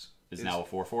plane Is now a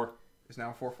 4/4? Is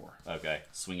now a 4/4. Okay.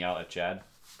 Swing out at Chad.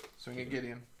 Swing at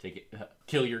Gideon. Take it.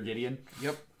 Kill your Gideon.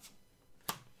 Yep.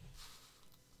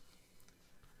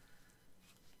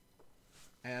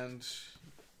 And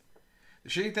the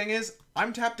shitty thing is,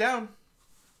 I'm tapped down.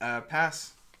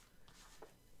 Pass.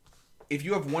 If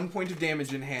you have 1 point of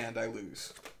damage in hand, I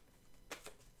lose.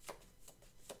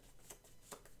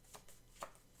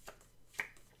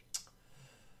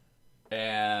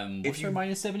 And what's your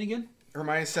 -7 again? Her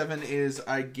 -7 is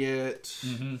I get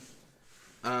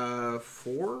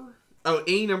 4. Oh,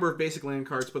 any number of basic land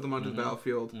cards, put them onto the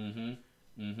battlefield.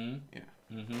 Yeah.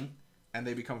 And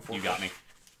they become 4. You got me.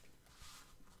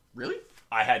 Really?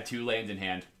 I had 2 lands in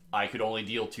hand. I could only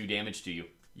deal 2 damage to you.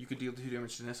 You could deal 2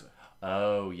 damage to Nissa.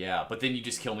 Oh yeah, but then you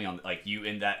just kill me on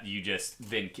you just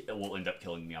then will end up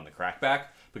killing me on the crackback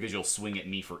because you'll swing at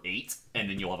me for 8 and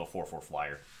then you'll have a 4/4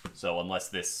 flyer. So unless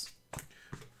this.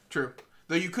 True.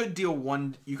 Though you could deal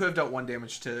 1. You could have dealt 1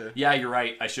 damage to. Yeah, you're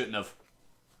right. I shouldn't have.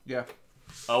 Yeah.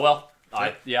 Oh well.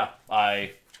 Sorry.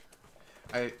 I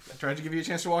tried to give you a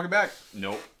chance to walk it back.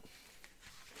 Nope.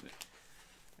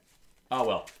 Oh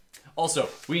well. Also,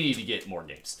 we need to get more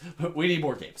games. We need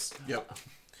more games. Yep.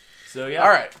 So yeah. All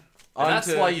right. And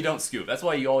that's why you don't scoop. That's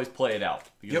why you always play it out.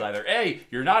 Because either A,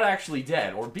 you're not actually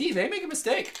dead, or B, they make a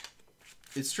mistake.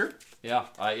 It's true. Yeah,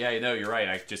 no, you're right.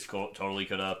 I just totally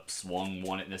could have swung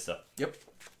 1 at Nissa. Yep.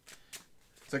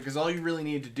 It's like, because all you really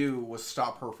needed to do was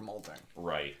stop her from ulting.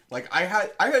 Right. Like, I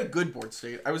had a good board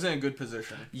state. I was in a good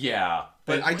position. Yeah.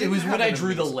 But it was when I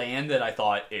drew the land that I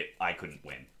thought I couldn't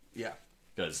win. Yeah.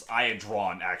 Because I had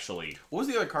drawn, actually... What was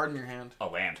the other card in your hand? A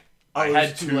land. Oh, I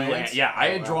had 2 lands. Yeah, I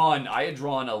had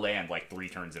drawn a land like 3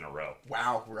 turns in a row.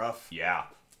 Wow, rough. Yeah.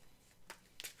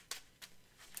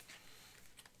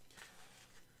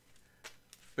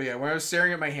 But yeah, when I was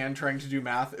staring at my hand trying to do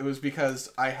math, it was because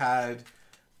I had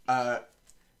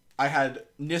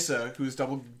Nissa, who's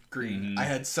double green. I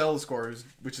had Celiscore,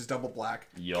 which is double black.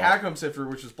 Catacomb Sifter,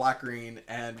 which is black green,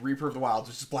 and Reaper of the Wilds,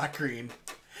 which is black green.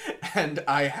 And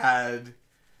I had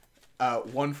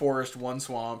 1 forest, 1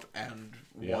 swamp, and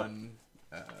 1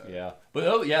 Yeah, but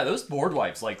oh yeah, those board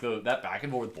wipes, like that back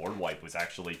and forth board wipe was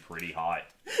actually pretty hot.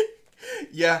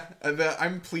 Yeah,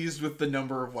 I'm pleased with the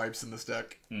number of wipes in this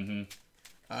deck. Mm-hmm.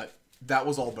 That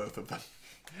was all both of them.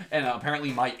 And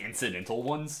apparently my incidental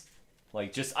ones,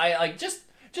 like just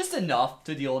enough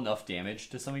to deal enough damage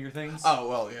to some of your things. Oh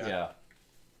well, yeah. Yeah.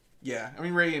 Yeah, I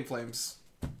mean Radiant Flames.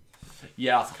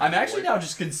 Yeah, I'm actually now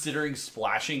just considering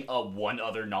splashing one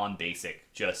other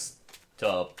non-basic just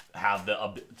to have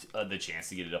the chance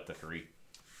to get it up to 3.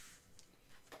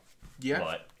 Yeah.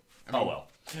 But I mean, oh well,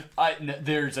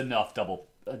 there's enough double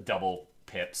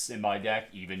pips in my deck,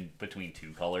 even between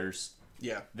 2 colors.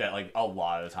 Yeah. That like a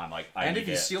lot of the time, like and if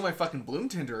you steal my fucking Bloom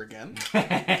Tinder again, you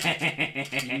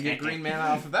can get green mana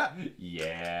off of that.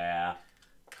 Yeah.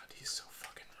 God, he's so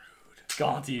fucking rude.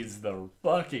 Gonti's the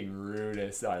fucking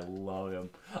rudest. I love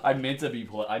him. I meant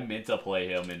to play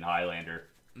him in Highlander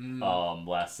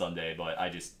last Sunday, but I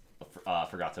just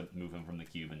forgot to move him from the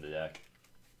cube in the deck.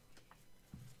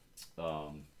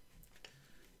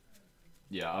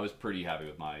 Yeah, I was pretty happy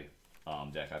with my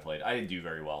deck I played. I didn't do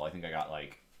very well. I think I got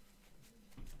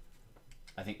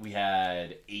I think we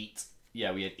had 8.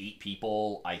 Yeah, we had 8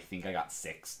 people. I think I got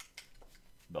 6.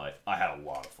 But I had a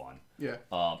lot of fun. Yeah.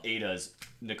 Ada's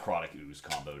Necrotic Ooze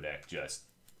combo deck just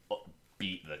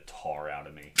beat the tar out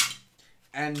of me.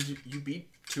 And you beat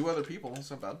 2 other people.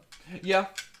 That's not bad. Yeah.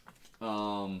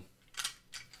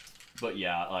 But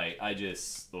yeah, like I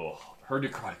just her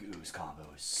Necrotic Ooze combo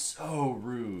is so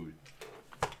rude.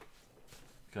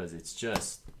 Because it's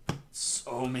just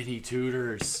so many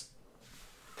tutors.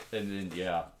 And then,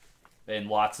 yeah. And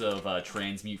lots of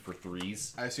transmute for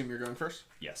 3s. I assume you're going first?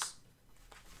 Yes.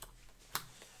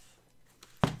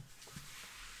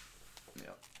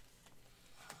 Yep.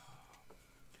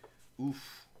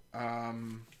 Oof. I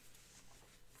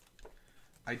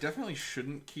definitely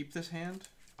shouldn't keep this hand.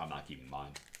 I'm not keeping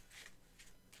mine.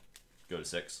 Go to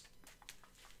 6.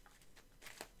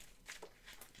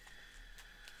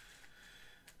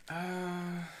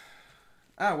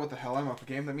 What the hell? I'm up a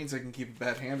game. That means I can keep a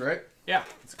bad hand, right? Yeah,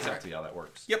 that's exactly how that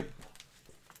works. Yep.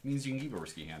 Means you can keep a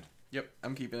risky hand. Yep,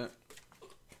 I'm keeping it.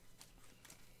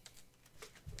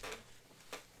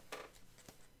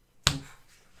 Oof.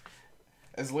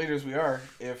 As late as we are,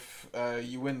 if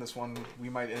you win this one, we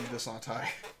might end this on a tie.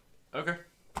 Okay.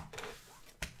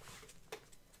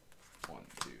 1,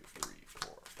 2, 3,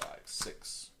 4, 5,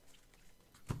 6.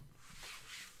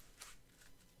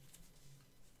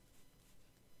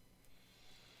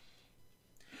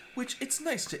 Which, it's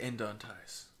nice to end on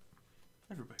ties.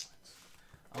 Everybody wins.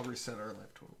 I'll reset our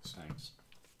life totals. Thanks.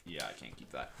 Yeah, I can't keep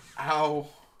that. Ow.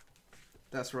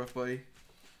 That's rough, buddy.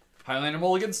 Highlander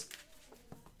Mulligans?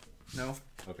 No.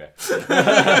 Okay.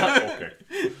 Okay.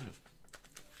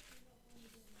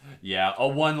 Yeah, a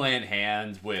 1-land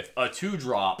hand with a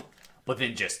 2-drop, but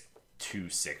then just 2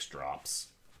 6-drops.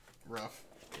 Rough.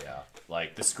 Yeah.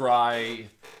 Like, the Scry...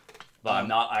 But I'm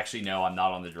not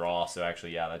on the draw, so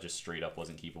actually, yeah, that just straight up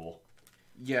wasn't keepable.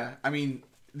 Yeah, I mean,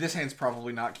 this hand's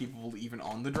probably not keepable even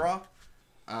on the draw.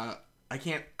 I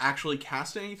can't actually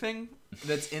cast anything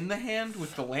that's in the hand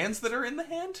with the lands that are in the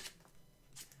hand.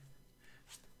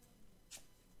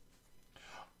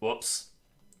 Whoops.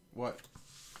 What?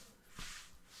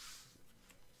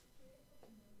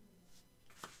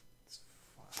 It's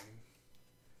fine.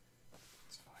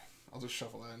 It's fine. I'll just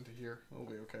shuffle that into here. It'll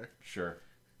be okay. Sure.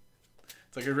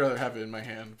 It's like I'd rather have it in my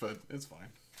hand, but it's fine.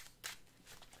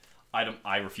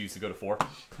 I refuse to go to 4.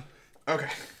 Okay.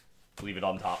 Leave it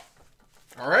on top.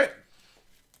 All right.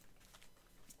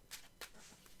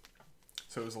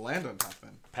 So it was a land on top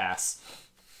then. Pass.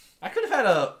 I could have had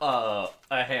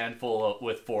a handful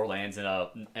with 4 lands and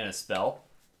a spell.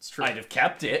 It's true. I'd have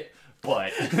kept it,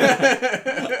 but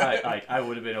I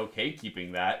would have been okay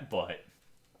keeping that. But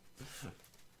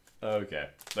okay.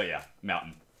 But yeah,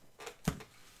 mountain.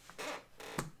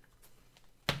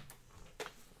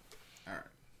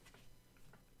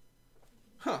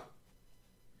 Huh.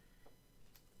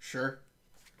 Sure.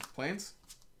 Plains?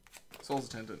 Soul's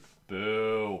Attendant.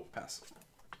 Boo. Pass.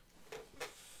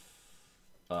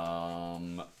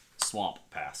 Swamp.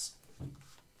 Pass.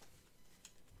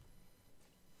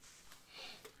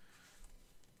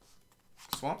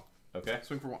 Swamp? Okay.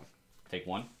 Swing for 1. Take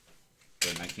 1. Go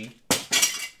to 19.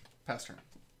 Pass turn.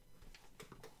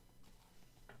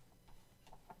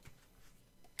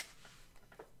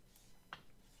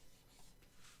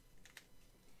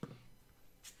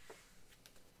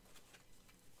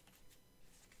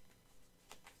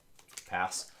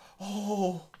 Pass.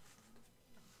 Oh.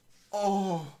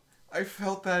 Oh. I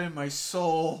felt that in my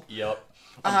soul. Yep.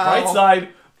 On the bright side,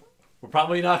 we're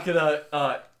probably not gonna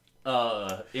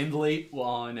End late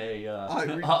on a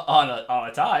on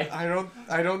a tie.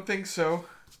 I don't think so.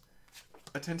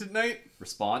 Attendant Knight.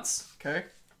 Response. Okay.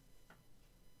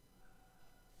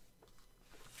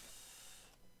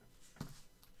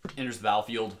 Enters the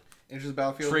battlefield. Enters the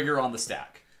battlefield. Trigger on the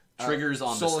stack. Triggers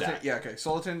on the stack. Yeah, okay.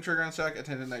 Soul Attendant trigger on stack.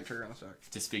 Attendant Knight trigger on stack.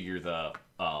 Disfigure the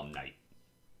knight.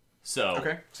 So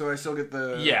okay, so I still get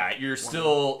the you're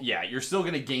still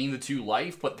gonna gain the 2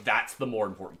 life, but that's the more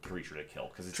important creature to kill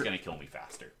because it's gonna kill me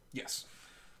faster. Yes.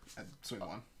 I'd swing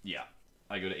 1. Yeah,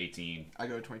 I go to 18. I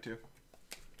go to 22.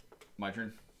 My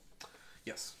turn.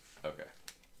 Yes. Okay.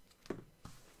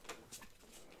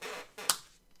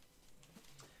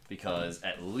 Because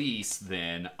at least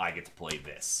then I get to play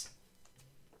this.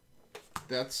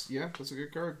 That's a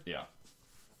good card. Yeah.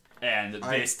 And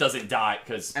this doesn't die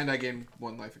because... And I gain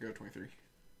 1 life, I go to 23.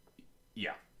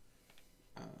 Yeah.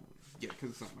 Yeah, because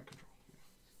it's not my control.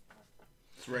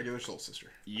 It's a regular Soul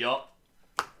Sister. Yup.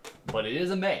 But it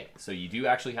is a May, so you do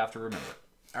actually have to remember.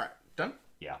 Alright, done?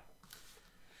 Yeah.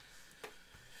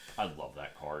 I love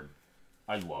that card.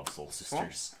 I love Soul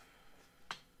Sisters.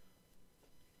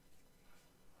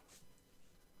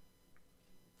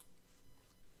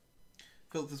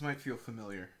 Phillip, this might feel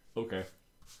familiar. Okay.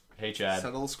 Hey, Chad.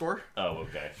 Settle the score? Oh,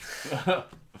 okay.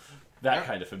 That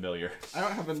kind of familiar. I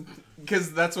don't have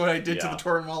because that's what I did to the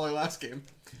Torin Waller last game.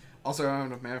 Also, I don't have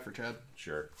enough mana for Chad.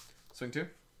 Sure. Swing 2.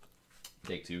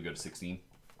 Take 2, go to 16.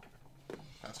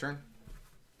 Pass turn.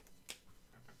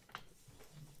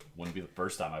 Wouldn't be the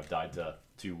first time I've died to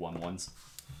 2 1/1s.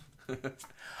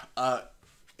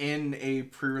 In a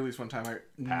pre-release one time,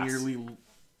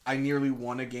 I nearly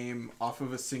won a game off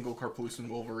of a single Karplusan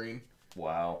Wolverine.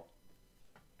 Wow.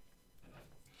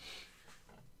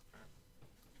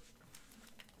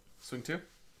 Swing 2.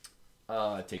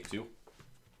 Take 2.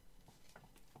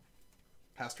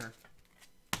 Pass turn.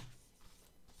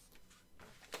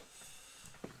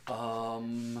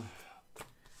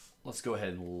 Let's go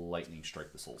ahead and lightning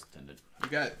strike the Soul's Attendant. You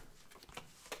got it.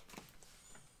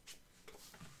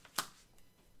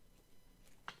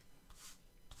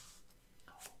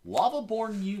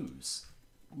 Lava-Born Muse.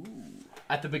 Ooh.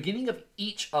 At the beginning of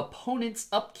each opponent's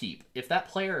upkeep, if that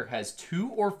player has 2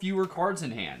 or fewer cards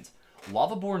in hand,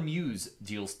 Lava-Born Muse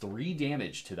deals 3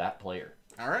 damage to that player.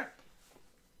 Alright.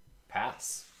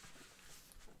 Pass.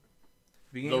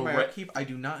 Beginning of my upkeep, I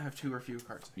do not have 2 or fewer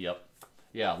cards. Yep.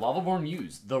 Yeah, Lava-Born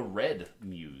Muse, the red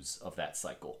Muse of that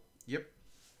cycle. Yep.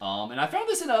 And I found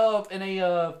this in a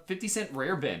 50-cent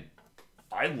rare bin.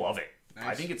 I love it. Nice.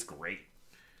 I think it's great.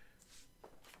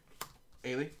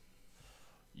 Ailey.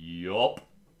 Yup.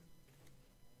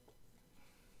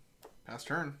 Pass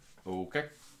turn. Okay.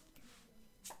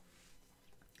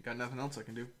 Got nothing else I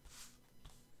can do.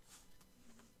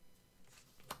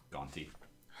 Gonti.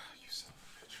 You son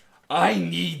of a bitch. I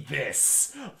need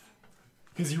this!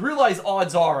 Because you realize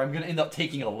odds are I'm going to end up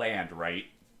taking a land, right?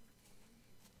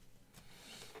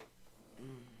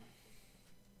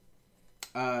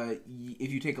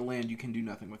 If you take a land, you can do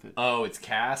nothing with it. Oh, it's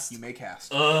cast? You may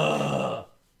cast. Ugh.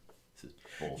 This is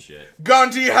bullshit.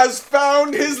 Gonti has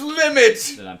found his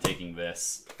limit! Then I'm taking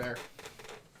this. Fair.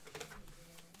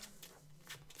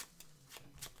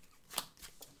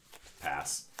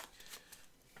 Pass.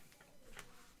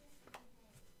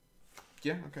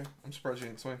 Yeah, okay. I'm surprised you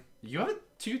didn't swing. You have a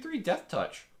 2/3 Death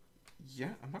Touch. Yeah,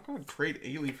 I'm not going to trade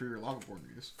Ailey for your Lava-Born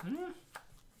Muse.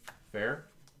 Fair.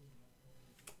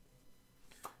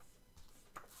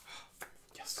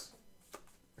 Yes.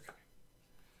 Okay.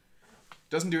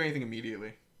 Doesn't do anything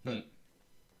immediately. But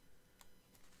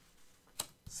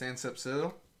Sansep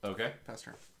Citadel. Okay. Pass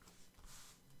turn.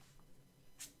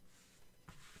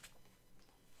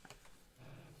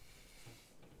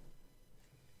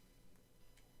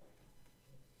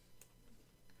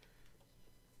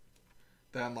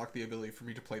 That unlocked the ability for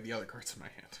me to play the other cards in my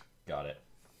hand. Got it.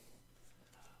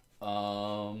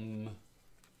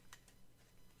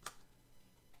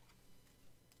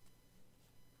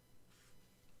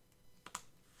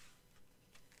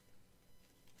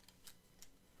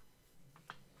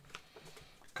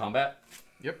 Combat?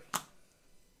 Yep.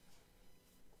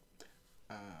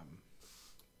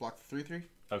 Block the 3/3.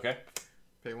 Okay.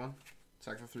 Pay 1.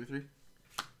 Sack the 3/3.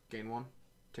 Gain 1.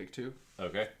 Take 2.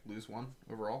 Okay. Lose 1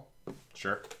 overall.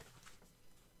 Sure.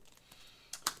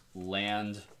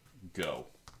 Land, go.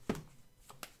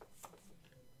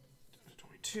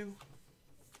 22.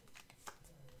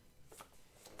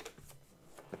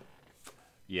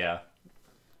 Yeah.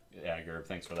 Yeah, Gerb,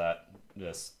 thanks for that.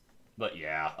 But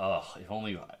yeah, if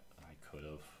only I could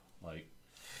have. Like,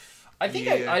 I think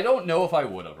I don't know if I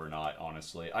would have or not,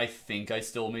 honestly. I think I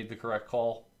still made the correct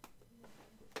call.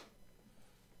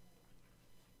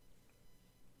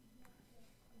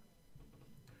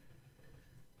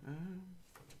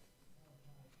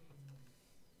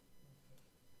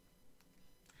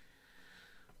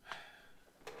 I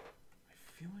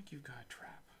feel like you've got a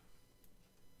trap.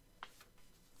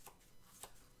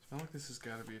 I feel like this has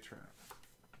got to be a trap.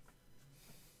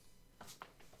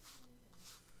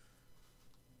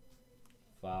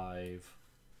 Five.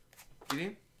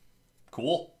 Gideon?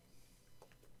 Cool.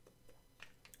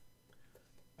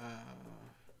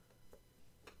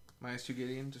 -2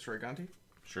 Gideon, destroy Gonti.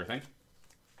 Sure thing.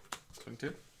 Swing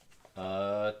 2.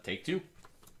 Take 2.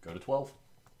 Go to 12.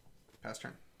 Pass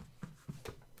turn.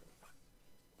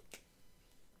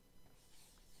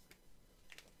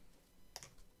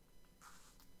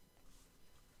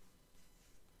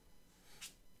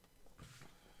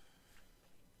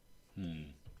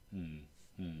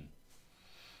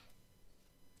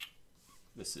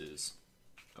 This is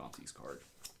Gonti's card.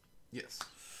 Yes.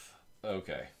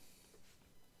 Okay.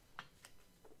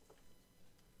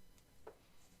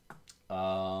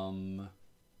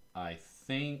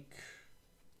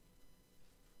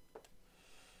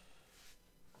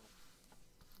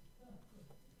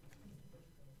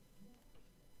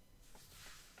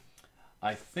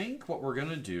 I think what we're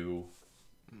gonna do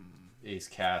is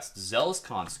cast Zealous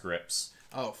Conscripts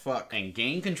Oh, fuck. and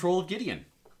gain control of Gideon.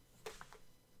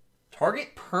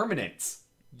 Target permanents.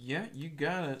 Yeah, you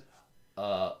got it.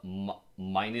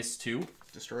 -2.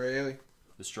 Destroy Ailey.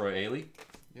 Destroy Ailey.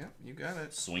 Yeah, you got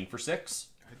it. Swing for 6.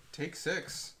 I take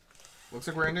 6. Looks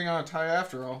like we're ending on a tie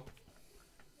after all.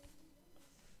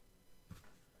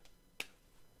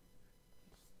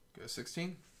 Go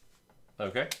 16.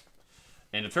 Okay.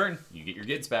 End of turn. You get your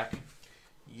Gids back.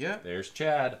 Yep. There's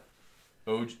Chad.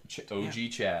 OG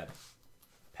Chad.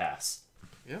 Pass.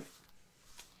 Yep.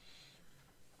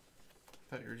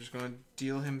 Thought you were just gonna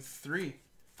deal him 3.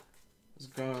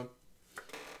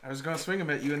 I was gonna swing him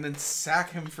at you and then sack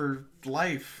him for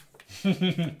life.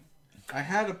 I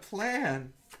had a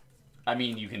plan. I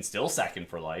mean, you can still sack him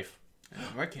for life.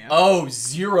 No, I can't. Oh,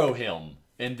 0 him.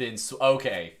 And then,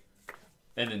 okay.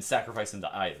 And then sacrifice him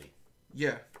to Ivy.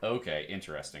 Yeah. Okay,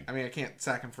 interesting. I mean, I can't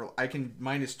sack him for... I can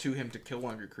 -2 him to kill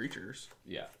one of your creatures.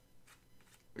 Yeah.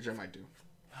 Which I might do.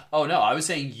 Oh, no, I was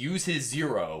saying use his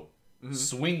 0,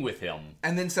 swing with him.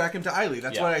 And then sack him to Eiley.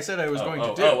 That's what I said I was going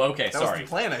to do. Oh, okay, that sorry. That was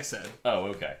the plan I said. Oh,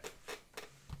 okay.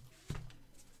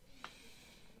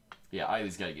 Yeah,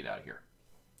 Eiley's got to get out of here.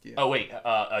 Yeah. Oh, wait.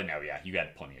 No, yeah, you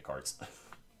got plenty of cards.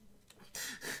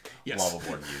 Yes. Lava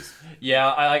Born Muse. Yeah,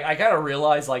 I gotta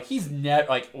realize, like, he's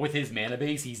with his mana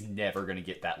base, he's never gonna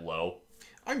get that low.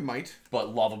 I might.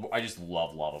 But I just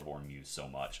love Lava Born Muse so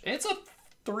much. And it's a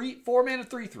 4 mana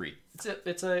 3/3.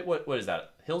 It's a what is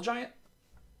that? Hill Giant?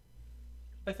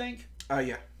 I think.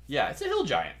 Yeah. Yeah, it's a Hill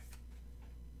Giant.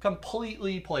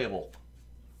 Completely playable.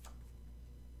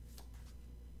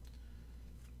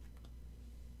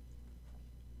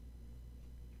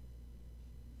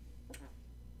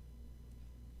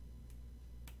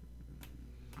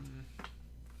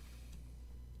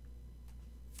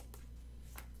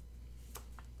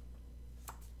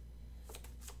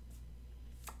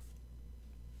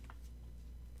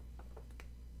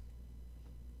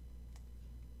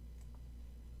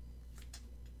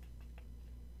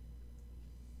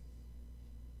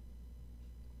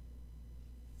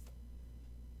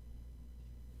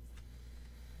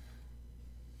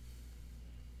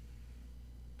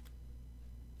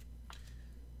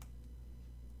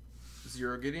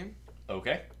 Zero Gideon.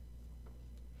 Okay.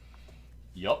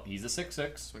 Yup, he's a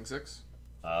 6/6. Swing 6.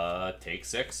 Take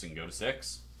 6 and go to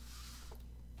 6.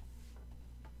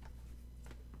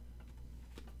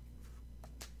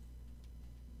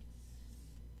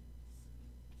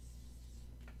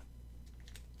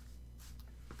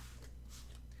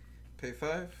 Pay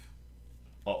 5.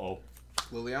 Uh-oh.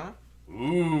 Liliana.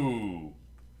 Ooh.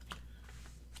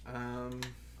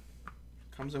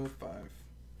 Comes in with 5.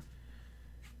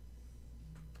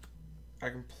 I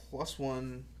can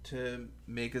 +1 to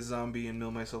make a zombie and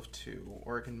mill myself 2,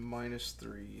 or I can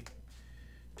 -3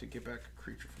 to get back a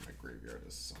creature from my graveyard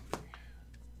as a zombie.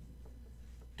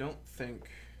 Don't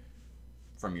think...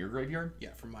 From your graveyard?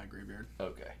 Yeah, from my graveyard.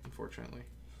 Okay. Unfortunately.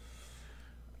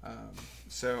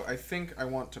 So I think I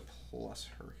want to plus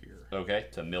her here. Okay,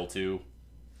 to mill 2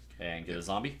 and get a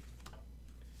zombie.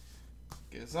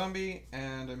 Get a zombie,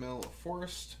 and I mill a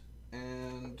forest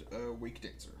and a weak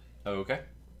dancer. Okay.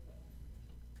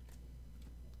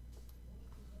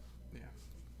 Yeah.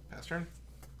 Pass turn.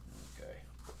 Okay.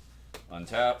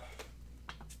 Untap.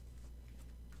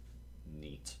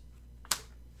 Neat.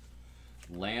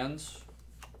 Lands.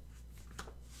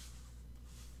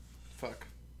 Fuck.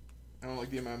 I don't like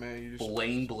the amount of mana you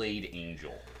just... Blade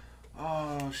Angel.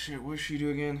 Oh shit! What does she do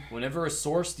again? Whenever a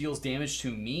source deals damage to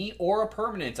me or a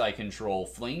permanent I control,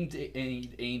 Flamed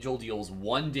Angel deals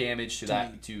 1 damage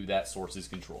to that source's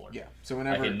controller. Yeah. So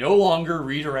whenever I can no longer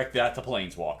redirect that to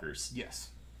Planeswalkers. Yes.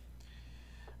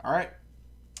 All right.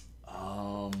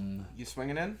 You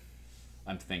swinging in?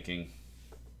 I'm thinking.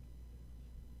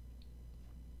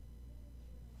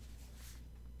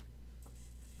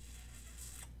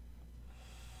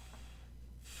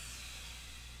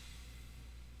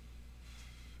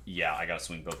 Yeah, I gotta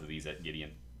swing both of these at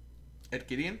Gideon. At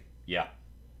Gideon? Yeah.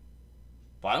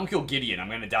 If I don't kill Gideon, I'm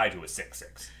gonna die to a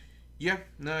 6/6. Yeah,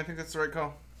 no, I think that's the right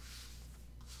call.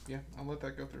 Yeah, I'll let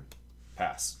that go through.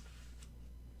 Pass.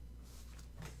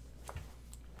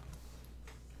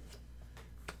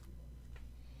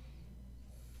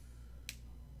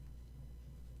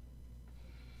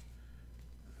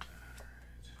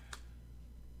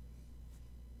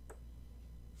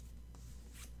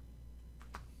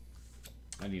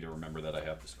 I need to remember that I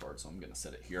have this card, so I'm gonna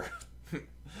set it here.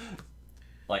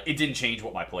 Like, it didn't change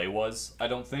what my play was, I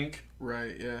don't think.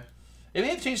 Right, yeah. It may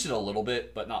have changed it a little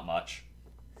bit, but not much.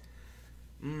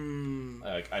 Mm.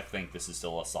 I think this is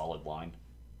still a solid line.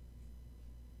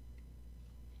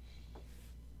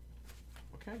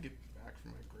 What can I get back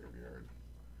from my graveyard?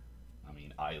 I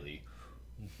mean, Eiley.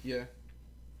 Yeah.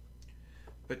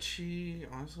 But she,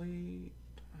 honestly,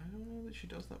 I don't know that she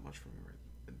does that much for me right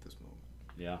at this moment.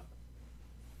 Yeah.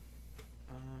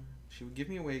 She would give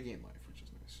me away gain life, which is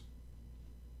nice.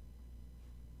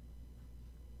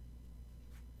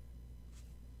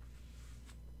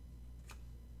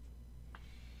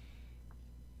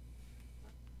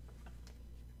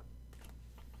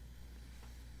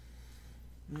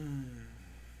 Hmm.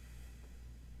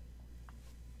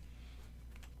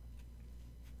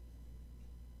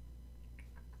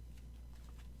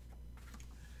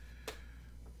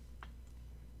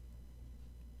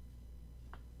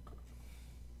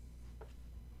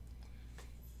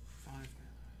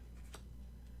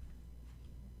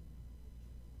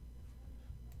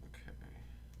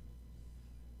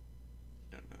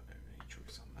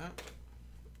 That.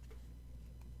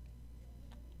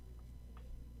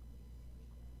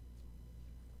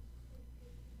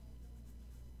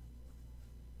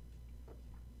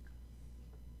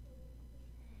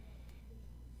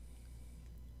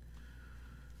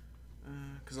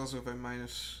 Because also if I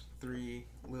 -3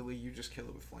 Lily, you just kill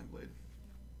it with Flame Blade.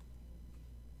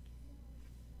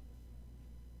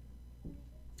 If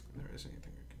there is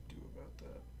anything I can do about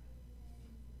that.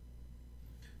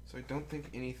 So I don't think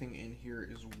anything in here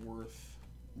is worth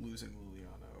losing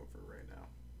Liliana over right now.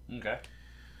 Okay.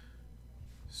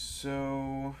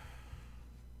 So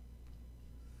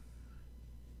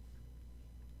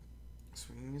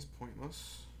swinging is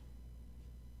pointless.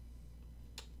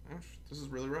 Gosh, this is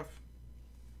really rough.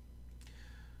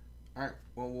 Alright,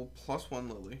 well we'll +1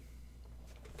 Lily.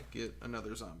 Get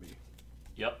another zombie.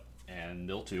 Yep, and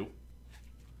mill 2.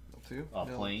 Mill 2. Mill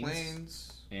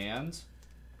Plains. And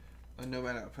a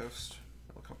nomad outpost.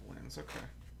 A couple lands, okay.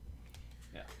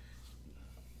 Yeah.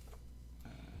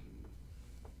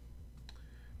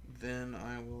 Then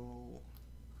I will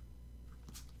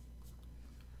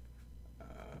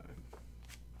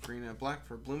green and black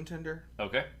for Bloom Tender.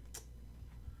 Okay.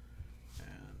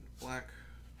 And black,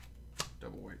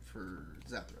 double white for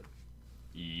Zathred.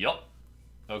 Yup.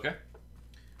 Okay.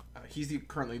 He's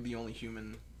currently the only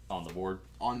human on the board.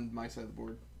 On my side of the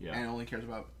board. Yeah. And only cares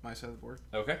about my side of the board.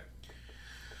 Okay.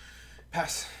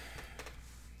 Pass.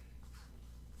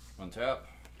 Untap.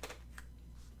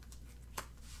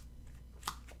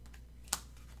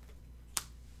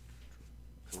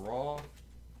 Draw.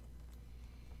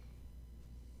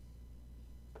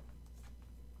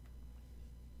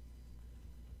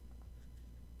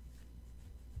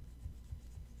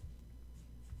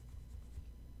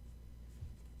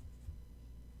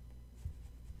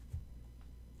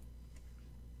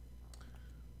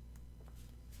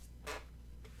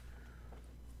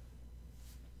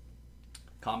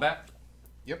 Combat.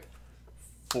 Yep.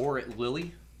 4 at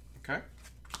Lily. Okay.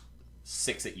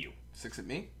 6 at you. 6 at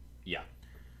me? Yeah.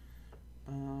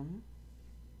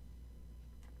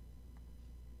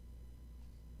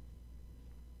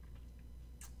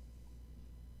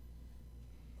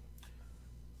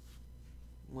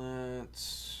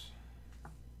 Let's...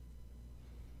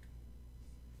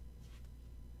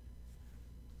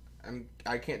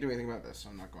 I can't do anything about this, so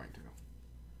I'm not going to.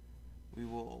 We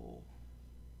will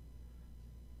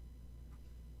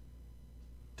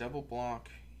double block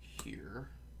here.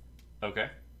 Okay.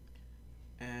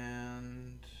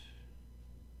 And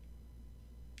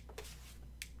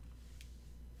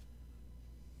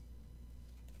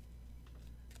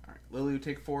all right, Lily would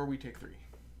take 4, we take 3.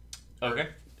 Okay.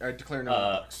 I declare no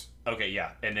marks. Okay,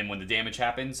 yeah. And then when the damage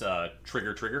happens,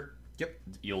 trigger. Yep.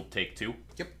 You'll take 2.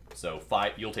 Yep. So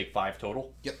 5. You'll take 5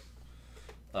 total.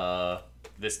 Yep.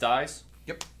 This dies.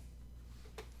 Yep.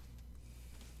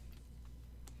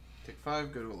 Take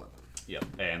 5, go to 11. Yep.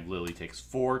 And Lily takes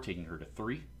 4, taking her to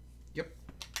 3. Yep.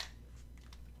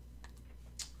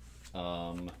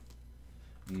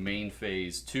 Main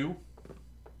phase 2.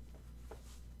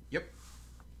 Yep.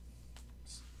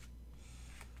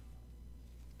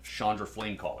 Chandra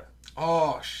Flamecaller.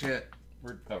 Oh shit.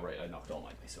 Oh right, I knocked all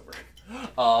my dice over.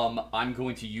 I'm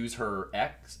going to use her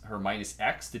minus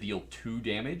X to deal 2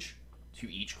 damage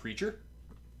to each creature.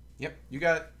 Yep, you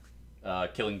got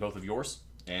it. Killing both of yours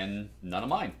and none of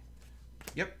mine.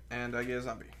 Yep, and I get a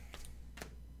zombie.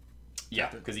 Yeah,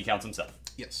 because he counts himself.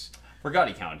 Yes. Forgot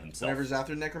he counted himself. Whenever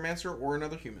Zathra Necromancer or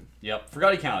another human. Yep,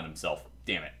 forgot he counted himself.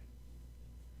 Damn it.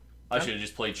 I Okay. should have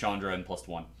just played Chandra and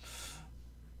 +1.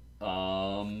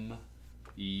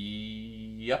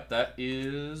 Yep, that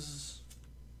is...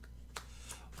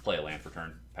 Play a land for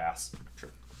turn. Pass.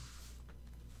 Sure.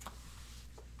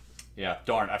 Yeah,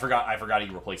 darn. I forgot he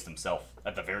replaced himself,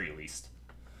 at the very least.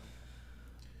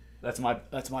 That's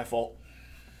my fault.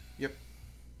 Yep.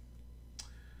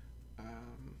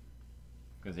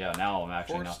 Because, yeah, now I'm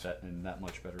actually Forced. not in that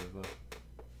much better of a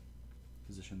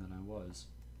position than I was.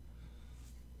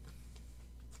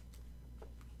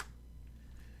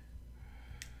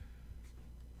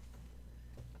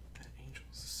 That angel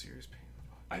is a serious pain in the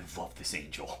butt. I love this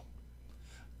angel.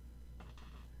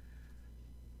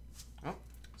 Oh,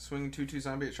 swing 2/2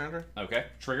 zombie at Chandra. Okay,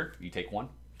 trigger. You take 1.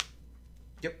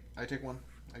 Yep, I take 1.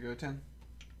 I go to 10.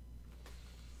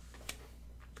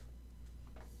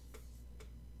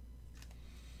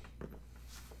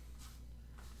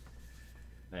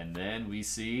 And then we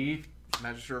see...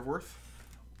 Magister of Worth.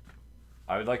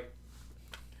 I would like...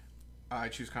 I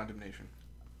choose Condemnation.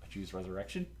 I choose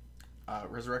Resurrection.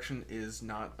 Resurrection is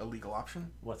not a legal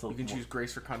option. What's You can choose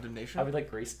Grace or Condemnation. I would like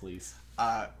Grace, please.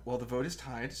 Well, the vote is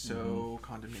tied, so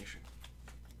Condemnation.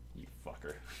 You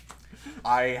fucker.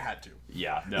 I had to.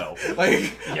 Yeah, no.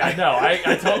 Like, Yeah, no, I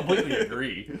completely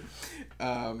agree.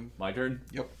 My turn?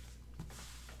 Yep.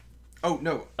 Oh,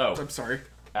 no. Oh. I'm sorry.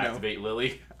 Activate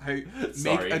Lily. I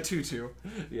Sorry. make a 2/2.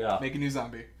 Yeah. Make a new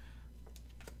zombie.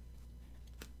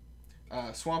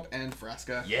 Swamp and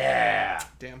Vraska. Yeah!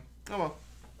 Damn. Oh well.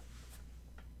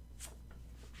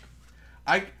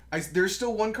 There's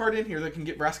still one card in here that can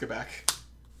get Vraska back.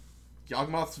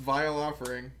 Yawgmoth's Vile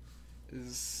Offering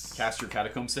is... Cast your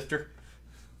Catacomb Sifter.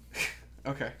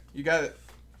 Okay, you got it.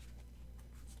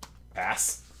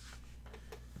 Pass.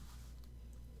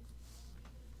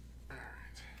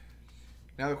 Alright.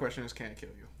 Now the question is, can I kill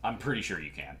you? I'm pretty sure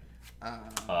you can.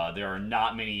 Uh, There are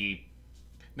not many...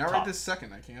 Not top. right this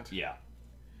second, I can't. Yeah.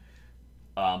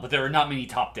 But there are not many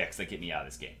top decks that get me out of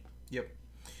this game. Yep.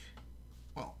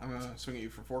 Well, I'm gonna swing at you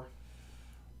for 4.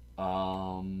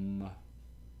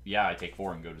 Yeah, I take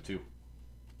 4 and go to 2.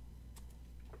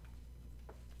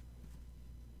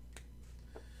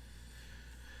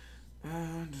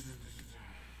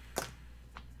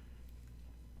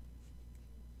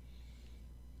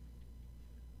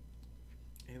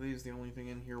 Ailey is the only thing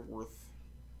in here worth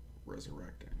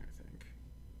resurrecting, I think.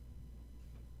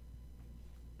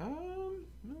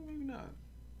 No, maybe not.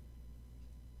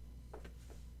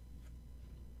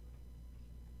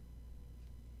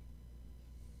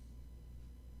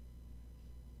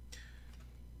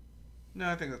 No,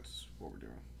 I think that's what we're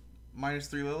doing.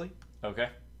 -3 Lily. Okay.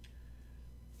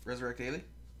 Resurrect Ailey.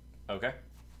 Okay.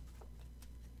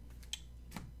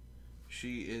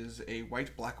 She is a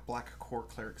white, black core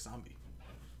cleric zombie.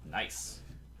 Nice.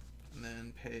 And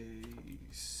then pay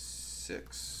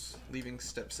 6, leaving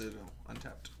Step Citadel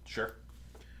untapped. Sure.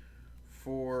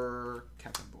 For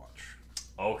Captain of the Watch.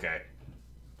 Okay.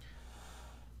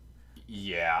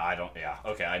 Yeah, I don't... Yeah,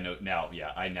 okay, I know now.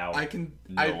 Yeah, I can...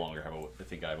 no longer have I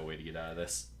think I have a way to get out of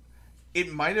this.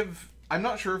 It might have... I'm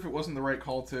not sure if it wasn't the right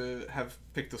call to have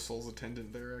picked the Soul's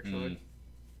Attendant there, actually.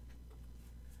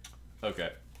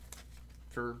 Okay.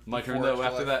 For My turn, 4 though, extra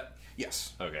after life. that?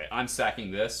 Yes. Okay, I'm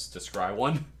sacking this to scry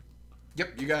 1.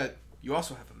 Yep, you got it. You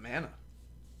also have a mana.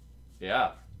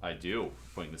 Yeah, I do.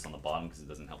 Putting this on the bottom because it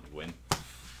doesn't help me win.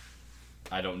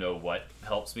 I don't know what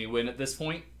helps me win at this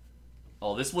point.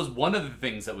 Oh, this was one of the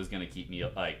things that was going to keep me,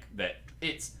 like, that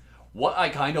it's what I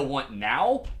kind of want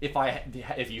now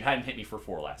if you hadn't hit me for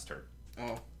 4 last turn.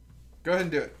 Oh. Go ahead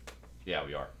and do it. Yeah,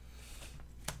 we are.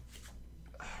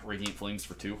 Radiant Flames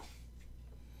for 2.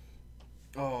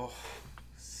 Oh.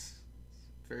 It's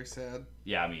very sad.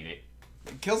 Yeah, I mean, it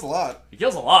It kills a lot.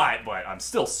 kills a lot, but I'm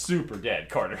still super dead,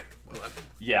 Carter.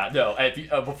 Yeah, no.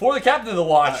 Before the Captain of the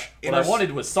Watch, what I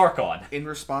wanted was Sarkon. In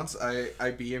response, I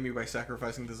BM you by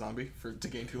sacrificing the zombie to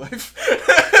gain 2 life.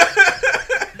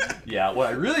 Yeah, what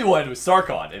I really wanted was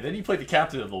Sarkon, and then he played the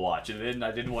Captain of the Watch, and then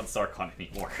I didn't want Sarkon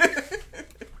anymore.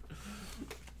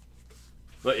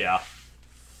 But yeah.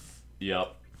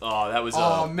 Yep. Oh, that was.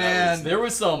 Oh man, there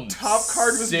was some top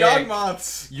card was sick...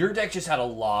 Yawgmoths. Your deck just had a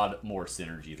lot more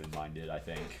synergy than mine did, I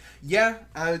think. Yeah.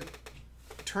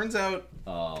 Turns out.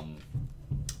 I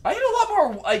had a lot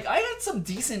more. Like, I had some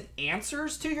decent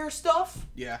answers to your stuff.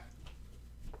 Yeah.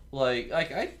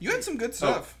 You had some good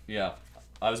stuff. Oh, yeah.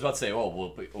 I was about to say,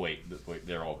 well, wait,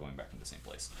 they're all going back to the same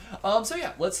place. So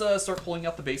yeah, let's start pulling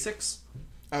up the basics.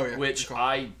 Oh yeah. Which cool.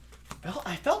 I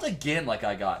felt again like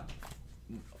I got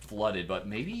flooded, but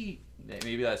maybe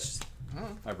that's just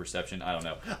my perception. I don't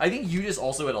know. I think you just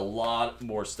also had a lot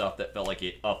more stuff that felt like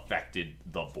it affected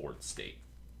the board state.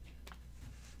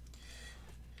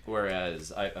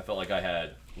 Whereas I felt like I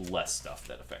had less stuff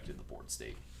that affected the board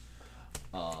state.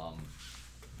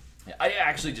 Yeah, I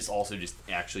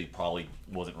actually probably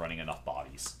wasn't running enough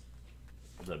bodies,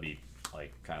 to be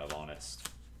kind of honest.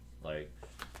 I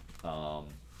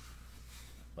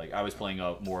was playing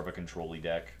more of a control-y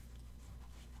deck.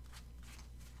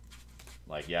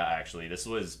 Yeah, actually, this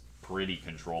was pretty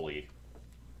control-y.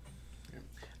 Yeah.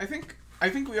 I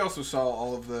think we also saw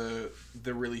all of the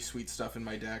really sweet stuff in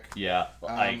my deck. Yeah,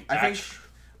 I think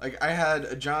I had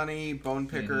a Johnny, Bone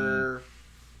Picker,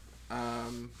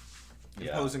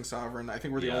 Imposing Sovereign. I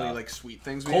think we're the only sweet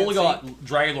things we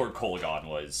Dragonlord Kolaghan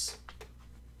was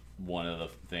one of the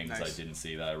things nice. I didn't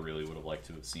see that I really would have liked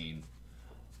to have seen.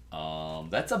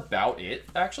 That's about it,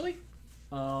 actually.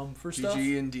 For stuff.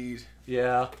 GG indeed.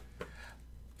 Yeah.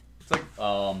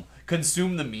 It's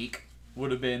Consume the Meek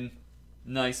would have been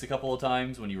nice a couple of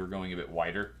times when you were going a bit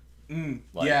wider.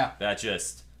 Yeah. That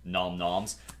just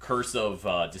nom-noms. Curse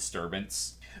of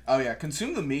Disturbance. Oh yeah,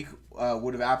 Consume the Meek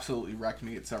would have absolutely wrecked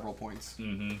me at several points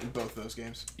in both those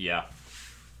games. Yeah.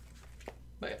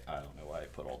 But I don't know why I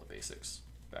put all the basics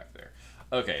back there.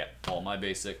 Okay, yeah. All my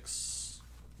basics.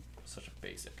 Such a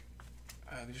basic.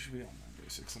 These should be all my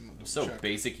basics. So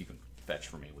basic you can fetch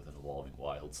for me with an Evolving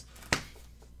Wilds.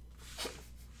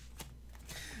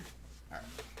 Alright.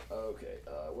 Okay,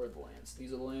 where are the lands?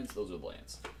 These are the lands, those are the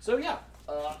lands. So yeah.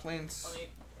 Planes. Let me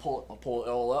pull it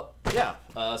all up. Yeah.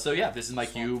 So yeah, this is my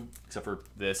cube, except for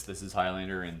this. This is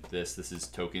Highlander, and this is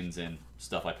tokens and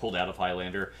stuff I pulled out of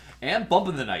Highlander. And Bump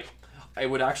in the Night. I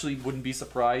wouldn't be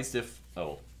surprised if...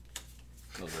 Oh,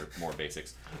 those are more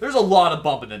basics. There's a lot of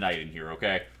Bump in the Night in here,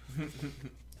 okay?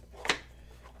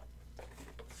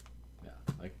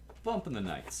 Yeah, Bump in the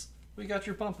Nights. We got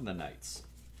your Bump in the Nights.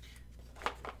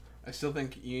 I still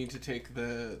think you need to take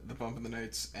the Bump in the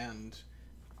Nights and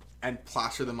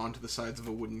plaster them onto the sides of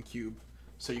a wooden cube,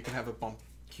 so you can have a bump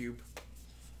cube.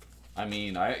 I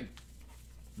mean, I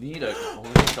need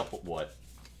only a couple. What?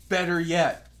 Better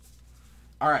yet.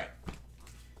 All right.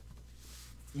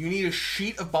 You need a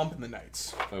sheet of Bump in the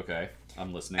Nights. Okay,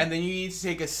 I'm listening. And then you need to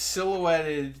take a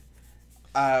silhouetted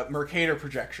Mercator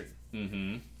projection.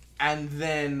 Mm-hmm. And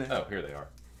then... Oh, here they are.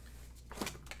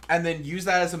 And then use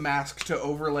that as a mask to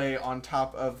overlay on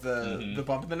top of the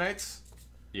Bump in the Nights.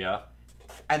 Yeah.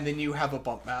 And then you have a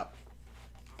bump map.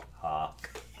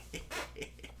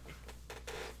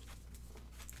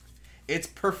 It's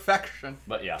perfection.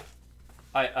 But yeah.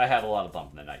 I have a lot of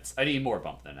Bump in the Nights. I need more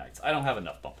Bump in the Nights. I don't have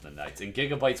enough Bump in the Nights, and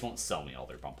Gigabytes won't sell me all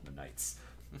their Bump in the Nights.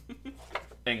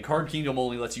 And Card Kingdom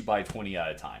only lets you buy 20 at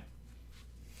a time.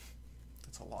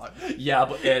 That's a lot.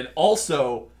 Yeah, and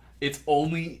also, it's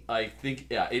only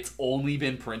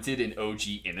been printed in OG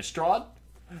Innistrad.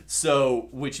 So,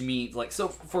 which means, so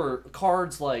for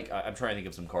cards I'm trying to think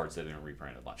of some cards that didn't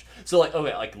reprint a bunch. So,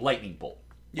 Lightning Bolt.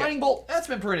 Yeah. Lightning Bolt, that's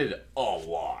been printed a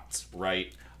lot,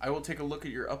 right? I will take a look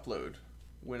at your upload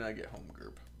when I get home,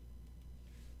 group.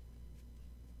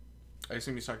 I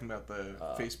assume he's talking about the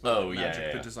Facebook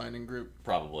Magic the Designing group.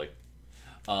 Probably.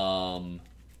 I don't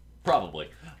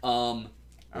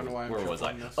know why I'm where was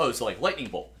I? this. Oh, so Lightning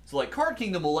Bolt. So Card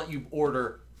Kingdom will let you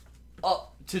order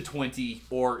up to 20,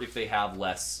 or if they have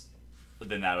less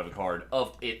than that of a card,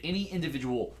 of any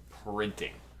individual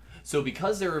printing. So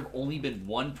because there have only been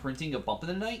one printing of Bump in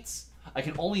the Nights, I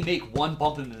can only make one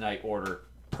Bump in the Night order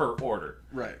per order.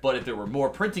 Right. But if there were more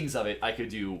printings of it, I could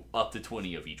do up to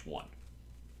 20 of each one.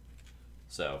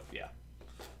 So, yeah.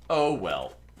 Oh,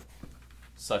 well.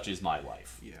 Such is my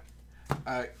life.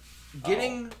 Yeah.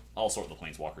 I'll sort the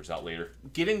Planeswalkers out later.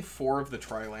 Getting 4 of the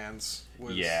Tri-lands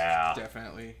was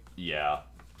definitely... Yeah.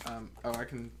 I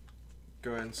can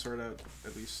go ahead and sort out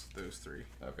at least those 3.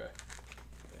 Okay.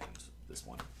 And this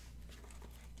one.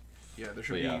 Yeah, there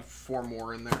should But be yeah. 4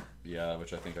 more in there. Yeah,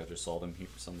 which I think I just saw them here,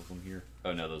 some of them here.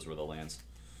 Oh no, those were the lands.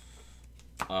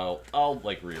 I'll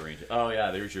like rearrange it. Oh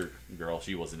yeah, there's your girl.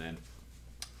 She wasn't in.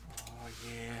 Oh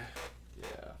yeah.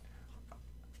 Yeah.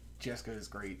 Jessica is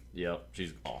great. Yep,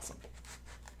 she's awesome.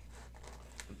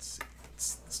 Let's see.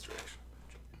 It's this direction.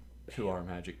 Who are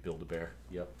Magic Build-A-Bear.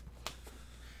 Yep.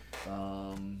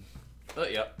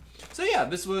 Yep. So yeah,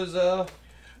 this was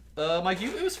my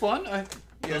cube. It was fun.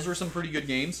 Those were some pretty good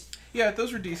games. Yeah,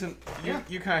 those were decent. Yeah.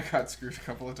 You kind of got screwed a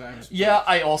couple of times. Yeah,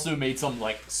 I also made some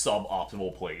like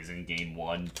suboptimal plays in game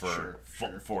 1 for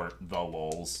for the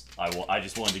lulz. I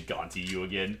just wanted to Gonti you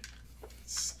again.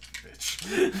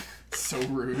 Bitch. So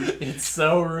rude. It's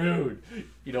so rude.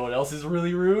 You know what else is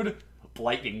really rude?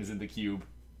 Lightning's in the cube.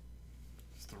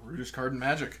 It's the rudest card in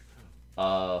Magic.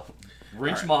 Wrench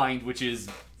Alright. Mind, which is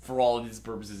for all of his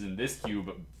purposes in this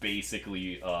cube,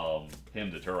 basically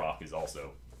Hymn to Turok is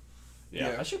also.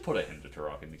 Yeah, Yeah. I should put a Hymn to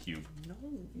Turok in the cube. No.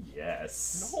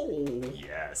 Yes. No.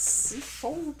 Yes. It's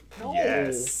so... No.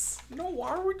 Yes. No,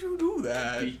 why would you do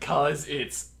that? Because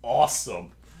it's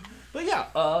awesome. But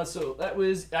yeah, so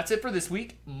that's it for this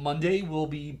week. Monday we'll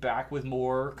be back with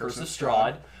more Curse of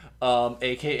Strahd.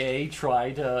 AKA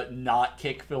try to not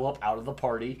kick Phillip out of the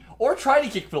party, or try to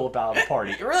kick Phillip out of the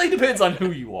party. It really depends on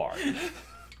who you are.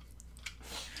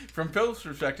 From Philip's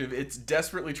perspective, it's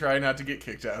desperately trying not to get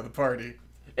kicked out of the party.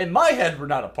 In my head, we're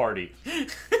not a party. I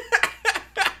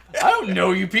don't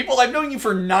know you people. I've known you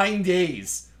for 9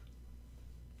 days.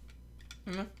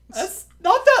 No, That's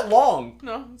not that long.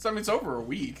 no, I mean, it's over a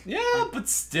week. Yeah, but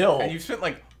still. And you've spent,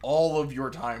 like, all of your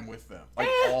time with them. Like,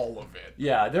 all of it.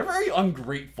 Yeah, they're very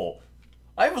ungrateful.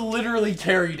 I've literally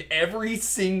carried every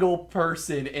single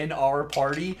person in our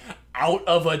party out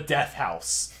of a death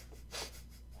house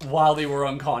while they were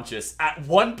unconscious at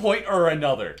one point or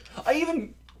another. I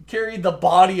even carried the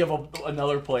body of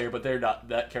another player, but they're not.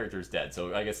 That character's dead,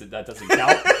 so I guess that doesn't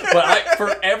count. But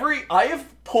I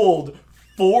have pulled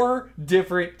 4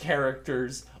 different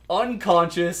characters,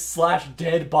 unconscious /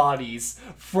 dead bodies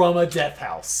from a death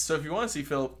house. So if you want to see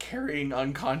Philip carrying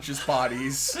unconscious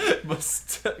bodies...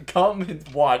 Must come and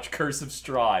watch Curse of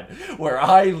Strahd, where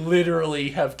I literally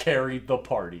have carried the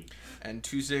party. And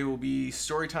Tuesday will be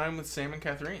story time with Sam and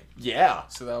Catherine. Yeah.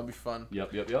 So that'll be fun.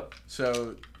 Yep.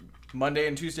 So Monday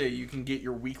and Tuesday, you can get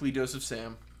your weekly dose of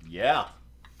Sam. Yeah.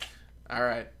 All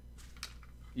right.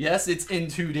 Yes, it's in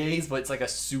 2 days, but it's like a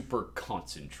super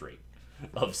concentrate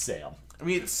of Sam. I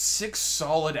mean, it's 6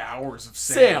 solid hours of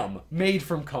Sam. Sam, made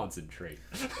from concentrate.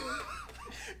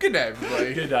 Good night,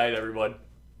 everybody. Good night, everyone.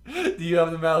 Do you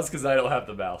have the mouse? Because I don't have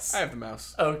the mouse. I have the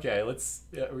mouse. Okay, let's...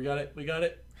 Yeah, we got it? We got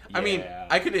it? I mean, Yeah.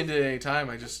 I could end it at any time.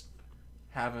 I just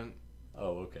haven't.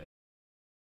 Oh, okay.